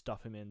to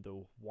stuff him in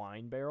the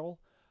wine barrel,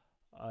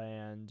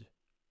 and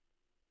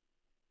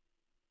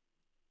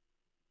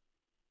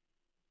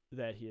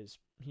that he is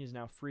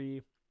now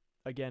free.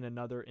 Again,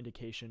 another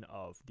indication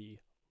of the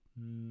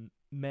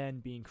men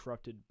being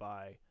corrupted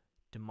by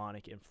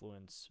demonic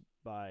influence,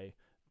 by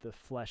the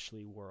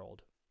fleshly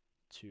world,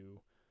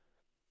 to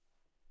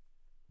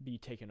be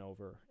taken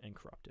over and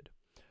corrupted.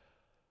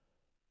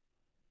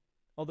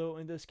 Although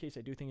in this case,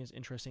 I do think it's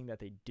interesting that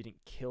they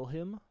didn't kill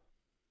him,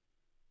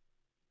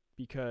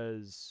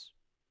 because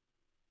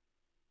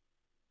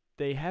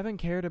they haven't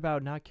cared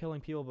about not killing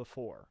people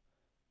before.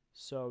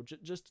 So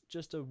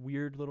just a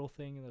weird little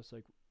thing that's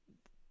like,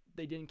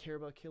 they didn't care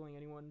about killing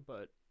anyone,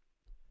 but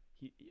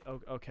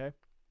okay,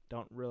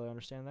 don't really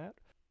understand that.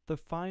 The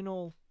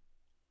final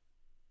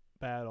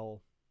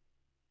battle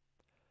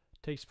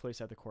takes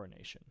place at the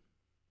coronation.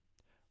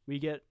 We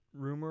get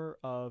rumor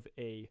of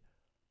a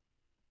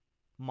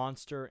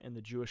monster in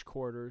the Jewish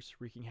quarters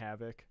wreaking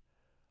havoc.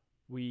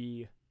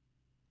 We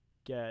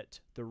get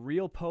the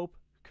real Pope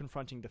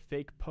confronting the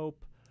fake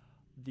Pope,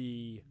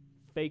 the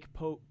fake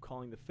Pope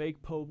calling the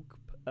fake Pope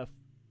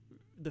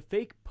the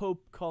fake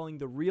Pope calling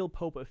the real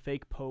Pope a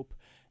fake Pope,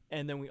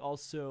 and then we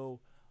also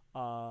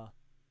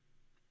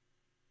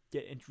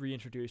get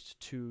reintroduced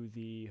to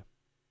the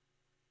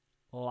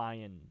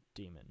lion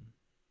demon,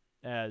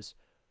 as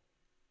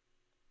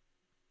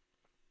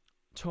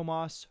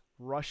Thomas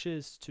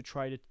rushes to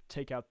try to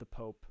take out the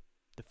Pope,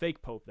 the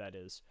fake Pope that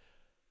is.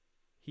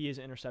 He is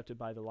intercepted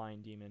by the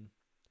lion demon,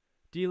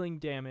 dealing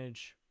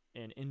damage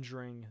and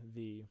injuring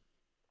the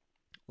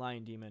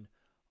lion demon,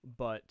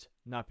 but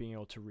not being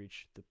able to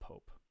reach the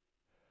Pope.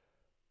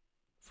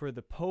 For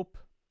the Pope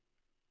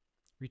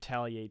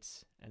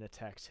retaliates and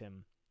attacks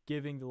him,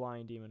 giving the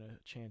lion demon a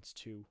chance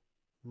to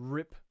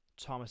rip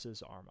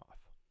Thomas's arm off.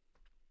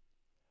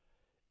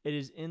 It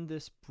is in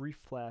this brief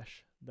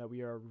flash that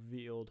we are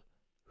revealed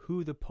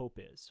who the Pope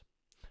is.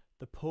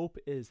 The Pope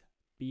is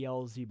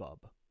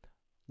Beelzebub,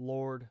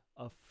 Lord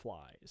of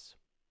Flies.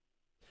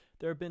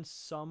 There have been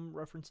some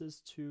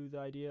references to the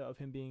idea of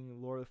him being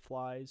Lord of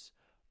Flies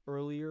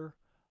earlier,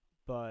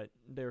 but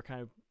they were kind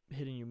of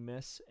hitting you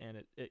miss,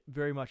 and it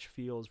very much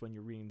feels when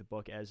you're reading the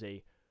book as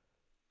a,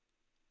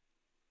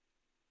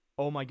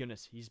 oh my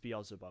goodness, he's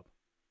Beelzebub.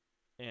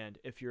 And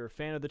if you're a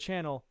fan of the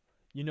channel,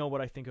 you know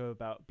what I think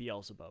about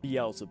Beelzebub.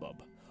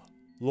 Beelzebub,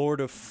 Lord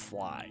of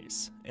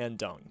Flies and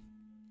Dung.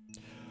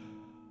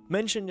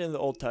 Mentioned in the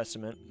Old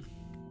Testament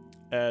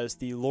as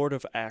the Lord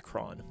of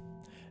Akron,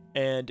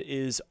 and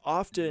is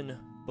often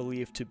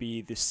believed to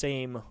be the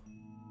same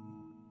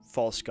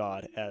false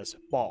god as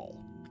Baal.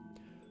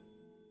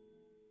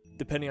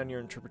 Depending on your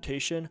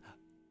interpretation,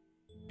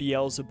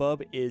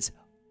 Beelzebub is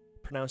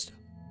pronounced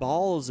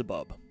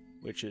Baalzebub,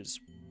 which is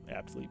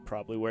aptly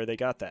probably where they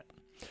got that.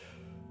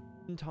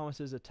 In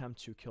Thomas's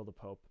attempt to kill the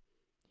Pope,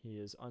 he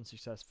is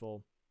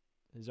unsuccessful,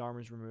 his arm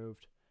is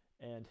removed,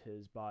 and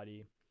his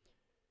body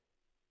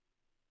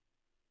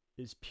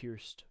is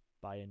pierced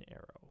by an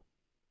arrow.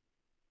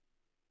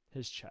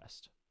 his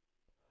chest.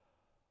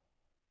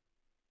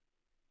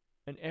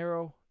 An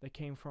arrow that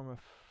came from a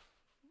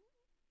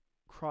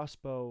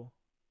crossbow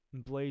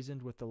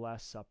emblazoned with the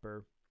Last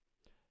Supper,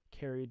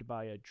 carried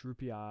by a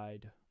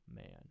droopy-eyed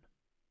man.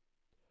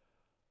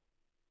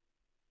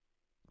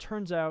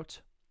 Turns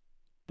out,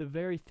 the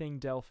very thing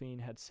Delphine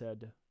had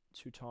said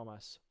to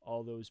Thomas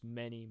all those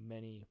many,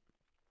 many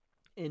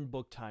in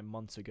book time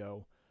months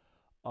ago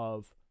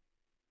of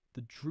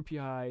the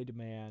droopy-eyed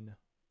man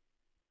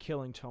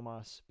killing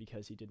Thomas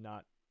because he did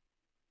not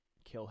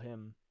kill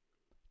him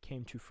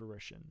came to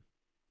fruition.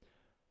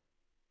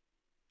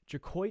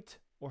 Jacoit,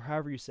 or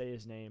however you say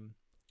his name,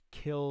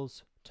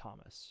 kills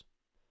Thomas.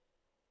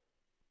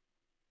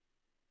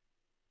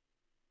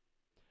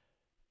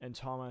 And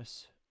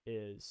Thomas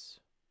is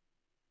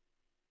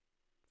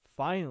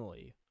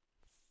finally,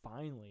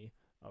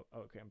 oh,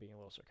 okay, I'm being a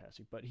little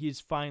sarcastic, but he's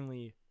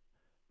finally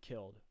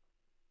killed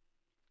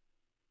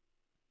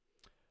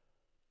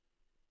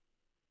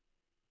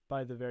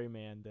by the very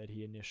man that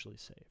he initially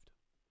saved.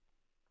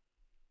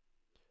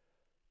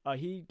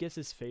 He gets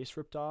his face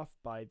ripped off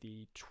by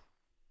the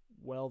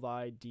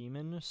 12-eyed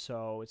demon,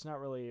 so it's not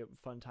really a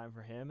fun time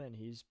for him, and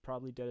he's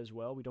probably dead as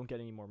well. We don't get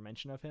any more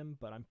mention of him,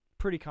 but I'm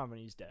pretty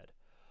confident he's dead.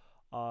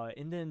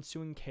 In the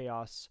ensuing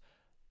chaos,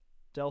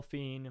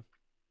 Delphine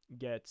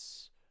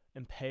gets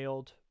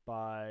impaled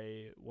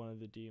by one of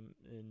the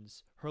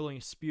demons, hurling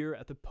a spear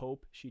at the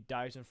Pope. She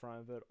dives in front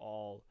of it,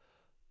 all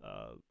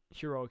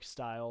heroic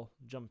style,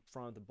 jump in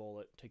front of the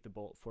bullet, take the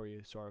bullet for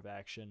you sort of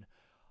action.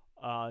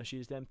 She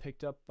is then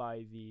picked up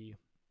by the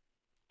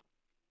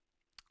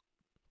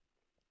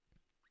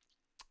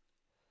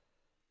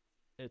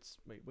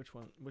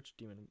which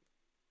demon?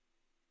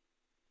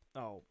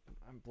 Oh,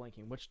 I'm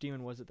blanking. Which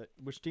demon was it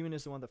which demon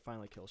is the one that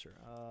finally kills her?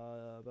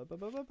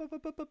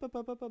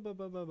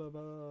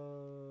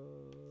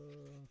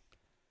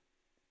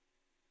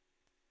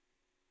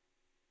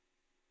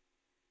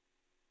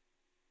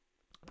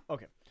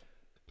 Okay.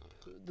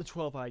 The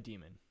 12-eyed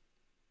demon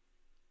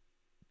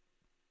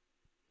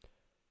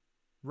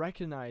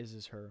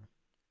recognizes her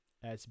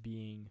as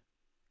being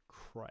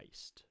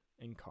Christ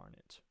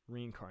incarnate,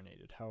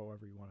 reincarnated,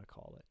 however you want to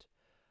call it,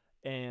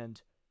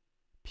 and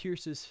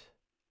pierces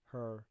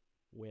her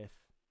with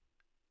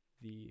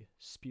the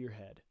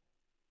spearhead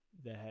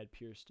that had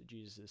pierced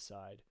Jesus'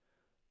 side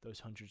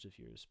those hundreds of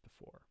years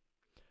before,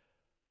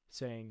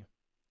 saying,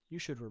 "You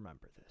should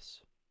remember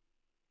this."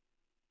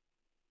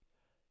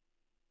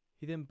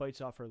 He then bites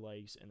off her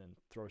legs and then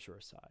throws her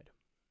aside.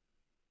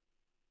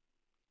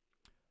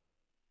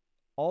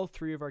 All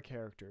three of our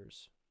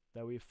characters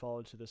that we've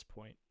followed to this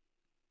point,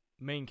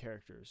 main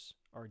characters,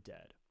 are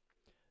dead.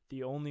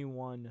 The only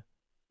one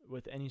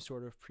with any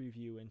sort of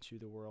preview into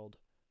the world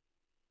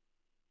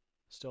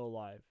still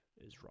alive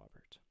is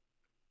Robert.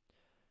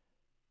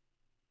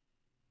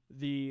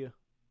 The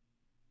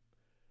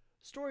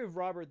story of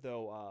Robert,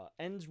 though,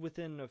 ends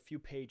within a few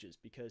pages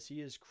because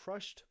he is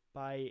crushed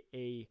by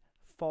a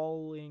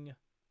falling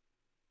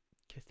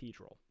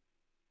cathedral.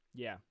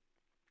 Yeah.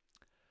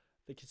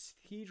 The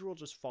cathedral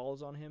just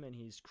falls on him and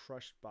he's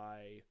crushed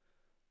by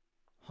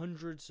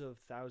hundreds of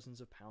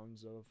thousands of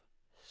pounds of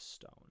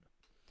stone.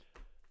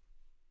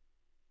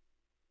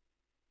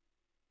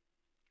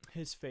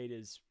 His fate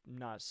is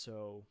not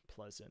so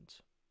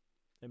pleasant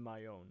in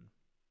my own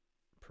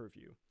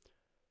purview.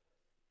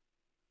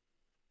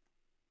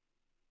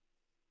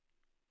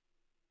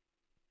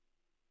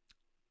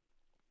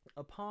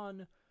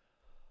 Upon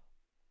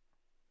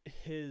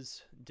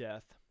his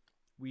death,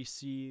 we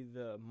see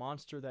the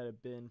monster that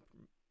had been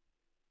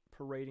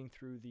parading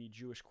through the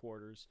Jewish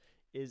quarters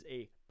is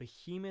a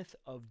behemoth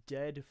of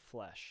dead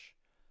flesh,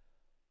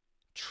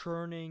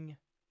 churning,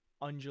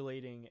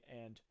 undulating,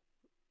 and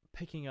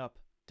picking up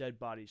dead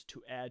bodies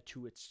to add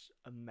to its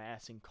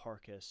amassing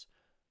carcass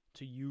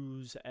to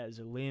use as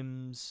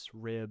limbs,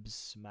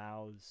 ribs,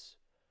 mouths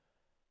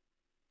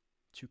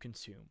to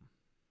consume.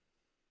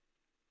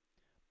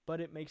 But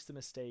it makes the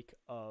mistake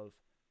of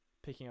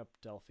picking up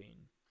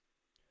Delphine,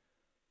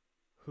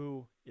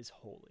 who is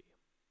holy,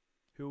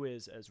 who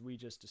is, as we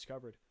just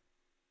discovered,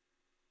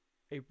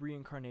 a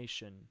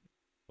reincarnation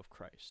of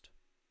Christ.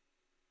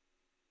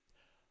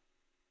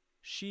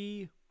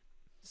 She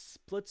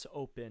splits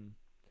open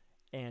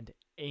and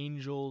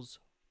angels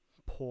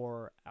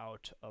pour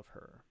out of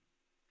her.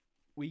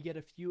 We get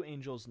a few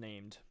angels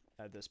named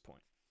at this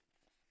point.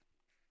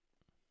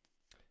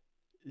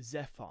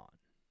 Zephon,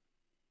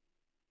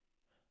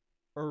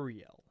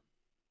 Uriel,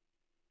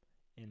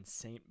 and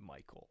Saint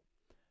Michael.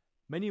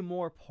 Many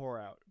more pour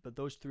out, but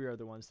those three are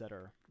the ones that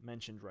are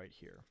mentioned right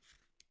here.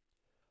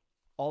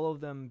 All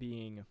of them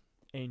being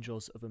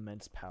angels of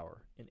immense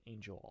power in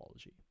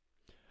angelology.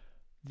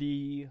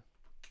 The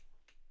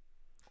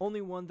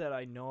only one that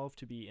I know of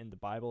to be in the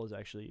Bible is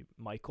actually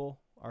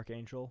Michael,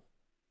 Archangel,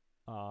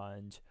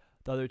 and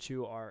the other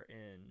two are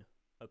in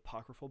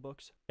apocryphal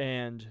books,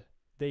 and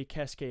they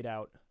cascade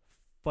out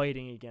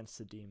fighting against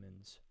the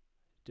demons,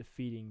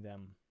 defeating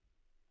them,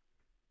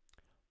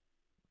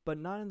 but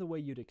not in the way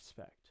you'd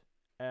expect,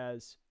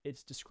 as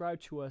it's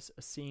described to us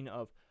a scene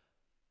of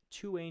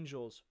two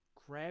angels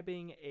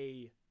grabbing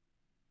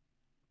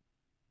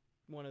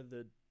one of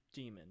the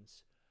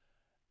demons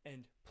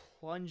and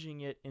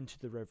plunging it into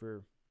the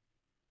river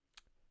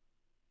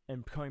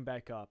and coming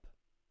back up,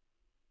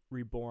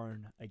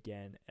 reborn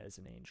again as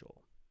an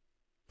angel.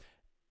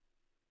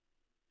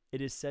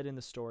 It is said in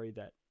the story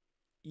that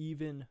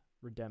even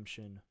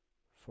redemption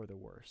for the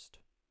worst.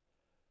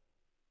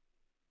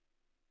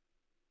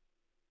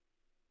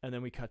 And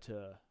then we cut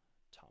to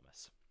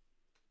Thomas.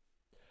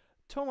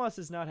 Thomas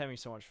is not having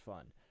so much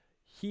fun.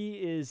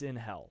 He is in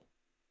hell.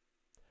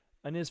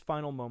 In his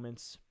final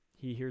moments,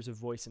 he hears a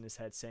voice in his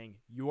head saying,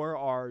 "You are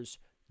ours.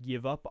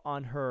 Give up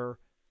on her.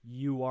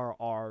 You are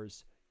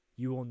ours.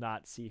 You will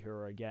not see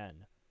her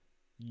again.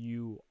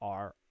 You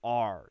are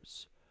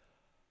ours."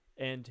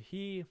 And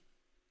he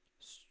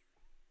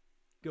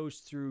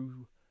goes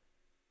through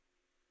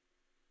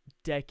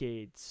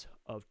decades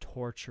of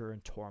torture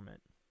and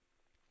torment.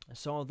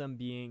 Some of them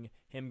being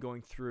him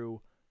going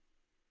through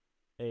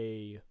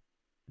a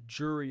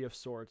jury of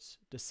sorts,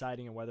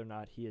 deciding on whether or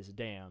not he is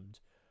damned,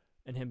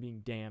 and him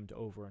being damned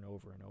over and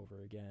over and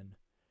over again.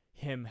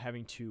 Him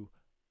having to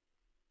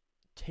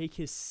take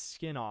his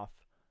skin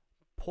off,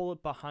 pull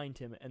it behind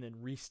him, and then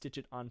restitch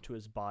it onto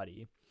his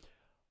body.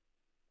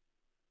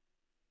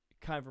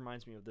 It kind of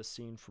reminds me of this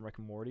scene from Rick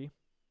and Morty.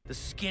 The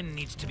skin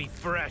needs to be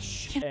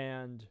fresh.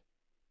 And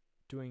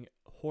doing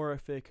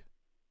horrific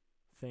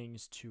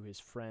things to his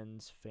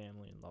friends,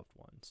 family, and loved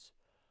ones.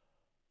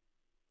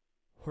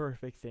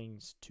 Horrific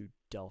things to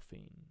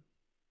Delphine.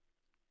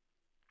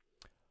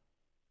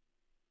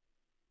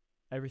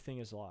 Everything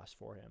is lost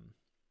for him,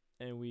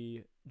 and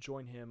we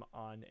join him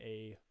on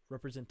a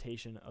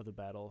representation of the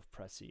Battle of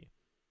Pressy,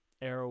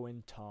 arrow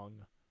in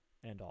tongue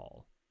and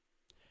all.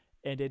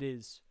 And it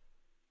is,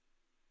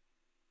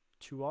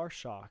 to our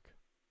shock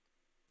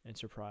and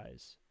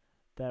surprise,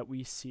 that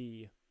we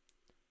see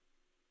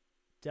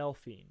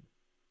Delphine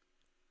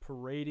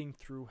parading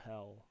through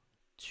hell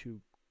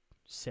to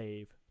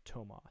save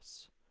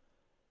Thomas.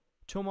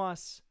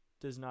 Thomas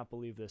does not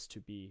believe this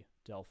to be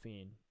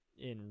Delphine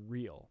in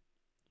real.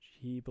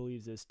 He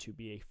believes this to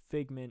be a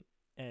figment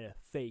and a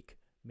fake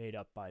made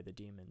up by the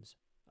demons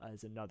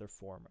as another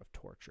form of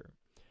torture.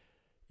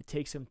 It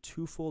takes him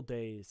 2 full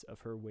days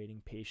of her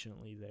waiting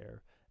patiently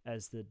there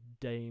as the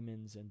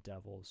demons and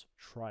devils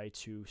try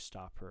to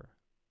stop her,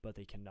 but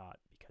they cannot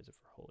because of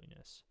her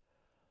holiness.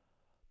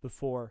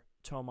 Before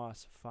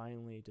Thomas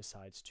finally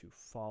decides to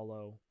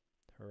follow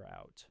her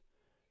out,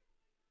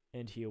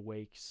 and he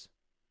awakes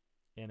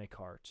in a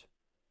cart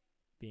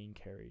being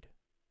carried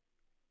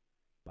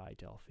by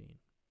Delphine.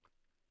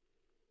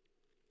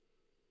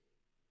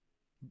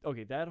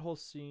 Okay, that whole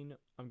scene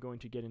I'm going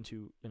to get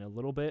into in a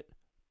little bit,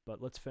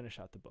 but let's finish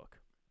out the book,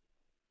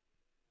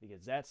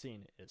 because that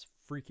scene is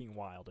freaking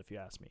wild, if you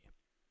ask me.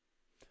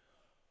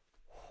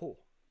 Oh,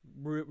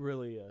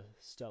 really a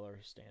stellar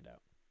standout.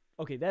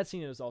 Okay, that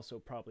scene is also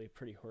probably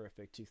pretty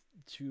horrific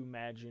to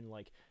imagine,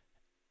 like,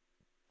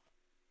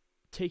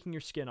 taking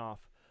your skin off,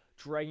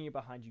 dragging it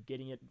behind you,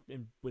 getting it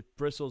in with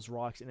bristles,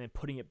 rocks, and then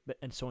putting it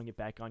and sewing it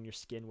back on your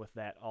skin with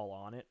that all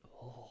on it.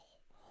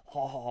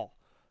 Oh,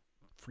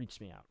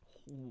 freaks me out.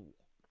 Ooh,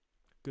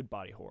 good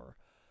body horror.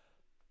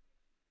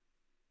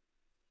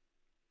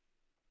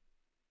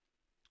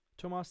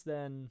 Thomas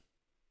then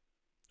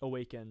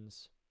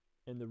awakens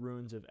in the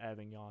ruins of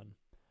Avignon,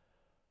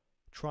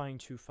 trying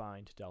to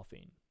find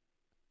Delphine.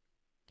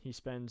 He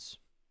spends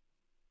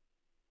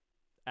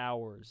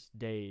hours,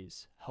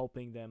 days,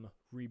 helping them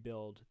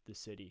rebuild the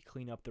city,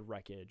 clean up the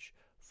wreckage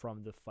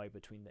from the fight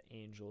between the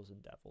angels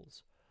and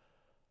devils.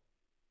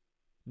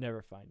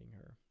 Never finding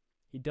her.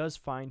 He does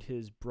find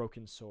his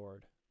broken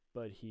sword,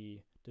 but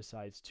he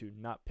decides to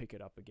not pick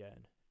it up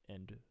again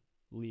and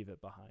leave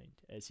it behind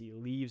as he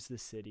leaves the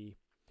city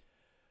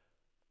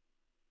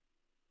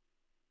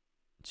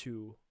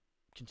to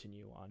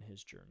continue on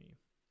his journey.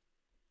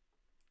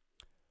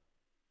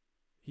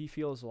 He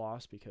feels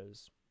lost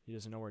because he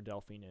doesn't know where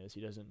Delphine is.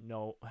 He doesn't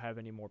have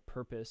any more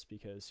purpose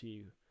because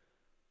he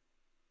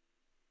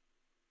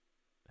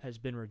has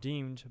been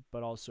redeemed,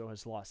 but also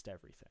has lost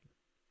everything.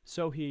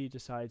 So he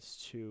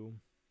decides to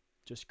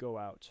just go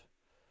out,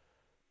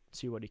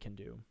 see what he can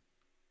do.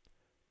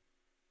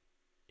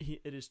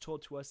 It is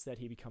told to us that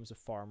he becomes a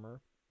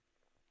farmer,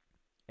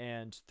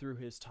 and through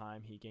his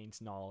time he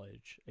gains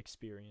knowledge,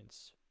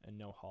 experience, and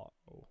know-how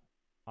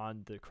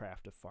on the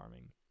craft of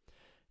farming.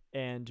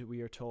 And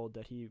we are told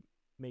that he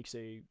makes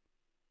a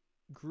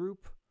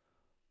group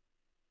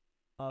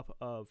up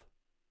of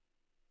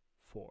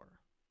 4.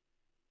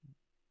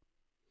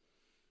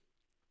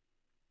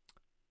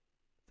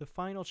 The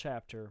final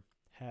chapter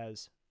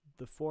has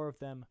the 4 of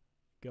them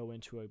go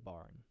into a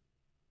barn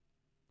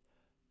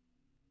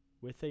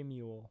with a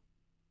mule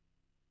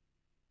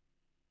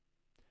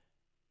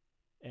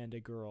and a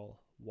girl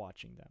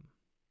watching them.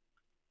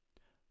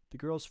 The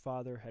girl's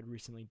father had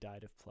recently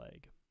died of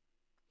plague,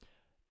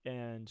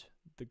 and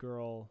the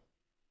girl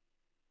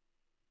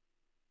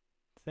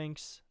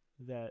thinks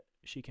that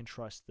she can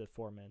trust the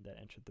 4 men that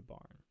entered the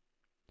barn.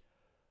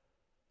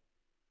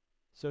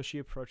 So she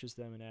approaches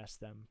them and asks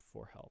them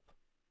for help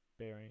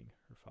burying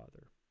her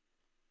father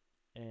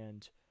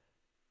and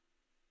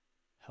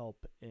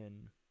help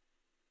in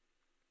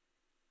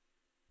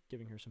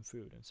giving her some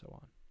food and so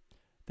on.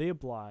 They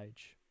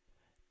oblige,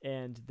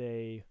 and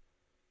they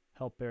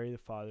help bury the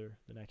father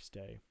the next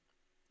day,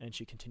 and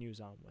she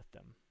continues on with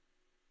them.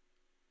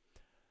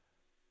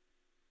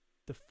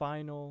 The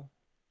final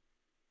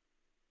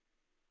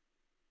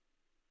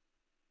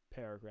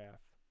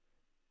paragraph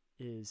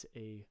is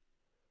a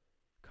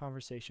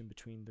conversation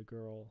between the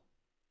girl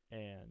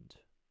and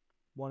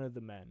one of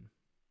the men.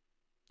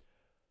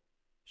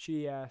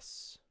 She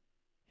asks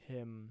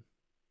him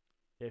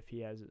if he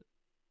has a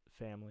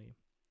family,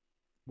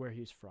 where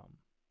he's from.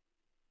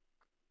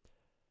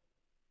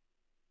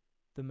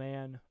 The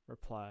man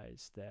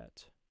replies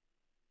that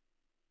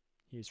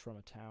he's from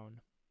a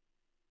town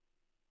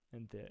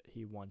and that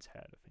he once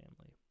had a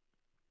family.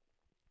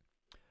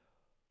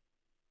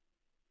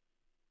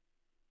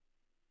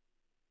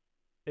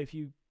 If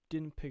you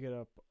didn't pick it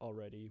up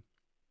already,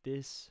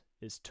 this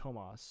is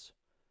Tomas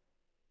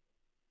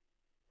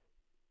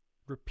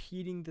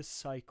repeating the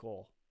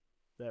cycle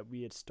that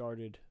we had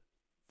started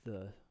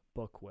the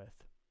book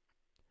with,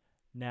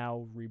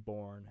 now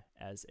reborn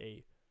as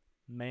a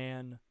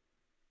man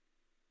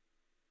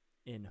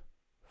in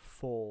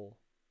full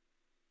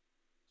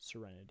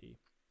serenity,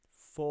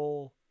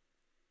 full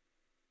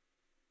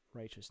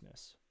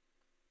righteousness,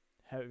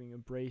 having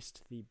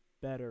embraced the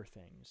better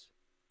things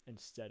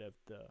instead of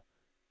the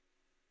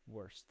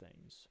worse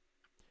things.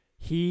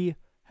 He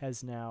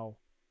has now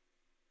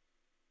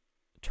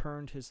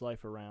turned his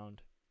life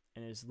around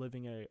and is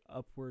living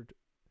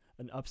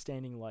an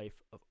upstanding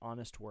life of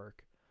honest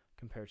work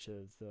compared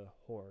to the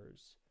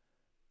horrors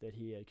that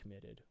he had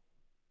committed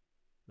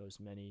those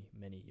many,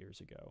 many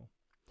years ago.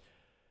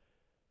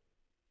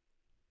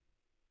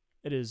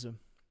 It is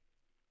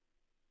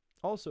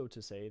also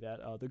to say that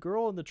the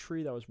girl in the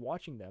tree that was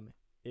watching them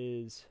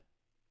is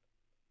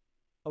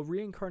a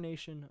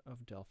reincarnation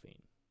of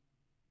Delphine.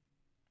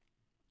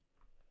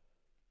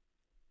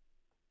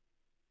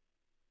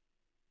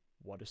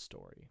 What a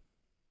story.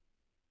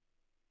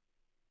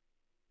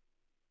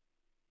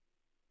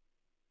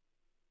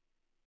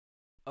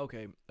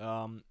 Okay,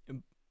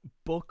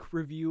 book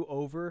review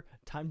over.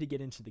 Time to get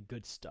into the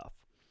good stuff.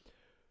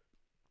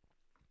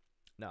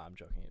 No, I'm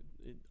joking.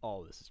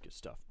 All of this is good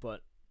stuff.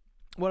 But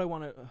what I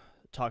want to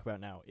talk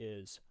about now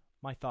is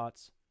my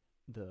thoughts,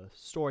 the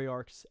story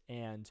arcs,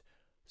 and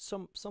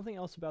something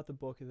else about the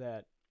book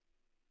that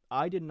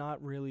I did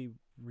not really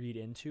read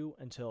into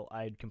until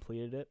I had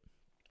completed it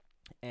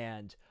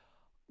and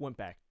went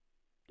back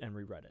and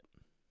reread it.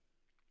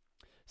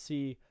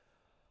 See,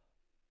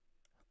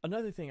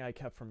 another thing I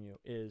kept from you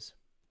is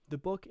the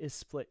book is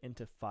split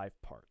into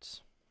 5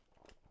 parts,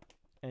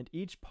 and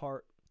each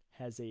part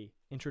has a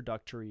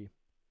introductory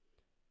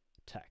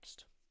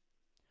text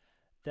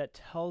that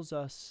tells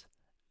us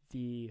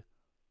the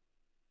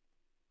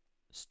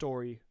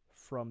story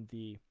from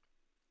the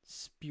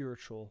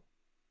spiritual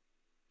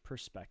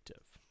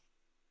perspective.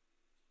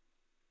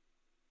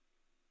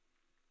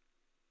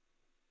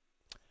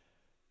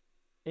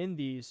 In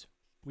these,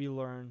 we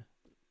learn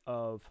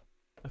of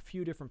a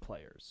few different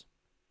players.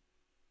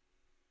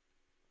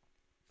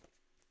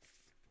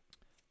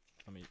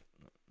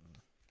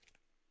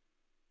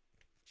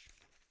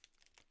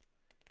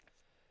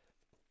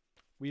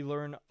 We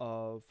learn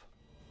of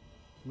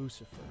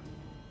Lucifer,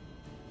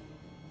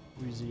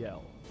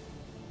 Raziel,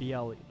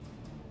 Bieli,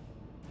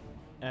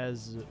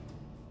 Azel,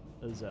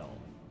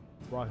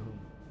 Rahum,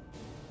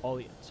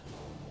 Oliet,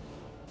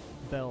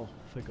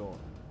 Belphegor,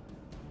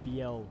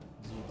 Beelzebub,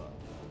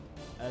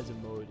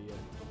 Asimodia,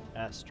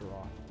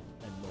 Astaroth,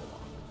 and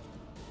Moloch.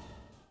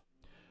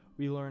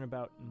 We learn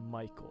about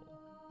Michael,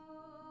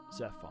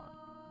 Zephon,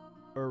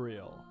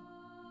 Uriel,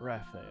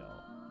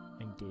 Raphael,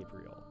 and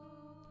Gabriel.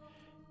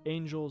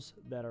 Angels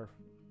that are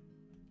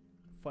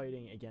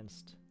fighting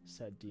against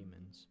said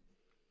demons,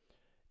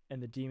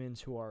 and the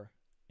demons who are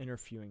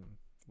interfering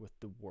with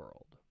the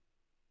world.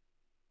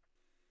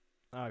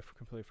 I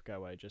completely forgot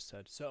what I just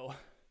said. So,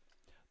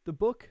 the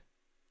book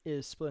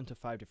is split into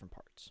 5 different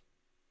parts.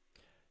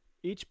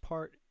 Each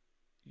part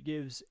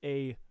gives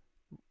a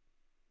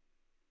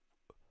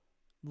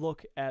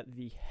look at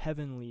the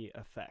heavenly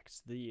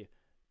effects, the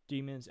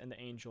demons and the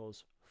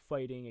angels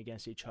fighting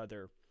against each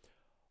other.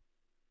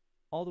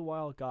 All the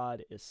while,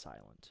 God is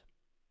silent.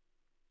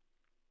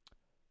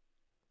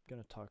 I'm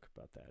going to talk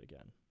about that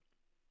again.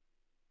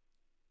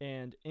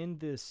 And in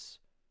this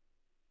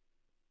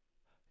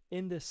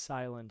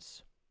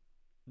silence,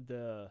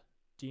 the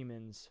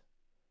demons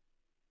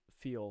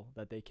feel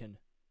that they can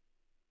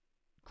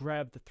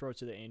grab the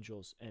throats of the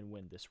angels and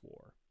win this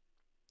war.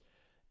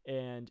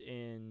 And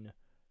in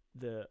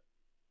the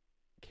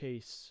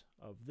case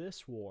of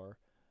this war,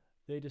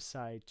 they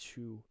decide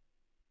to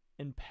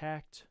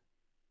impact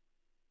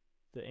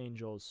the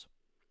angels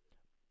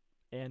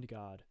and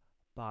God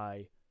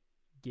by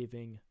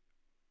giving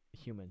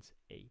humans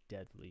a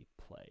deadly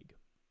plague.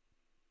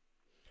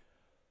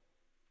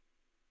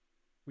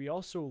 We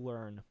also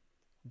learn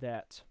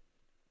that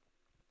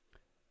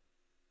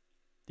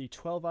the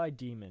 12-eyed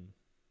demon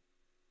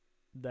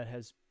that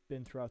has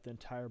been throughout the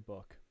entire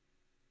book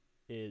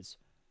is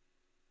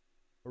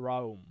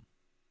Raum,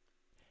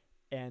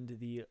 and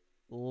the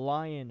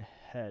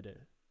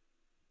lion-headed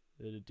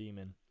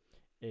demon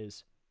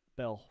is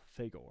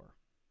Belphegor.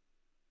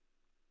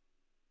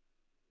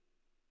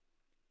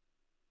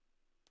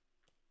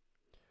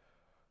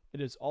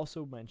 It is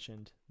also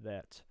mentioned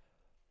that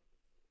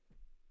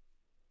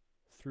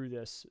through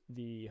this,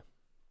 the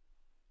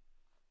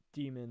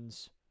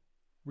demons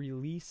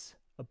release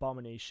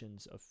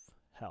abominations of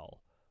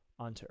hell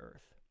onto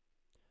earth,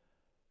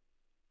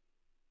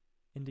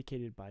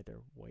 indicated by their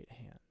white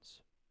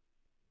hands.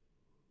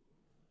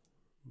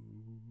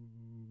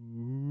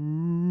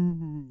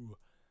 Ooh.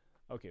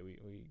 Okay,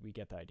 we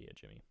get the idea,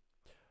 Jimmy.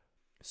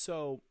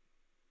 So,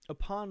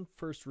 upon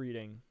first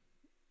reading,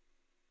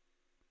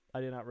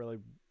 I did not really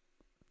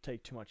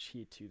take too much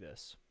heed to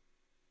this,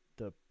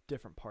 the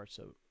different parts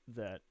of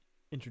that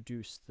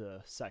introduce the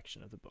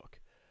section of the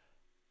book.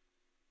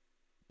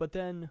 But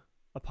then,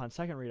 upon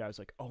second read, I was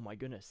like, oh my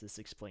goodness, this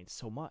explains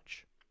so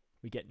much.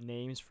 We get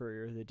names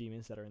for the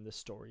demons that are in the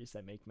stories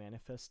that make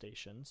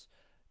manifestations,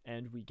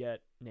 and we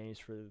get names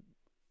for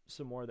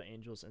some more of the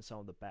angels and some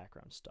of the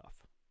background stuff.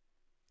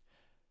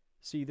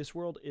 See, this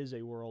world is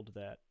a world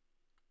that,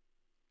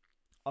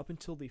 up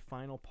until the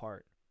final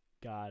part,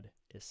 God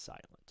is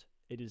silent.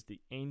 It is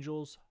the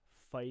angels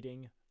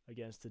fighting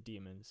against the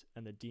demons,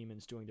 and the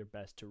demons doing their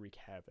best to wreak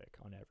havoc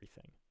on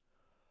everything.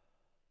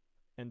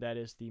 And that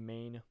is the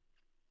main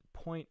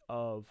point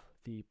of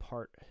the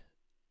part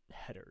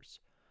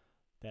headers,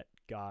 that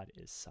God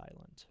is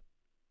silent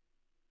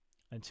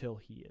until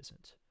he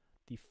isn't.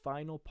 The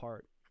final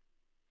part,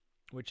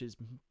 which is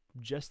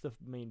just the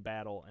main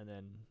battle and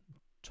then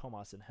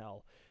Thomas in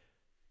hell,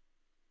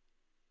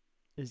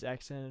 is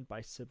accented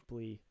by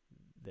simply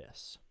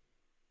this: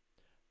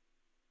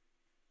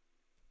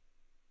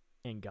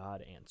 and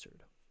God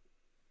answered.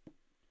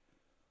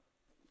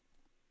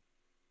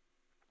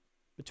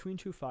 Between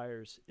Two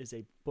Fires is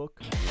a book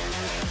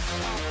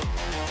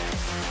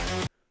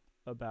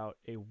about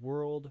a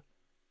world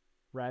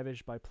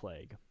ravaged by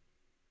plague,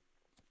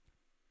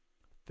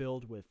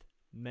 filled with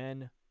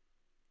men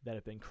that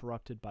have been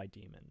corrupted by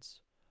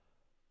demons,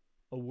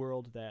 a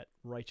world that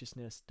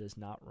righteousness does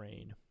not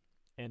reign,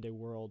 and a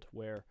world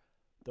where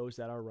those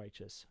that are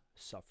righteous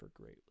suffer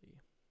greatly.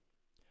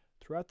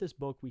 Throughout this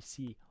book, we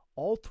see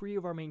all three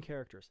of our main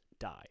characters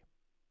die: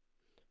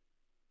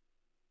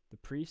 the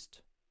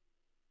priest,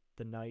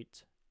 the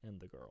knight,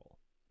 and the girl.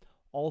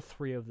 All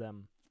three of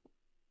them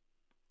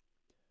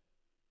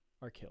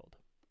are killed.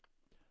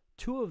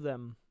 Two of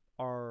them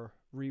are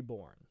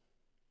reborn.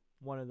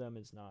 One of them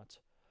is not.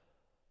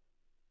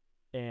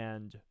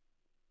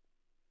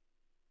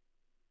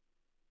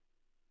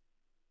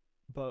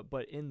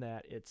 But in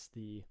that, it's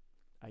the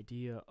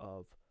idea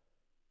of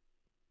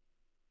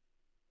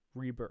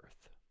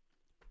rebirth,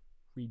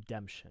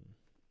 redemption.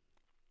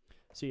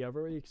 See, I've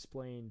already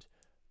explained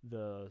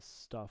the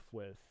stuff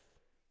with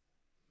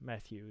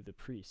Matthew, the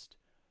priest.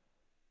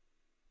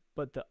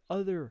 But the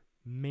other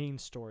main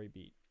story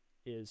beat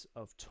is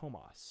of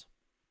Thomas,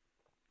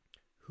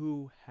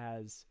 who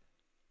has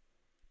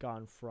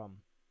gone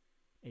from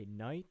a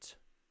knight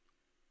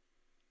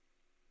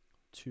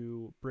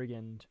to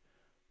brigand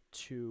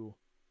to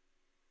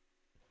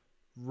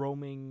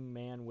roaming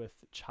man with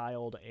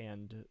child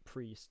and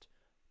priest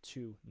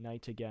to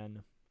knight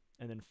again,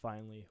 and then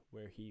finally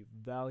where he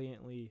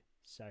valiantly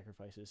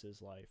sacrifices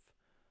his life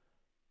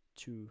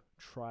to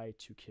try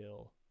to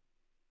kill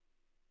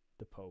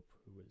the Pope,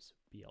 who is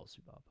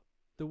Beelzebub.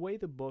 The way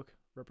the book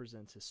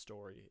represents his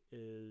story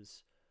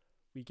is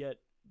we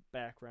get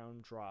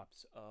background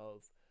drops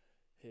of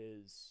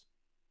his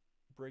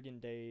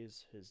brigand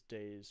days, his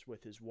days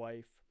with his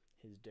wife,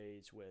 his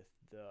days with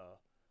the,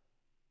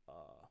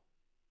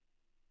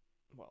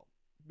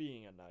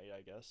 being a knight,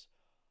 I guess.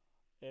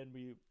 And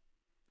we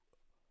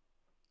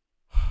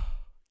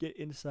get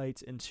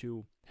insights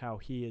into how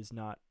he is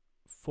not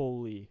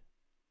fully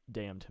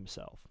damned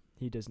himself.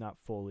 He does not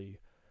fully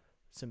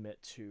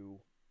submit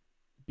to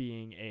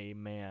being a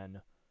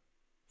man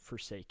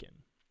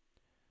forsaken.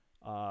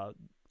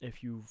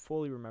 If you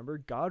fully remember,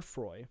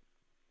 Godfrey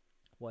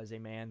was a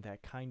man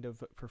that kind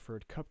of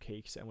preferred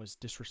cupcakes and was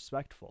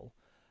disrespectful.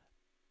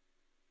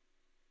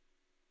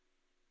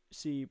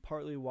 See,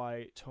 partly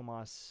why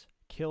Thomas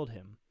killed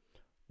him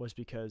was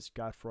because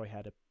Godfrey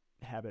had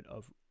a habit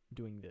of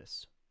doing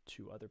this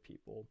to other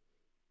people.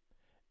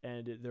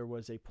 And there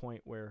was a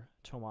point where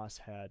Thomas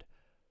had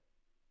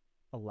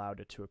allowed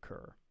it to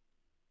occur.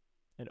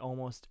 And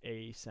almost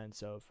a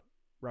sense of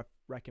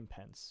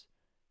recompense.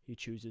 He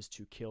chooses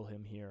to kill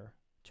him here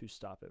to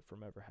stop it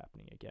from ever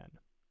happening again.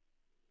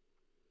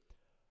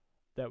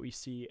 That we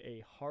see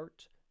a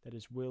heart that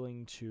is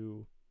willing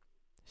to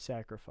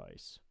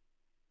sacrifice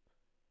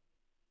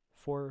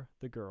for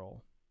the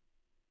girl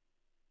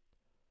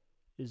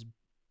is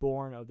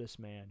born of this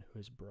man who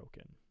is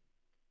broken.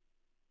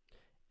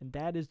 And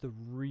that is the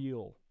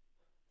real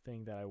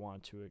thing that I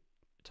want to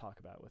talk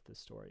about with this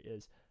story,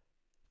 is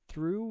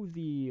through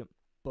the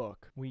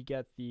book, we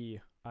get the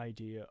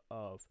idea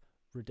of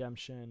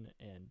redemption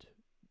and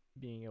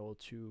being able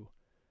to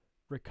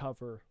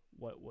recover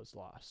what was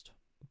lost.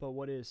 But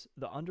what is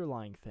the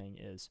underlying thing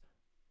is,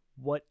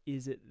 what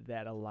is it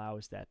that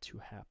allows that to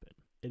happen?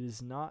 It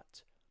is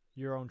not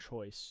your own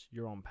choice,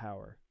 your own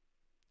power.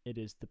 It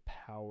is the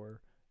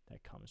power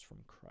that comes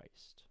from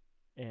Christ.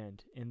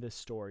 And in this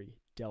story,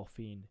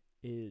 Delphine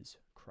is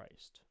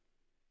Christ.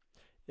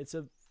 It's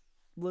a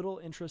little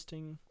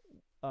interesting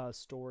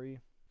story.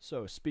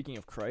 So, speaking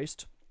of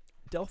Christ,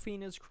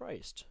 Delphine is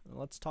Christ.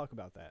 Let's talk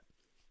about that.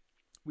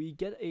 We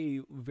get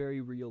a very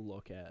real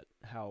look at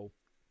how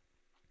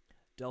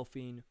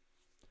Delphine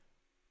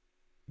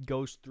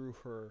goes through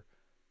her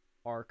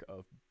arc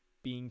of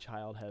being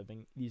child,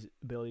 having these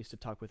abilities to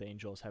talk with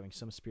angels, having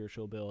some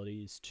spiritual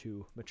abilities,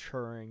 to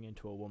maturing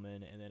into a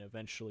woman, and then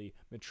eventually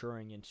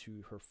maturing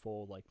into her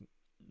full, like,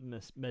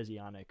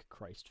 messianic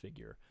Christ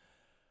figure,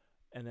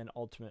 and then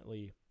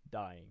ultimately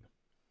dying,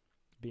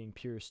 being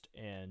pierced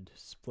and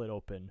split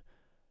open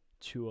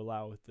to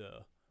allow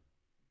the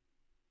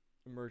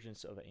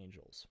emergence of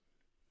angels.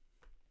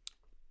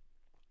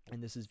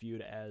 And this is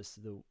viewed as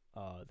the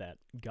that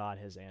God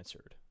has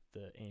answered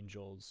the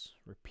angels'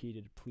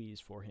 repeated pleas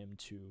for him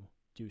to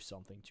do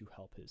something to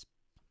help his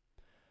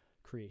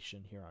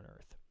creation here on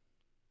earth.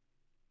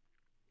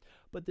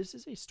 But this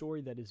is a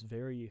story that is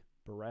very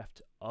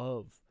bereft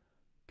of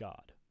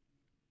God.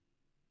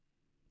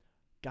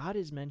 God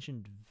is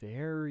mentioned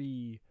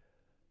very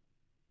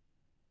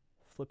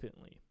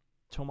flippantly.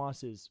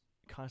 Thomas is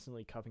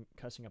constantly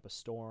cussing up a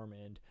storm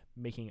and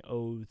making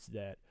oaths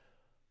that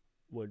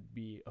would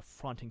be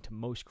affronting to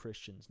most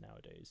Christians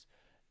nowadays.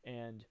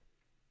 And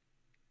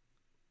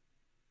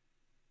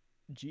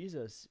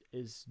Jesus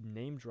is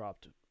name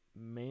dropped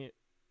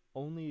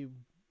only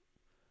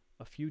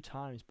a few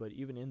times, but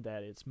even in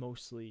that, it's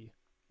mostly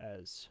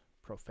as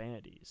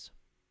profanities.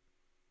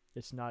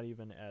 It's not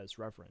even as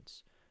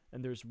reverence.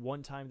 And there's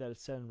one time that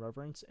it's said in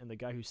reverence, and the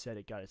guy who said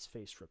it got his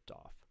face ripped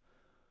off.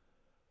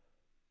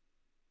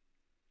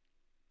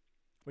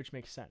 Which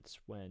makes sense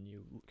when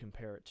you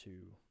compare it to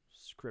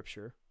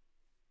Scripture.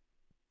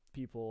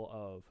 People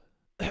of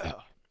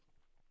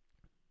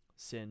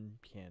sin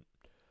can't,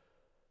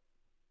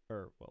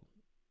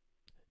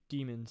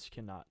 demons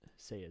cannot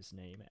say his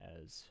name,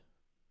 as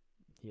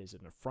he is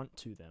an affront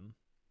to them.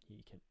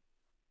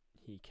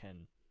 He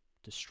can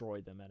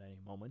destroy them at any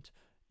moment,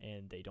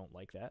 and they don't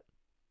like that.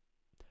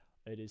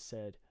 It is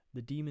said,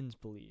 the demons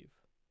believe,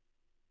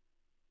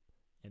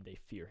 and they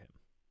fear him.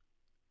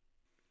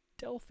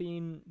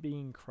 Delphine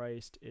being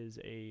Christ is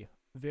a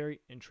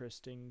very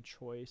interesting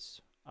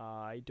choice.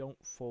 I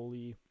don't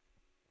fully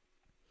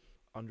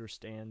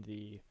understand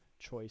the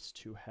choice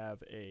to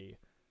have a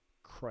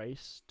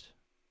Christ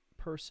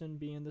person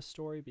be in the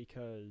story,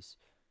 because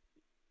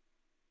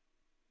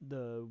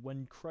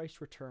when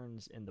Christ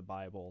returns in the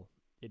Bible,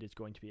 it is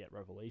going to be at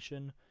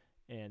Revelation,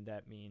 and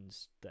that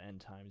means the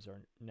end times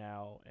are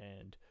now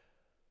and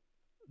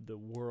the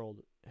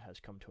world has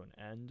come to an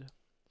end.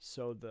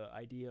 So the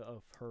idea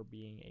of her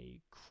being a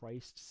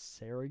Christ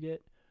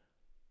surrogate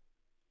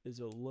is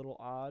a little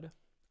odd.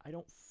 I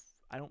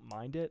don't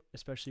mind it,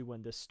 especially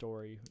when this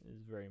story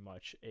is very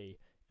much a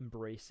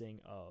embracing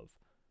of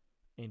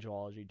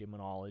angelology,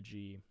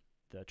 demonology,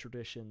 the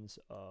traditions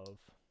of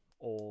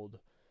old,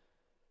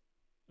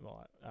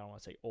 well, I don't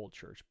want to say old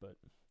church, but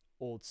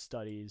old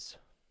studies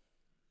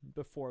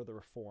before the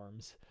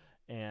reforms.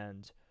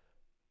 And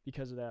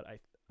because of that,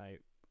 I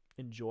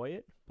enjoy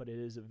it, but it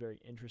is a very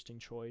interesting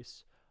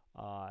choice.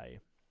 I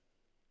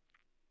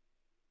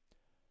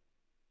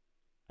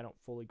don't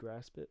fully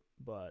grasp it,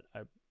 but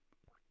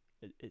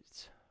it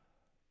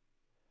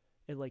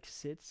like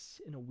sits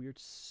in a weird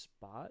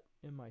spot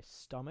in my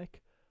stomach,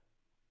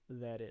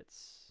 that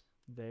it's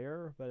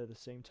there, but at the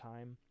same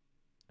time,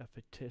 a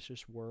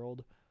fictitious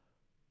world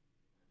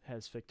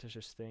has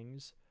fictitious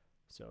things.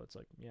 So it's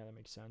like, yeah, that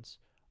makes sense.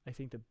 I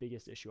think the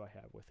biggest issue I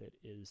have with it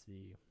is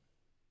the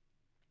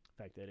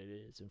fact that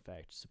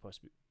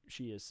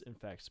she is in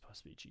fact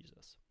supposed to be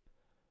Jesus.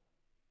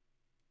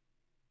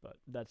 But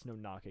that's no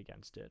knock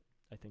against it.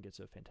 I think it's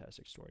a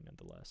fantastic story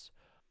nonetheless.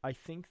 I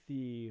think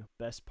the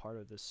best part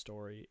of this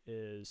story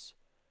is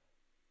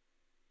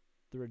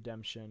the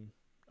redemption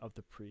of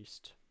the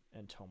priest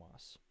and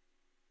Thomas.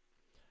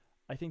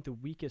 I think the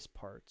weakest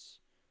parts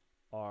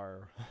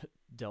are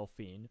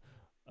Delphine,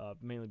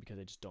 mainly because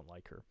I just don't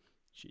like her.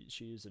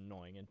 She is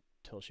annoying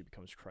until she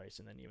becomes Christ,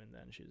 and then even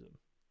then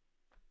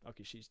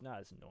she's not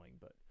as annoying,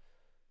 but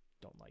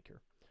don't like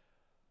her.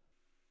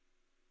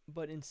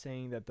 But in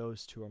saying that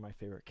those two are my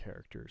favorite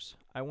characters,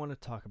 I want to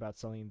talk about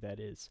something that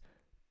is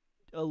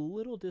a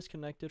little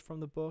disconnected from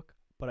the book,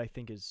 but I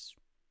think is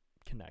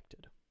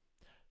connected.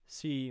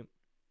 See,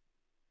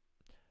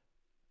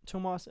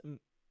 Thomas and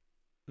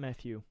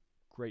Matthew,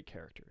 great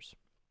characters.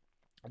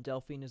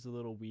 Delphine is a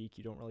little weak.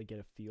 You don't really get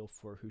a feel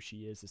for who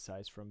she is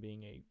aside from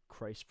being a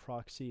Christ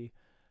proxy.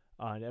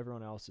 And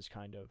everyone else is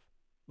kind of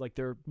like,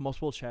 there are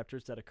multiple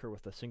chapters that occur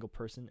with a single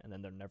person, and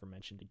then they're never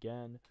mentioned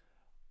again.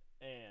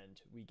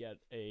 And we get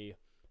a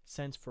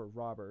sense for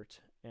Robert,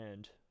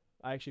 and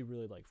I actually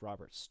really like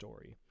Robert's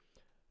story.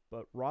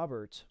 But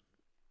Robert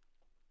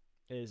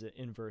is an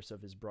inverse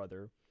of his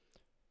brother,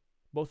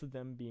 both of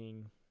them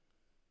being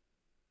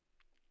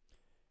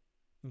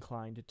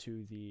inclined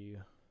to the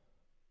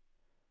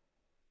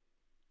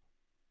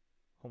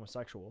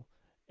homosexual,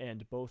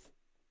 and both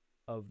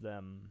of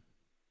them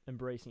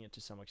embracing it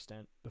to some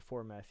extent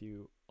before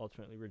Matthew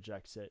ultimately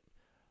rejects it.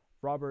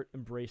 Robert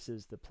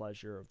embraces the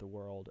pleasure of the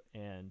world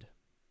and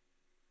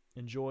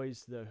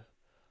enjoys the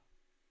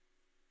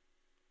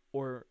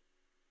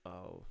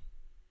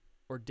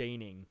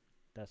ordaining,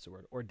 that's the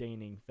word,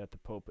 ordaining that the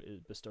Pope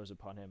bestows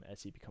upon him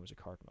as he becomes a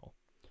cardinal.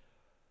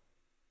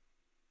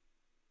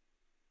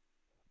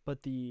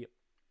 But the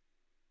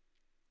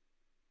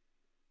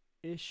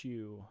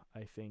issue,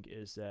 I think,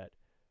 is that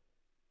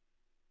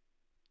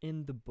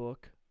in the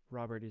book,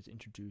 Robert is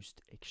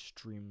introduced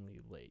extremely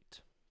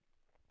late.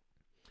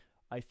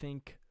 I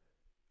think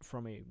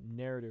from a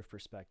narrative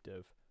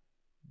perspective,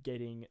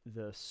 getting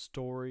the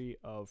story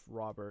of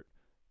Robert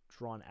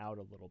drawn out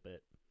a little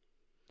bit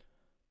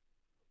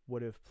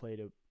would have played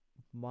a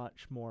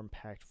much more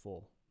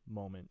impactful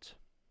moment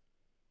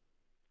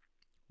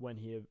when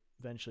he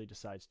eventually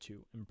decides to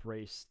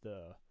embrace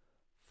the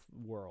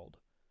world,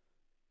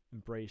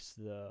 embrace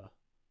the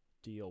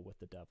deal with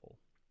the devil.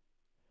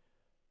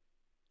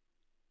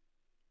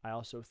 I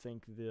also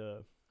think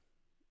the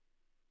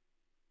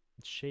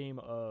shame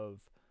of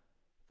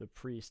the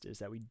priest is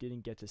that we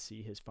didn't get to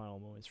see his final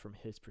moments from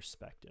his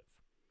perspective.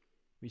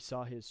 We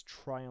saw his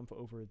triumph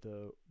over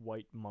the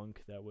white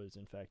monk that was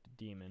in fact a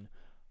demon,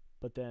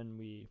 but then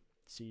we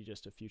see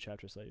just a few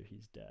chapters later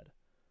he's dead.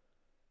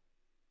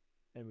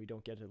 And we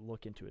don't get to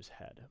look into his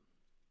head.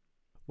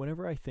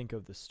 Whenever I think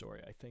of this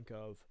story, I think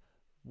of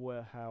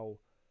how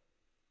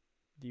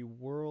the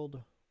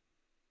world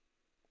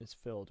is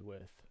filled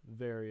with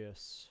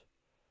various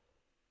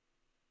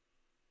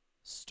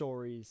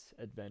stories,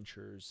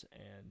 adventures,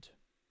 and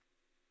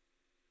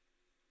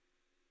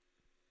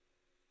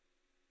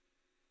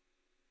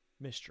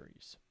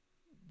mysteries.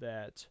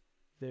 That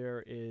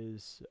there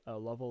is a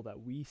level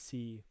that we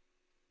see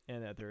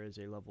and that there is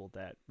a level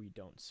that we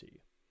don't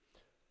see.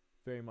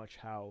 Very much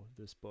how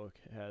this book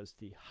has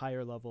the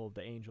higher level of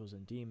the angels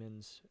and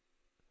demons,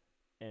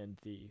 and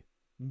the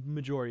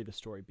majority of the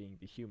story being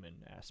the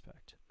human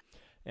aspect.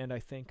 And I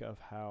think of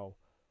how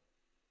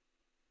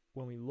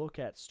when we look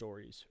at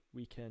stories,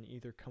 we can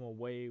either come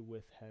away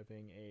with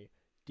having a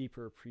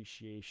deeper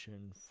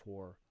appreciation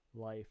for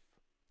life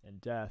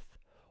and death,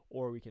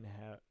 or we can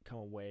come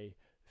away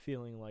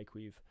feeling like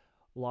we've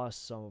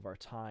lost some of our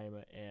time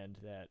and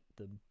that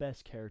the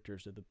best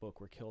characters of the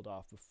book were killed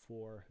off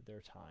before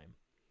their time.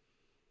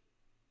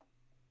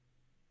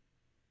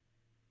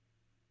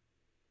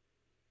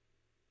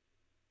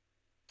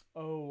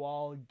 Oh,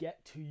 I'll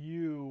get to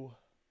you.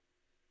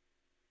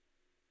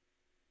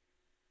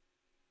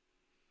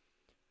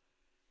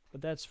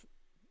 But that's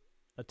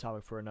a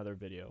topic for another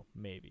video,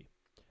 maybe.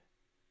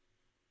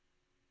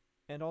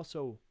 And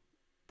also,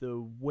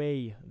 the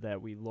way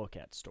that we look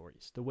at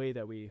stories, the way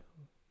that we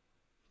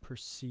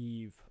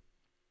perceive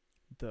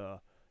the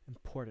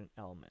important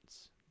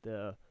elements,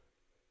 the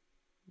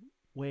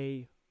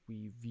way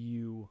we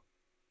view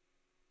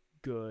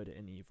good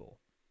and evil.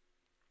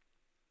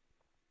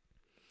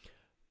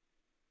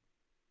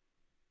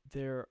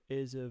 There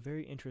is a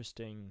very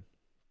interesting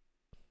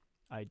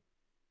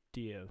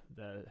idea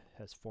that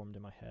has formed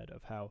in my head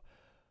of how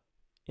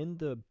in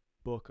the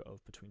book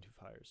of Between Two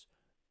Fires,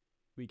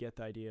 we get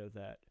the idea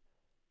that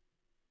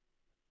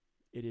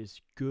it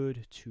is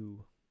good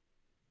to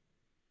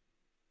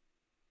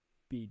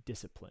be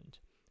disciplined,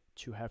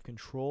 to have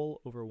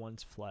control over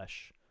one's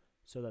flesh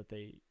so that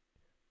the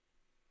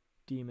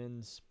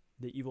demons,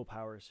 the evil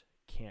powers,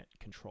 can't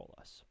control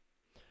us.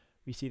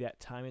 We see that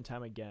time and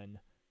time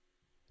again.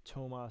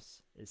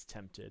 Thomas is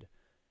tempted.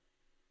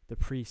 The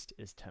priest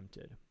is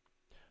tempted.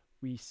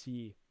 We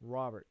see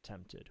Robert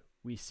tempted.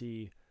 We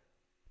see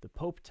the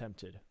Pope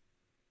tempted.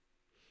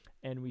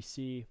 And we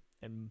see,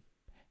 in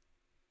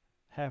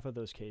half of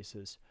those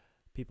cases,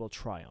 people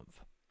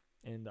triumph.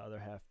 And in the other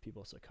half,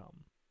 people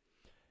succumb.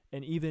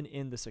 And even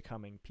in the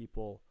succumbing,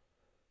 people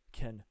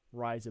can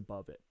rise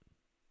above it.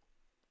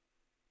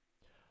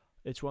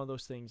 It's one of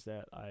those things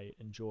that I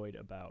enjoyed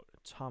about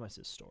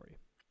Thomas's story.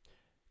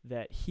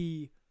 That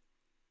he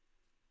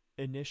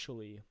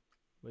initially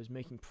was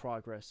making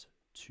progress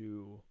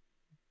to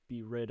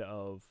be rid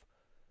of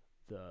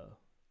the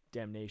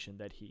damnation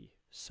that he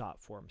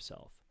sought for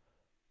himself,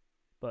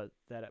 but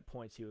that at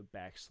points he would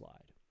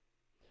backslide.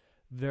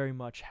 Very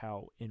much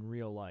how in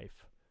real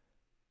life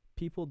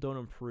people don't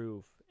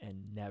improve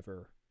and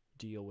never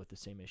deal with the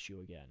same issue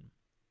again.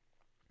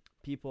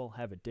 People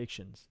have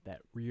addictions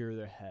that rear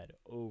their head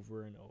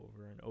over and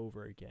over and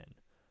over again.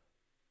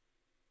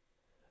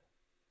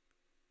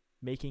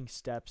 Making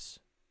steps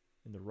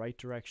in the right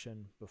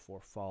direction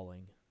before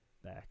falling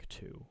back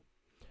to.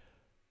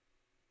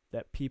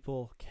 That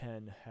people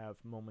can have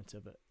moments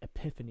of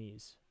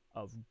epiphanies,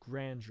 of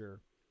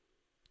grandeur,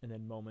 and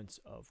then moments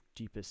of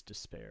deepest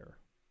despair.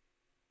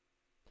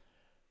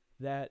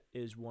 that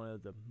is one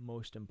of the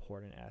most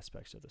important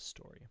aspects of the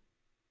story.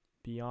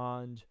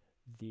 Beyond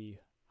the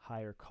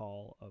higher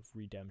call of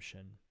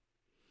redemption,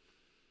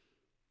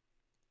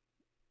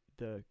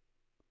 the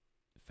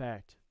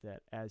fact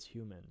that as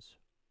humans,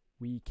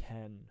 we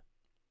can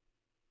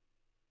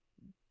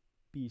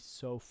be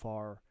so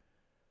far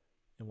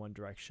in one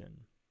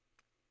direction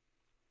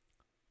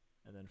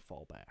and then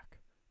fall back,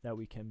 that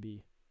we can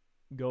be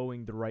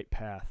going the right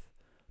path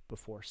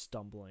before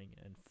stumbling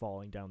and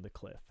falling down the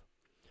cliff,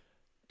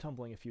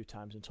 tumbling a few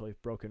times until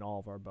we've broken all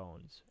of our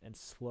bones and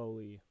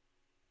slowly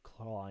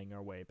clawing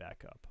our way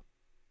back up.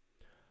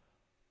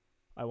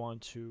 I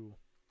want to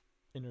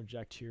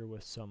interject here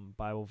with some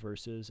Bible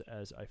verses,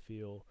 as I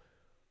feel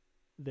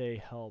they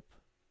help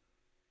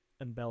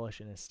embellish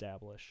and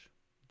establish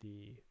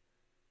the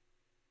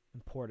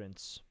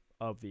importance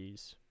of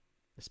these,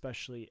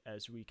 especially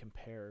as we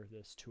compare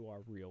this to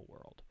our real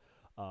world.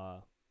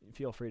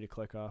 Feel free to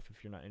click off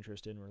if you're not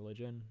interested in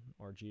religion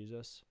or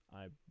Jesus.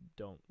 I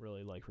don't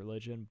really like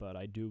religion, but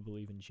I do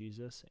believe in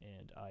Jesus,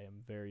 and I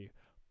am very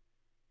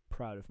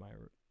proud of my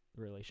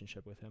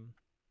relationship with him,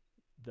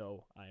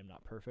 though I am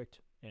not perfect,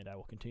 and I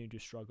will continue to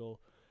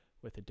struggle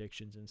with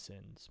addictions and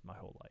sins my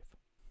whole life.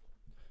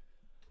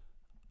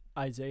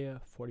 Isaiah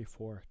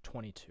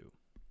 44:22.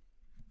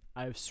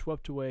 I have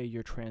swept away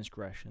your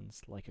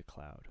transgressions like a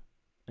cloud,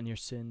 and your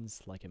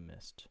sins like a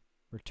mist.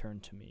 Return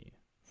to me,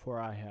 for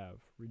I have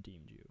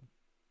redeemed you.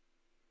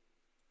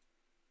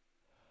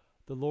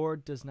 The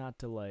Lord does not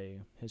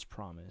delay his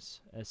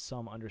promise, as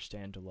some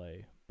understand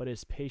delay, but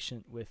is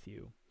patient with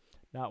you,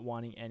 not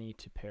wanting any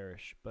to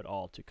perish, but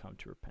all to come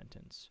to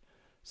repentance.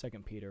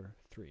 2 Peter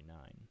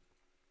 3:9.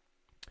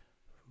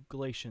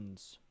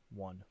 Galatians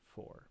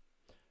 1:4.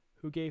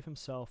 Who gave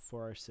himself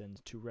for our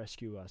sins to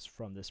rescue us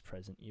from this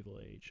present evil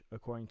age,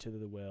 according to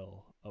the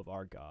will of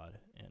our God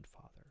and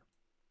Father.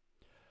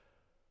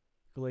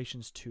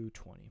 Galatians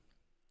 2:20.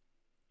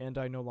 And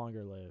I no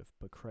longer live,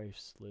 but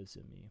Christ lives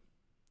in me.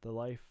 The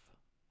life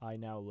I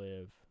now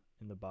live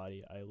in the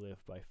body I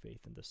live by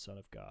faith in the Son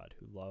of God,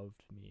 who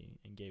loved me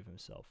and gave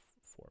himself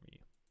for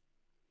me.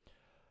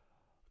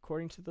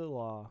 According to the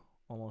law,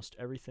 almost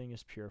everything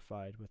is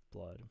purified with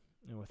blood,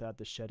 and without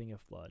the shedding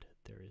of blood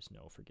there is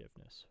no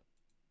forgiveness.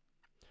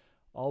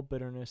 All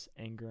bitterness,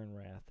 anger, and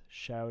wrath,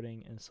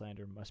 shouting, and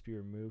slander must be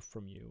removed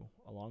from you,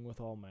 along with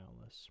all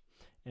malice.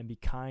 And be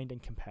kind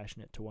and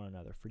compassionate to one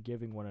another,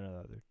 forgiving one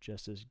another,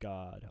 just as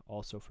God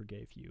also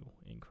forgave you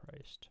in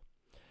Christ.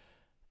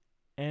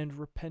 And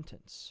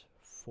repentance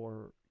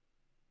for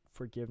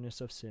forgiveness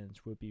of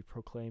sins would be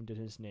proclaimed in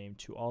his name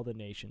to all the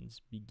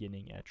nations,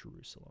 beginning at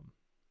Jerusalem.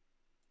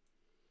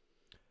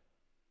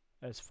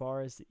 As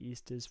far as the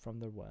east is from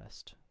the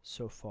west,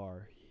 so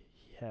far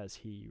has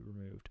he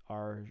removed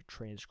our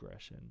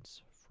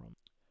transgressions from.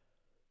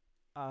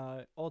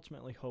 I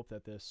ultimately hope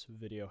that this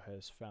video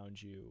has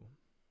found you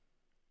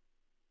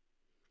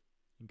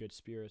in good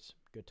spirits,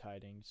 good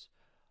tidings.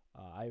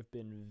 I've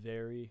been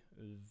very,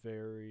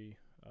 very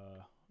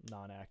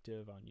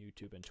non-active on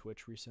YouTube and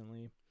Twitch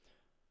recently,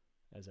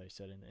 as I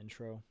said in the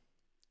intro,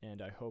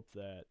 and I hope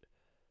that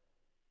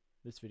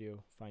this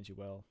video finds you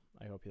well.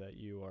 I hope that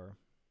you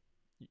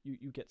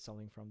get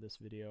something from this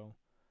video.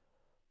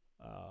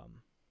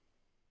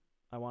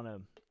 I want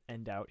to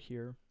end out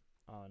here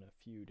on a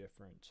few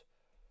different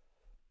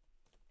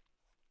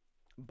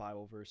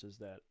Bible verses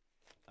that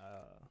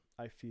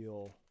I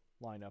feel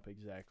line up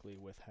exactly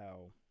with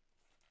how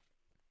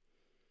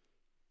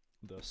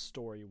the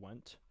story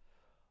went.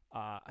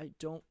 I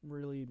don't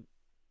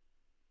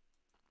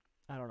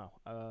know.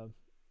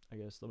 I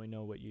guess let me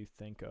know what you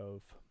think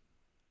of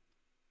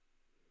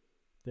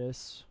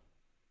this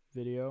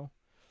video.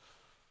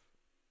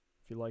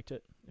 If you liked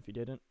it, if you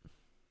didn't,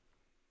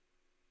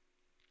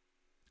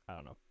 I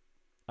don't know.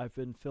 I've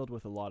been filled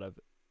with a lot of,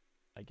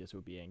 I guess it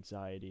would be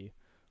anxiety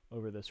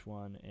over this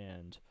one,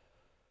 and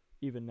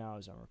even now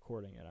as I'm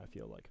recording it, I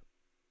feel like,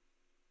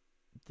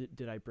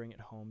 did I bring it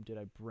home? Did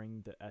I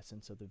bring the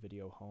essence of the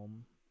video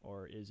home,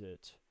 or is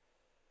it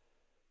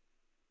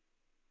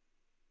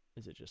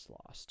just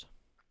lost?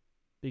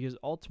 Because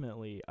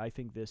ultimately, I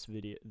think this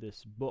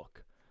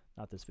book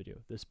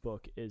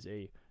is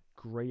a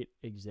great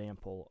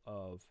example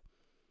of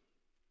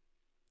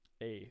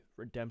a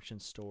redemption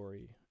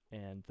story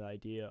and the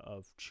idea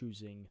of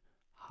choosing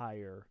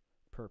higher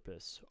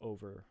purpose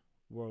over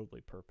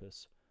worldly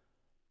purpose.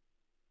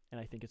 And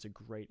I think it's a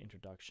great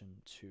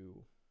introduction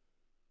to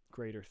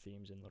greater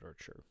themes in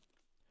literature.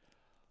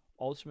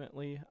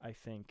 Ultimately, I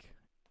think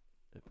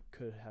it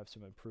could have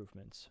some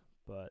improvements,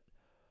 but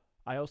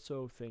I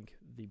also think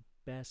the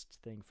best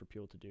thing for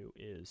people to do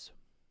is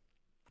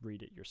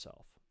read it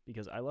yourself,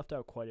 because I left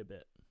out quite a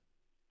bit,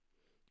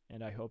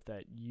 and I hope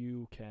that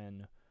you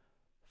can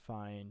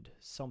find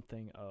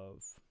something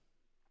of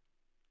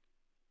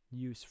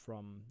use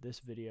from this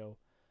video,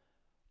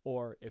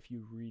 or if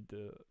you read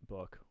the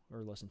book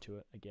or listen to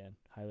it, again,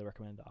 highly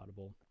recommend the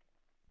Audible.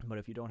 But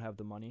if you don't have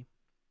the money,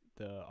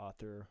 the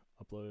author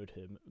uploaded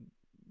him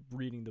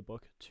reading the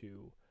book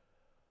to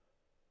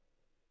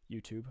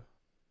YouTube.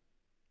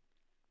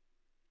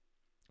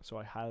 So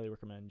I highly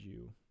recommend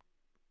you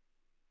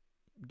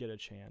get a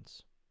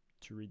chance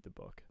to read the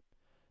book.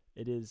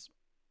 It is,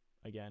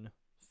 again,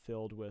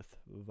 filled with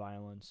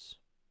violence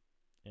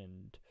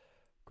and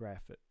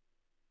gratuity.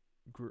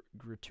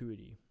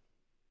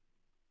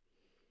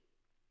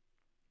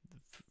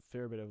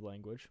 Fair bit of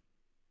language,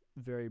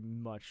 very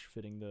much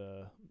fitting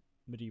the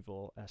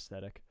medieval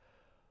aesthetic.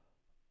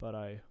 But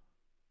I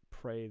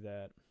pray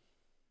that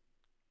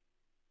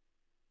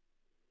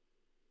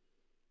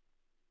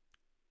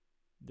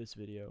this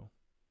video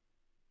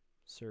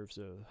serves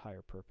a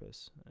higher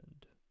purpose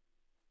and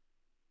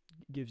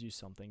gives you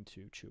something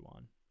to chew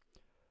on.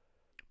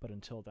 But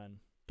until then,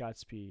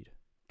 Godspeed,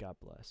 God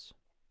bless,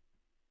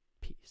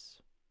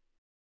 peace.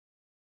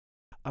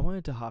 I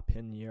wanted to hop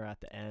in here at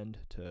the end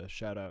to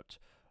shout out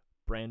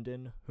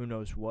Brandon, Who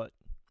Knows What,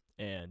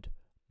 and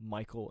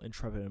Michael,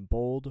 Intrepid and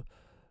Bold.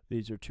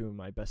 These are two of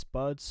my best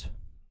buds.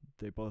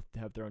 They both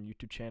have their own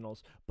YouTube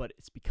channels, but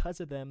it's because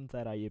of them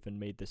that I even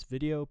made this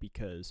video,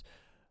 because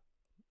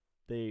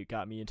they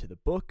got me into the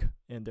book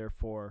and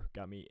therefore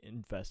got me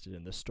invested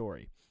in the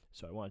story.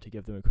 So I wanted to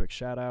give them a quick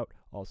shout out.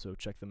 Also,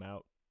 check them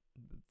out.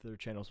 Their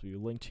channels will be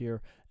linked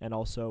here. And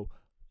also,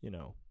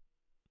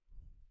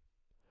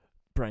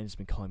 Brian's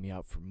been calling me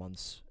out for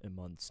months and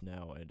months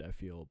now, and I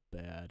feel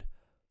bad.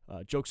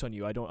 Joke's on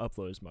you, I don't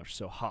upload as much,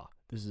 so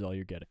this is all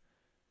you're getting.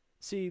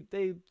 See,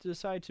 they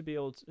decide to be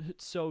able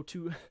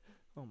to,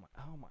 oh my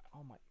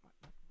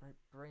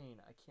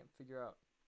brain, I can't figure out.